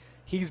board,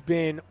 he's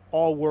been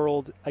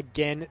all-world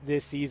again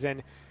this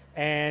season.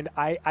 And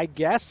I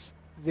guess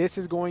this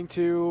is going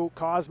to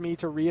cause me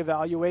to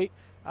reevaluate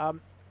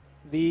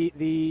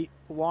the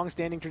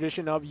long-standing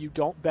tradition of you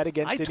don't bet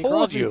against Sidney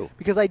Crosby. You.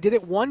 Because I did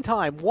it one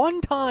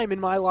time in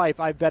my life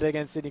I bet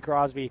against Sidney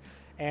Crosby,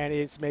 and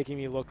it's making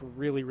me look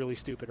really, really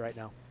stupid right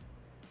now.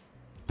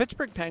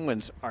 Pittsburgh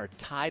Penguins are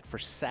tied for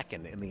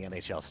second in the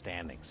NHL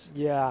standings.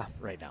 Yeah.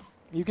 Right now.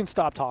 You can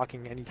stop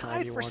talking anytime you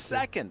want to. Tied for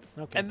second.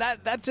 Okay. And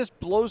that just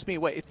blows me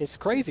away. It's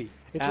crazy.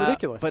 It's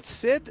ridiculous. But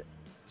Sid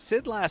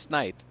last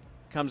night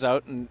comes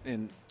out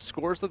and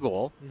scores the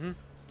goal,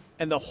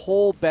 and the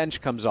whole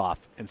bench comes off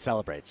and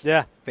celebrates.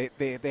 Yeah.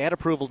 They had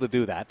approval to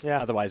do that. Yeah.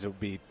 Otherwise it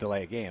would be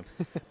delay a game.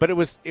 But it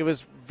was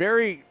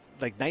very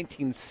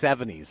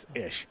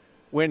 1970s-ish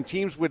when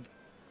teams would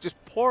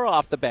just pour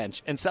off the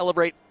bench and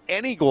celebrate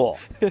any goal.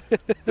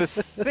 The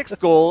sixth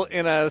goal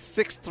in a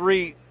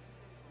 6-3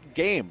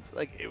 game.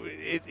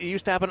 It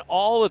used to happen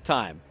all the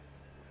time.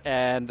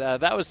 And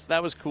that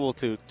was cool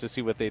to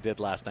see what they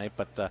did last night.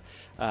 But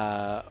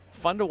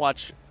fun to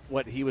watch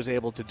what he was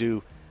able to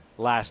do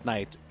last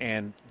night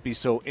and be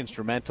so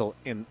instrumental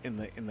in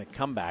the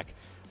comeback.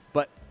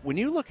 But when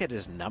you look at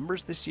his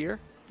numbers this year,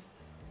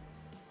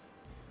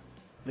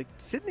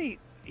 Sidney,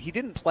 he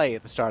didn't play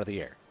at the start of the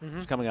year. He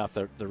was coming off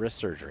the wrist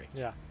surgery.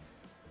 Yeah.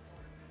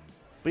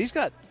 But he's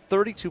got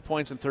 32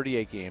 points in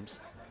 38 games.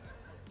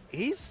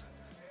 If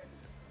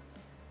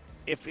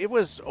it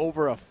was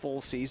over a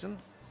full season,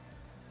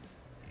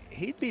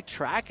 he'd be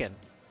tracking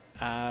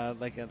an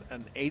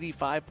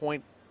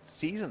 85-point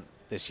season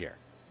this year.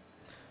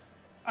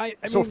 I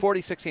so mean,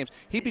 46 games.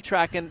 He'd be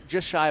tracking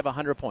just shy of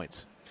 100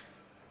 points.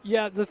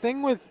 Yeah, the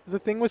thing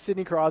with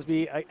Sidney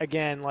Crosby,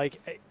 again,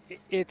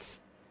 it's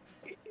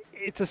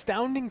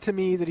astounding to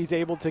me that he's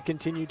able to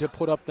continue to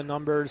put up the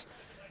numbers.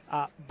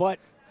 But,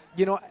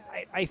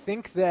 I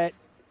think that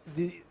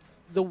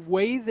the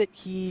way that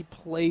he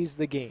plays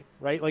the game,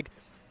 right?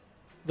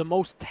 The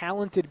most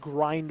talented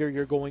grinder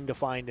you're going to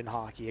find in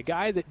hockey. A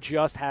guy that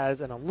just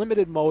has an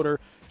unlimited motor.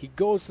 He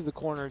goes to the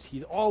corners.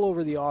 He's all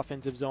over the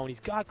offensive zone. He's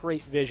got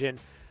great vision.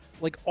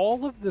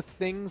 All of the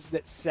things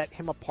that set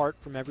him apart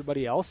from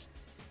everybody else,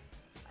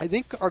 I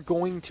think are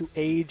going to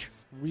age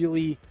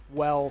really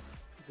well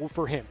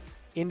for him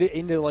into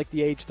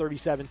the age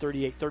 37,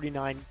 38,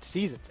 39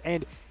 seasons.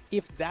 And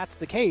if that's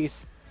the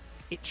case,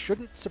 it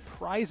shouldn't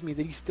surprise me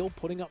that he's still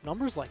putting up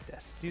numbers like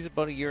this. He's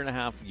about a year and a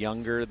half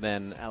younger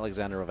than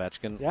Alexander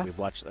Ovechkin. Yeah. We've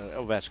watched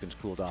Ovechkin's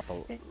cooled off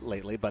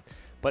lately, but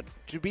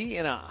to be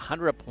in a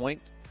 100-point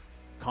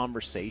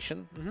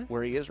conversation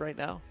where he is right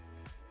now,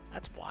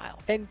 that's wild.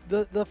 And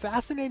the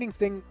fascinating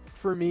thing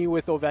for me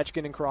with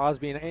Ovechkin and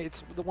Crosby, and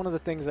it's one of the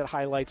things that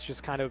highlights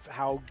just kind of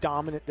how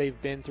dominant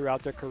they've been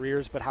throughout their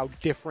careers, but how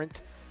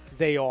different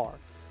they are.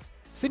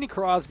 Sidney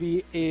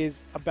Crosby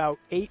is about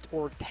 8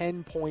 or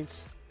 10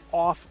 points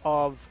off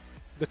of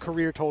the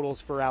career totals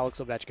for Alex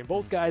Ovechkin.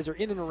 Both guys are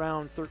in and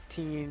around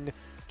 13-20,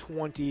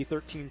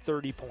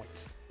 13-30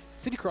 points.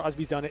 Sidney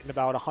Crosby's done it in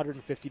about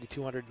 150 to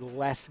 200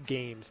 less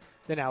games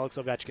than Alex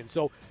Ovechkin.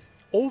 So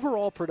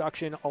overall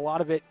production, a lot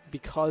of it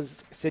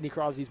because Sidney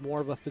Crosby's more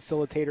of a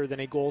facilitator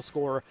than a goal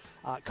scorer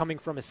coming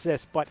from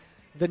assists. But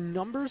The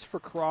numbers for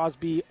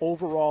Crosby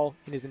overall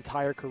in his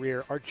entire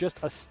career are just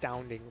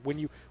astounding. When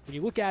you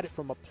look at it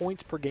from a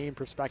points per game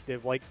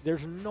perspective, like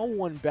there's no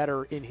one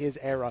better in his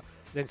era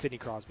than Sidney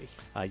Crosby.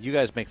 You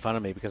guys make fun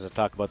of me because I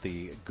talk about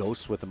the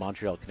ghosts with the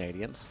Montreal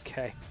Canadiens.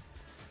 Okay.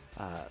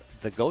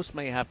 The ghosts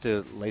may have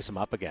to lace them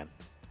up again.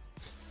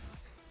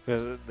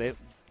 Because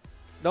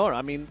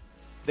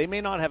they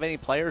may not have any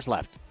players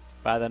left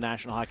by the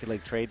National Hockey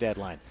League trade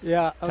deadline.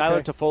 Yeah. Okay.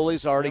 Tyler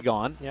Toffoli's already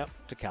gone Yep.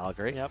 to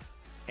Calgary. Yep.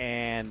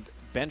 And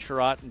Ben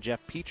Sherratt and Jeff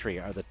Petrie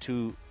are the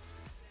two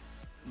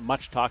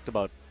much talked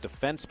about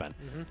defensemen.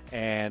 Mm-hmm.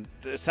 And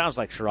it sounds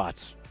like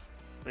Sherratt's.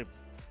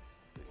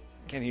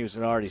 Ken Hughes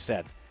had already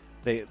said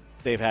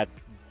they've had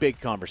big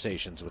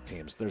conversations with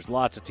teams. There's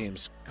lots of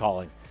teams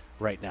calling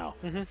right now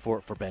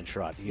for Ben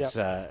Sherratt.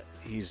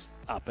 He's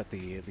up at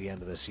the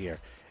end of this year,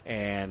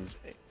 and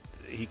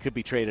he could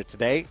be traded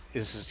today.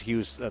 This is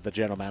Hughes, the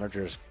general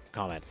manager's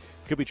comment.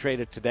 Could be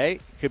traded today.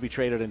 Could be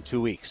traded in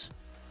 2 weeks.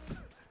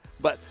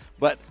 but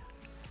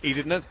he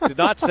did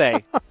not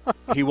say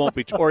he won't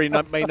be, or he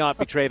may not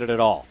be traded at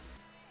all.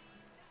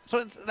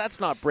 So that's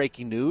not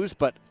breaking news,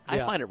 but I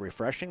find it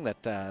refreshing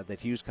that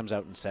Hughes comes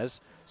out and says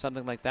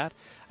something like that.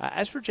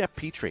 As for Jeff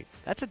Petrie,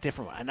 that's a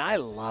different one, and I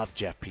love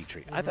Jeff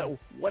Petrie. I thought,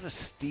 what a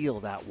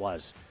steal that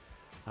was.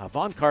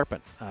 Von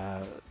Karpen,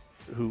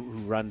 who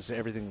runs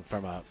everything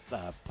from a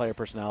player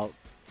personnel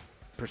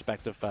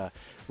perspective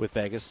with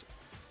Vegas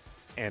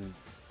and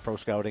pro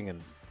scouting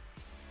and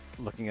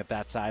looking at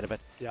that side of it.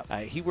 Yep.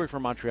 He worked for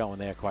Montreal when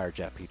they acquired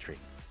Jeff Petrie.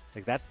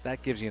 Like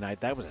that gives you an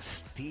idea. That was a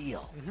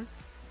steal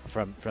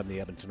from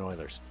the Edmonton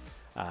Oilers.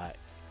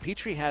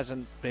 Petrie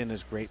hasn't been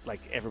as great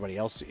like everybody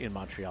else in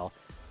Montreal,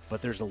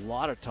 but there's a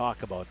lot of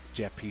talk about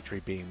Jeff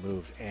Petrie being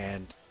moved,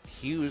 and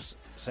Hughes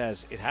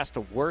says it has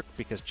to work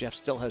because Jeff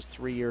still has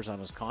 3 years on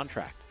his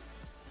contract.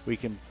 We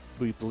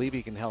believe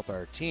he can help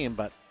our team,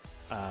 but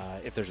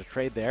if there's a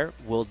trade there,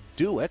 we'll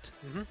do it.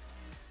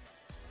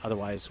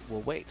 Otherwise,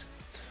 we'll wait.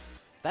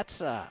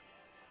 That's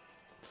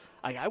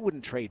I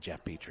wouldn't trade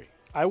Jeff Petrie.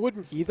 I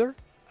wouldn't either,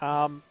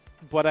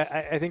 but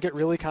I think it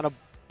really kind of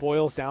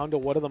boils down to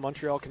what are the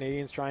Montreal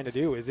Canadiens trying to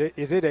do? Is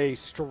it a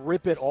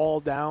strip it all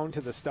down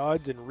to the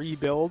studs and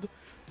rebuild,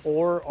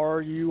 or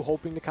are you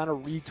hoping to kind of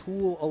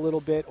retool a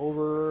little bit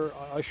over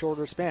a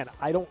shorter span?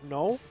 I don't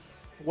know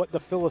what the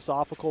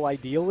philosophical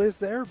ideal is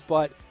there,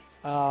 but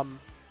I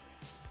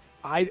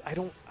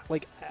don't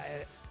like.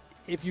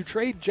 If you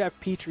trade Jeff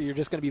Petrie, you're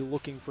just going to be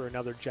looking for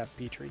another Jeff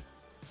Petrie.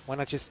 Why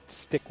not just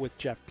stick with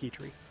Jeff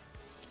Petrie?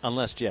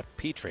 Unless Jeff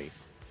Petrie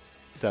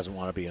doesn't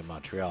want to be in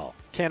Montreal.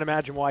 Can't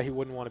imagine why he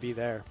wouldn't want to be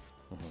there.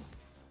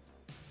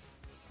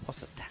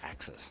 Plus the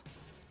taxes.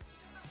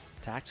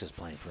 Taxes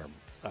playing for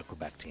a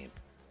Quebec team.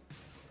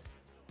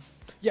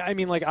 Yeah, I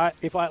mean,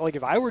 if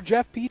I were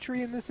Jeff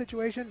Petrie in this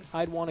situation,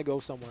 I'd want to go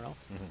somewhere else.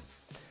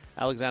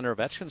 Alexander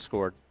Ovechkin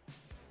scored.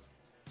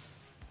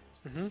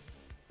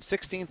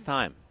 16th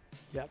time.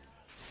 Yep.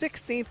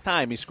 16th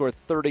time he scored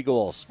 30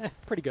 goals.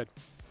 Pretty good.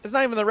 It's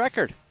not even the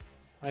record.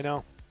 I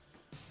know.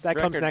 That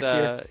comes next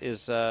year.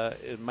 Is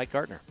Mike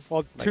Gartner.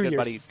 Well, my 2 good years.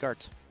 buddy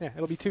Gartz. Yeah,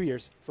 it'll be 2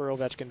 years for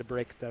Ovechkin to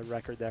break the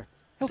record there.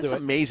 He'll It's do it.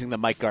 amazing that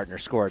Mike Gartner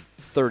scored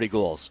 30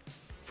 goals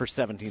for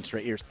 17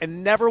 straight years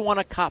and never won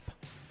a cup.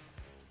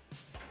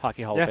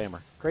 Hockey Hall of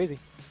Famer. Crazy.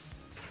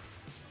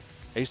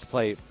 I used to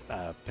play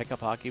pickup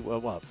hockey,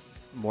 well,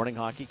 morning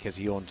hockey, because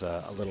he owns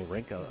a little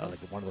rink, like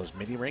one of those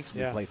mini rinks.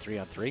 We play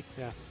 3-on-3.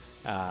 Yeah.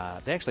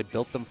 They actually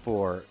built them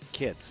for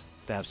kids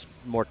to have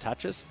more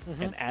touches,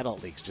 and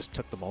adult leagues just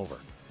took them over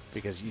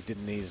because you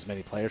didn't need as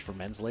many players for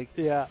men's league.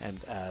 Yeah.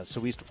 And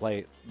so we used to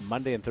play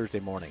Monday and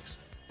Thursday mornings.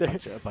 A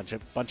bunch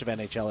of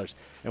NHLers,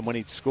 and when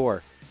he'd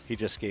score, he'd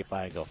just skate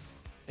by and go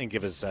and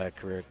give his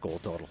career goal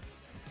total.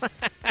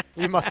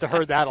 You must have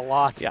heard that a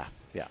lot. Yeah.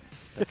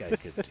 That guy he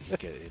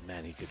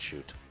could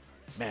shoot.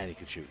 Man, he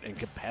could shoot. And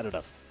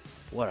competitive.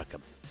 What a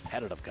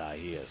competitive guy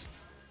he is.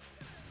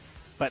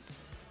 But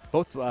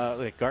both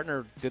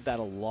Gartner did that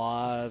a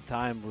lot of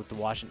time with the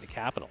Washington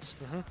Capitals.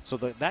 So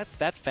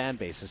that fan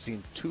base has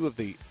seen two of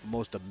the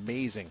most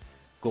amazing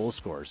goal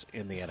scorers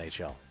in the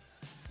NHL.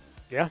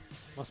 Yeah,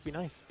 must be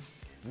nice.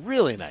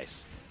 Really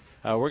nice.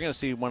 We're going to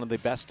see one of the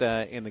best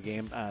in the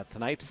game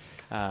tonight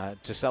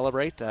to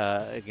celebrate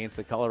against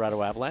the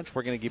Colorado Avalanche.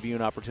 We're going to give you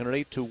an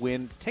opportunity to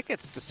win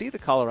tickets to see the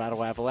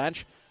Colorado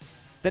Avalanche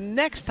the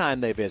next time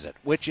they visit,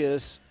 which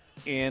is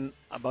in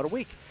about a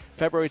week,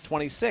 February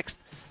 26th,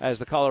 as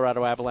the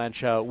Colorado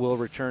Avalanche will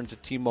return to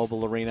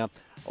T-Mobile Arena.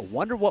 I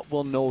wonder what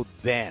we'll know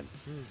then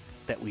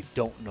that we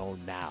don't know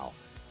now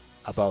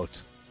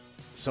about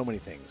so many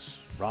things.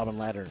 Robin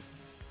Lehner,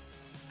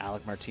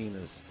 Alec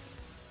Martinez,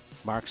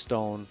 Mark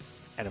Stone,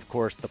 and, of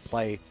course, the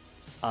play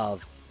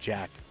of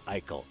Jack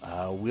Eichel.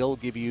 We'll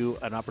give you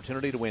an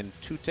opportunity to win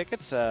 2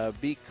 tickets.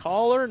 Be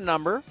caller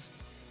number.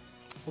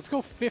 Let's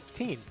go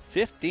 15.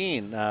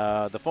 15.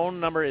 The phone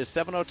number is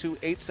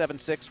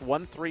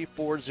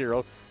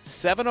 702-876-1340.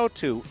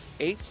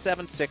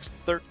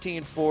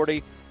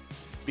 702-876-1340.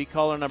 Be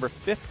caller number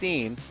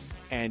 15,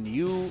 and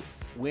you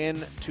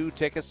win 2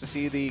 tickets to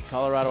see the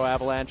Colorado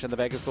Avalanche and the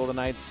Vegas Golden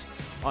Knights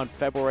on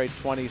February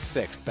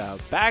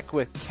 26th. Back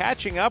with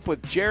Catching Up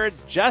with Jared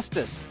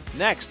Justice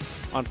next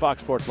on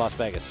Fox Sports Las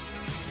Vegas.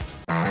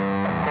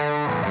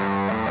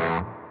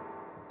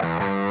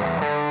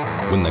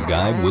 When the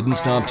guy wouldn't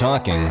stop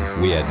talking,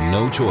 we had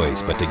no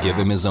choice but to give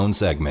him his own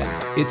segment.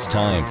 It's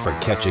time for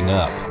Catching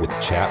Up with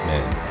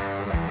Chapman.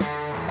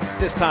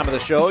 This time of the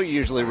show,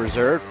 usually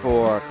reserved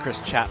for Chris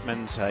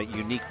Chapman's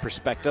unique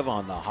perspective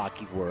on the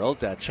hockey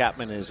world.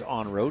 Chapman is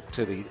en route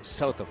to the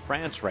south of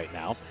France right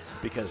now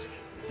because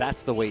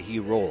that's the way he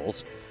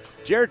rolls.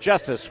 Jared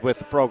Justice with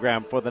the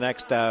program for the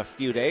next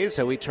few days,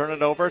 so we turn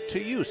it over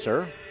to you,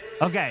 sir.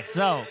 Okay,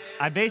 so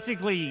I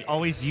basically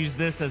always use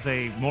this as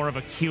a more of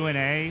a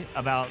Q&A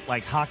about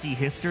like hockey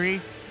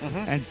history.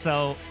 And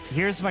so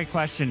here's my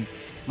question.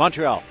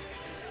 Montreal.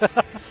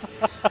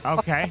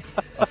 Okay.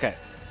 Okay.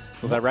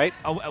 Was that right?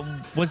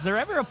 Was there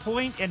ever a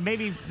point, and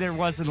maybe there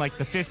was in like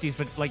the 50s,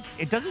 but like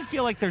it doesn't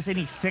feel like there's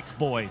any thick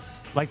boys.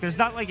 Like there's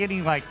not like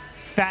any like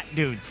fat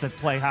dudes that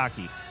play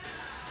hockey.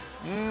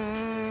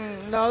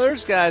 No,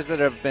 there's guys that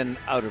have been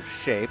out of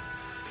shape.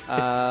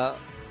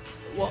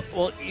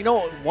 Well, you know,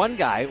 one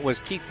guy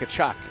was Keith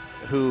Tkachuk,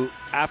 who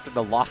after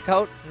the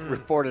lockout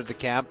reported to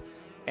camp,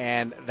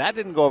 and that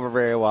didn't go over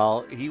very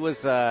well. He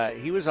was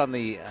on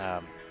the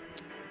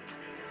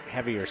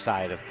heavier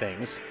side of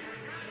things.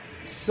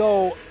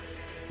 So,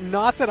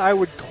 not that I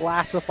would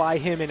classify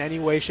him in any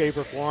way, shape,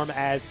 or form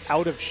as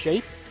out of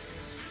shape.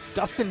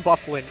 Dustin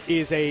Byfuglien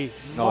is a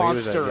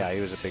monster.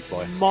 He was a big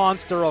boy.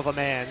 Monster of a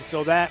man.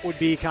 So that would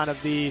be kind of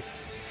the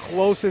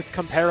closest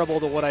comparable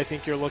to what I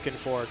think you're looking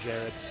for,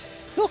 Jared.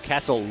 Phil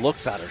Kessel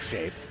looks out of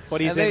shape,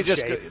 but he's in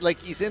shape.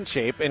 Like he's in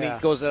shape, and he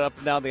goes up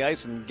and down the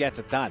ice and gets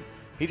it done.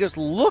 He just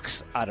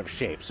looks out of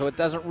shape, so it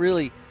doesn't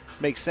really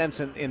make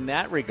sense in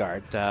that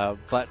regard.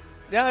 But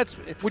yeah, it's.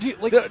 Would you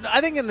like? I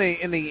think in the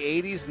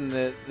 80s and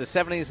the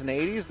 70s and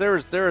 80s,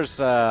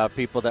 there's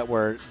people that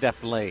were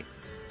definitely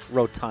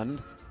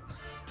rotund.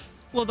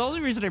 Well, the only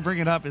reason I bring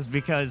it up is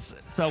because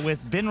with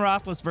Ben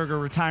Roethlisberger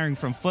retiring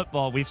from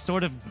football, we've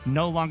sort of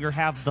no longer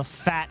have the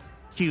fat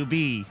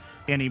QB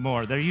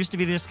anymore. There used to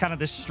be this kind of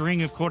this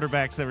string of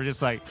quarterbacks that were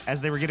just like, as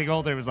they were getting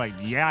older, it was like,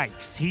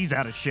 yikes, he's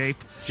out of shape.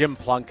 Jim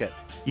Plunkett.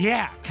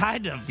 Yeah,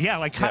 kind of. Yeah,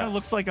 like kind of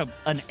looks like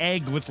an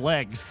egg with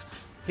legs.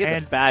 He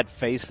had a bad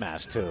face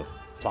mask too,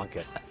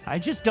 Plunkett. I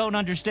just don't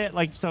understand.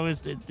 Like, so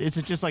is it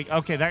just like,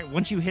 okay, that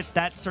once you hit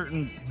that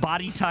certain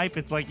body type,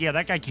 it's like, yeah,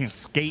 that guy can't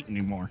skate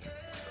anymore.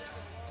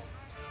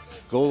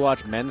 Go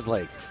watch Men's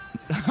League.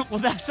 Well,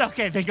 that's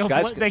okay. They go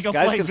guys play can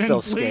Men's still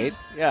League. skate.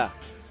 Yeah.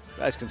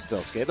 Guys can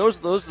still skate.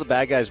 Those are the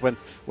bad guys when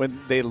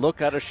they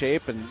look out of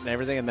shape and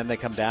everything, and then they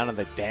come down and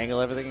they dangle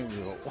everything. And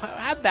you go,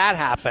 how'd that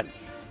happen?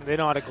 They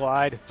know how to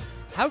glide.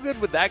 How good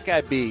would that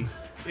guy be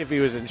if he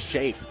was in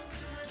shape?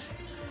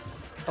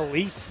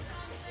 Elite.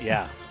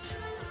 Yeah.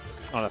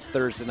 On a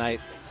Thursday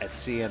night at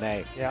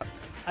CNA. Yeah.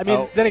 I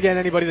mean, then again,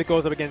 anybody that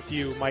goes up against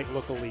you might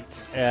look elite.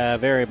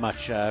 Very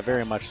much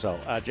so.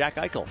 Jack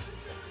Eichel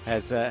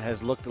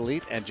has looked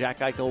elite, and Jack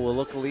Eichel will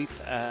look elite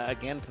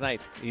again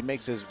tonight. He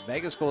makes his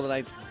Vegas Golden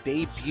Knights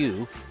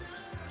debut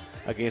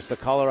against the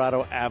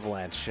Colorado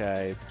Avalanche.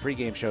 The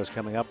pregame show is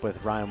coming up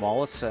with Ryan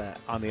Wallace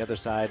on the other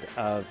side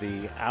of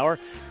the hour.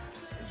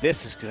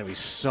 This is going to be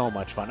so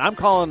much fun. I'm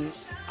calling,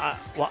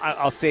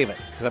 I'll save it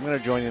because I'm going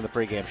to join you in the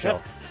pregame show.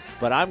 Yep.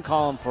 But I'm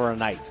calling for a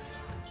night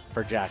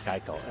for Jack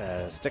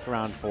Eichel. Stick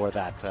around for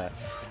that.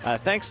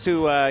 Thanks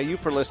to you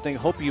for listening.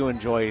 Hope you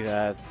enjoy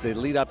the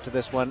lead up to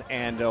this one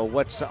and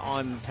what's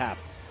on tap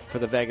for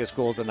the Vegas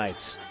Golden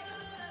Knights.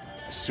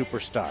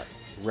 Superstar,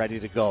 ready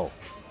to go.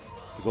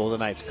 The Golden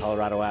Knights,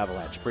 Colorado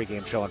Avalanche.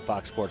 Pregame show on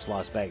Fox Sports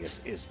Las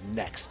Vegas is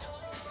next.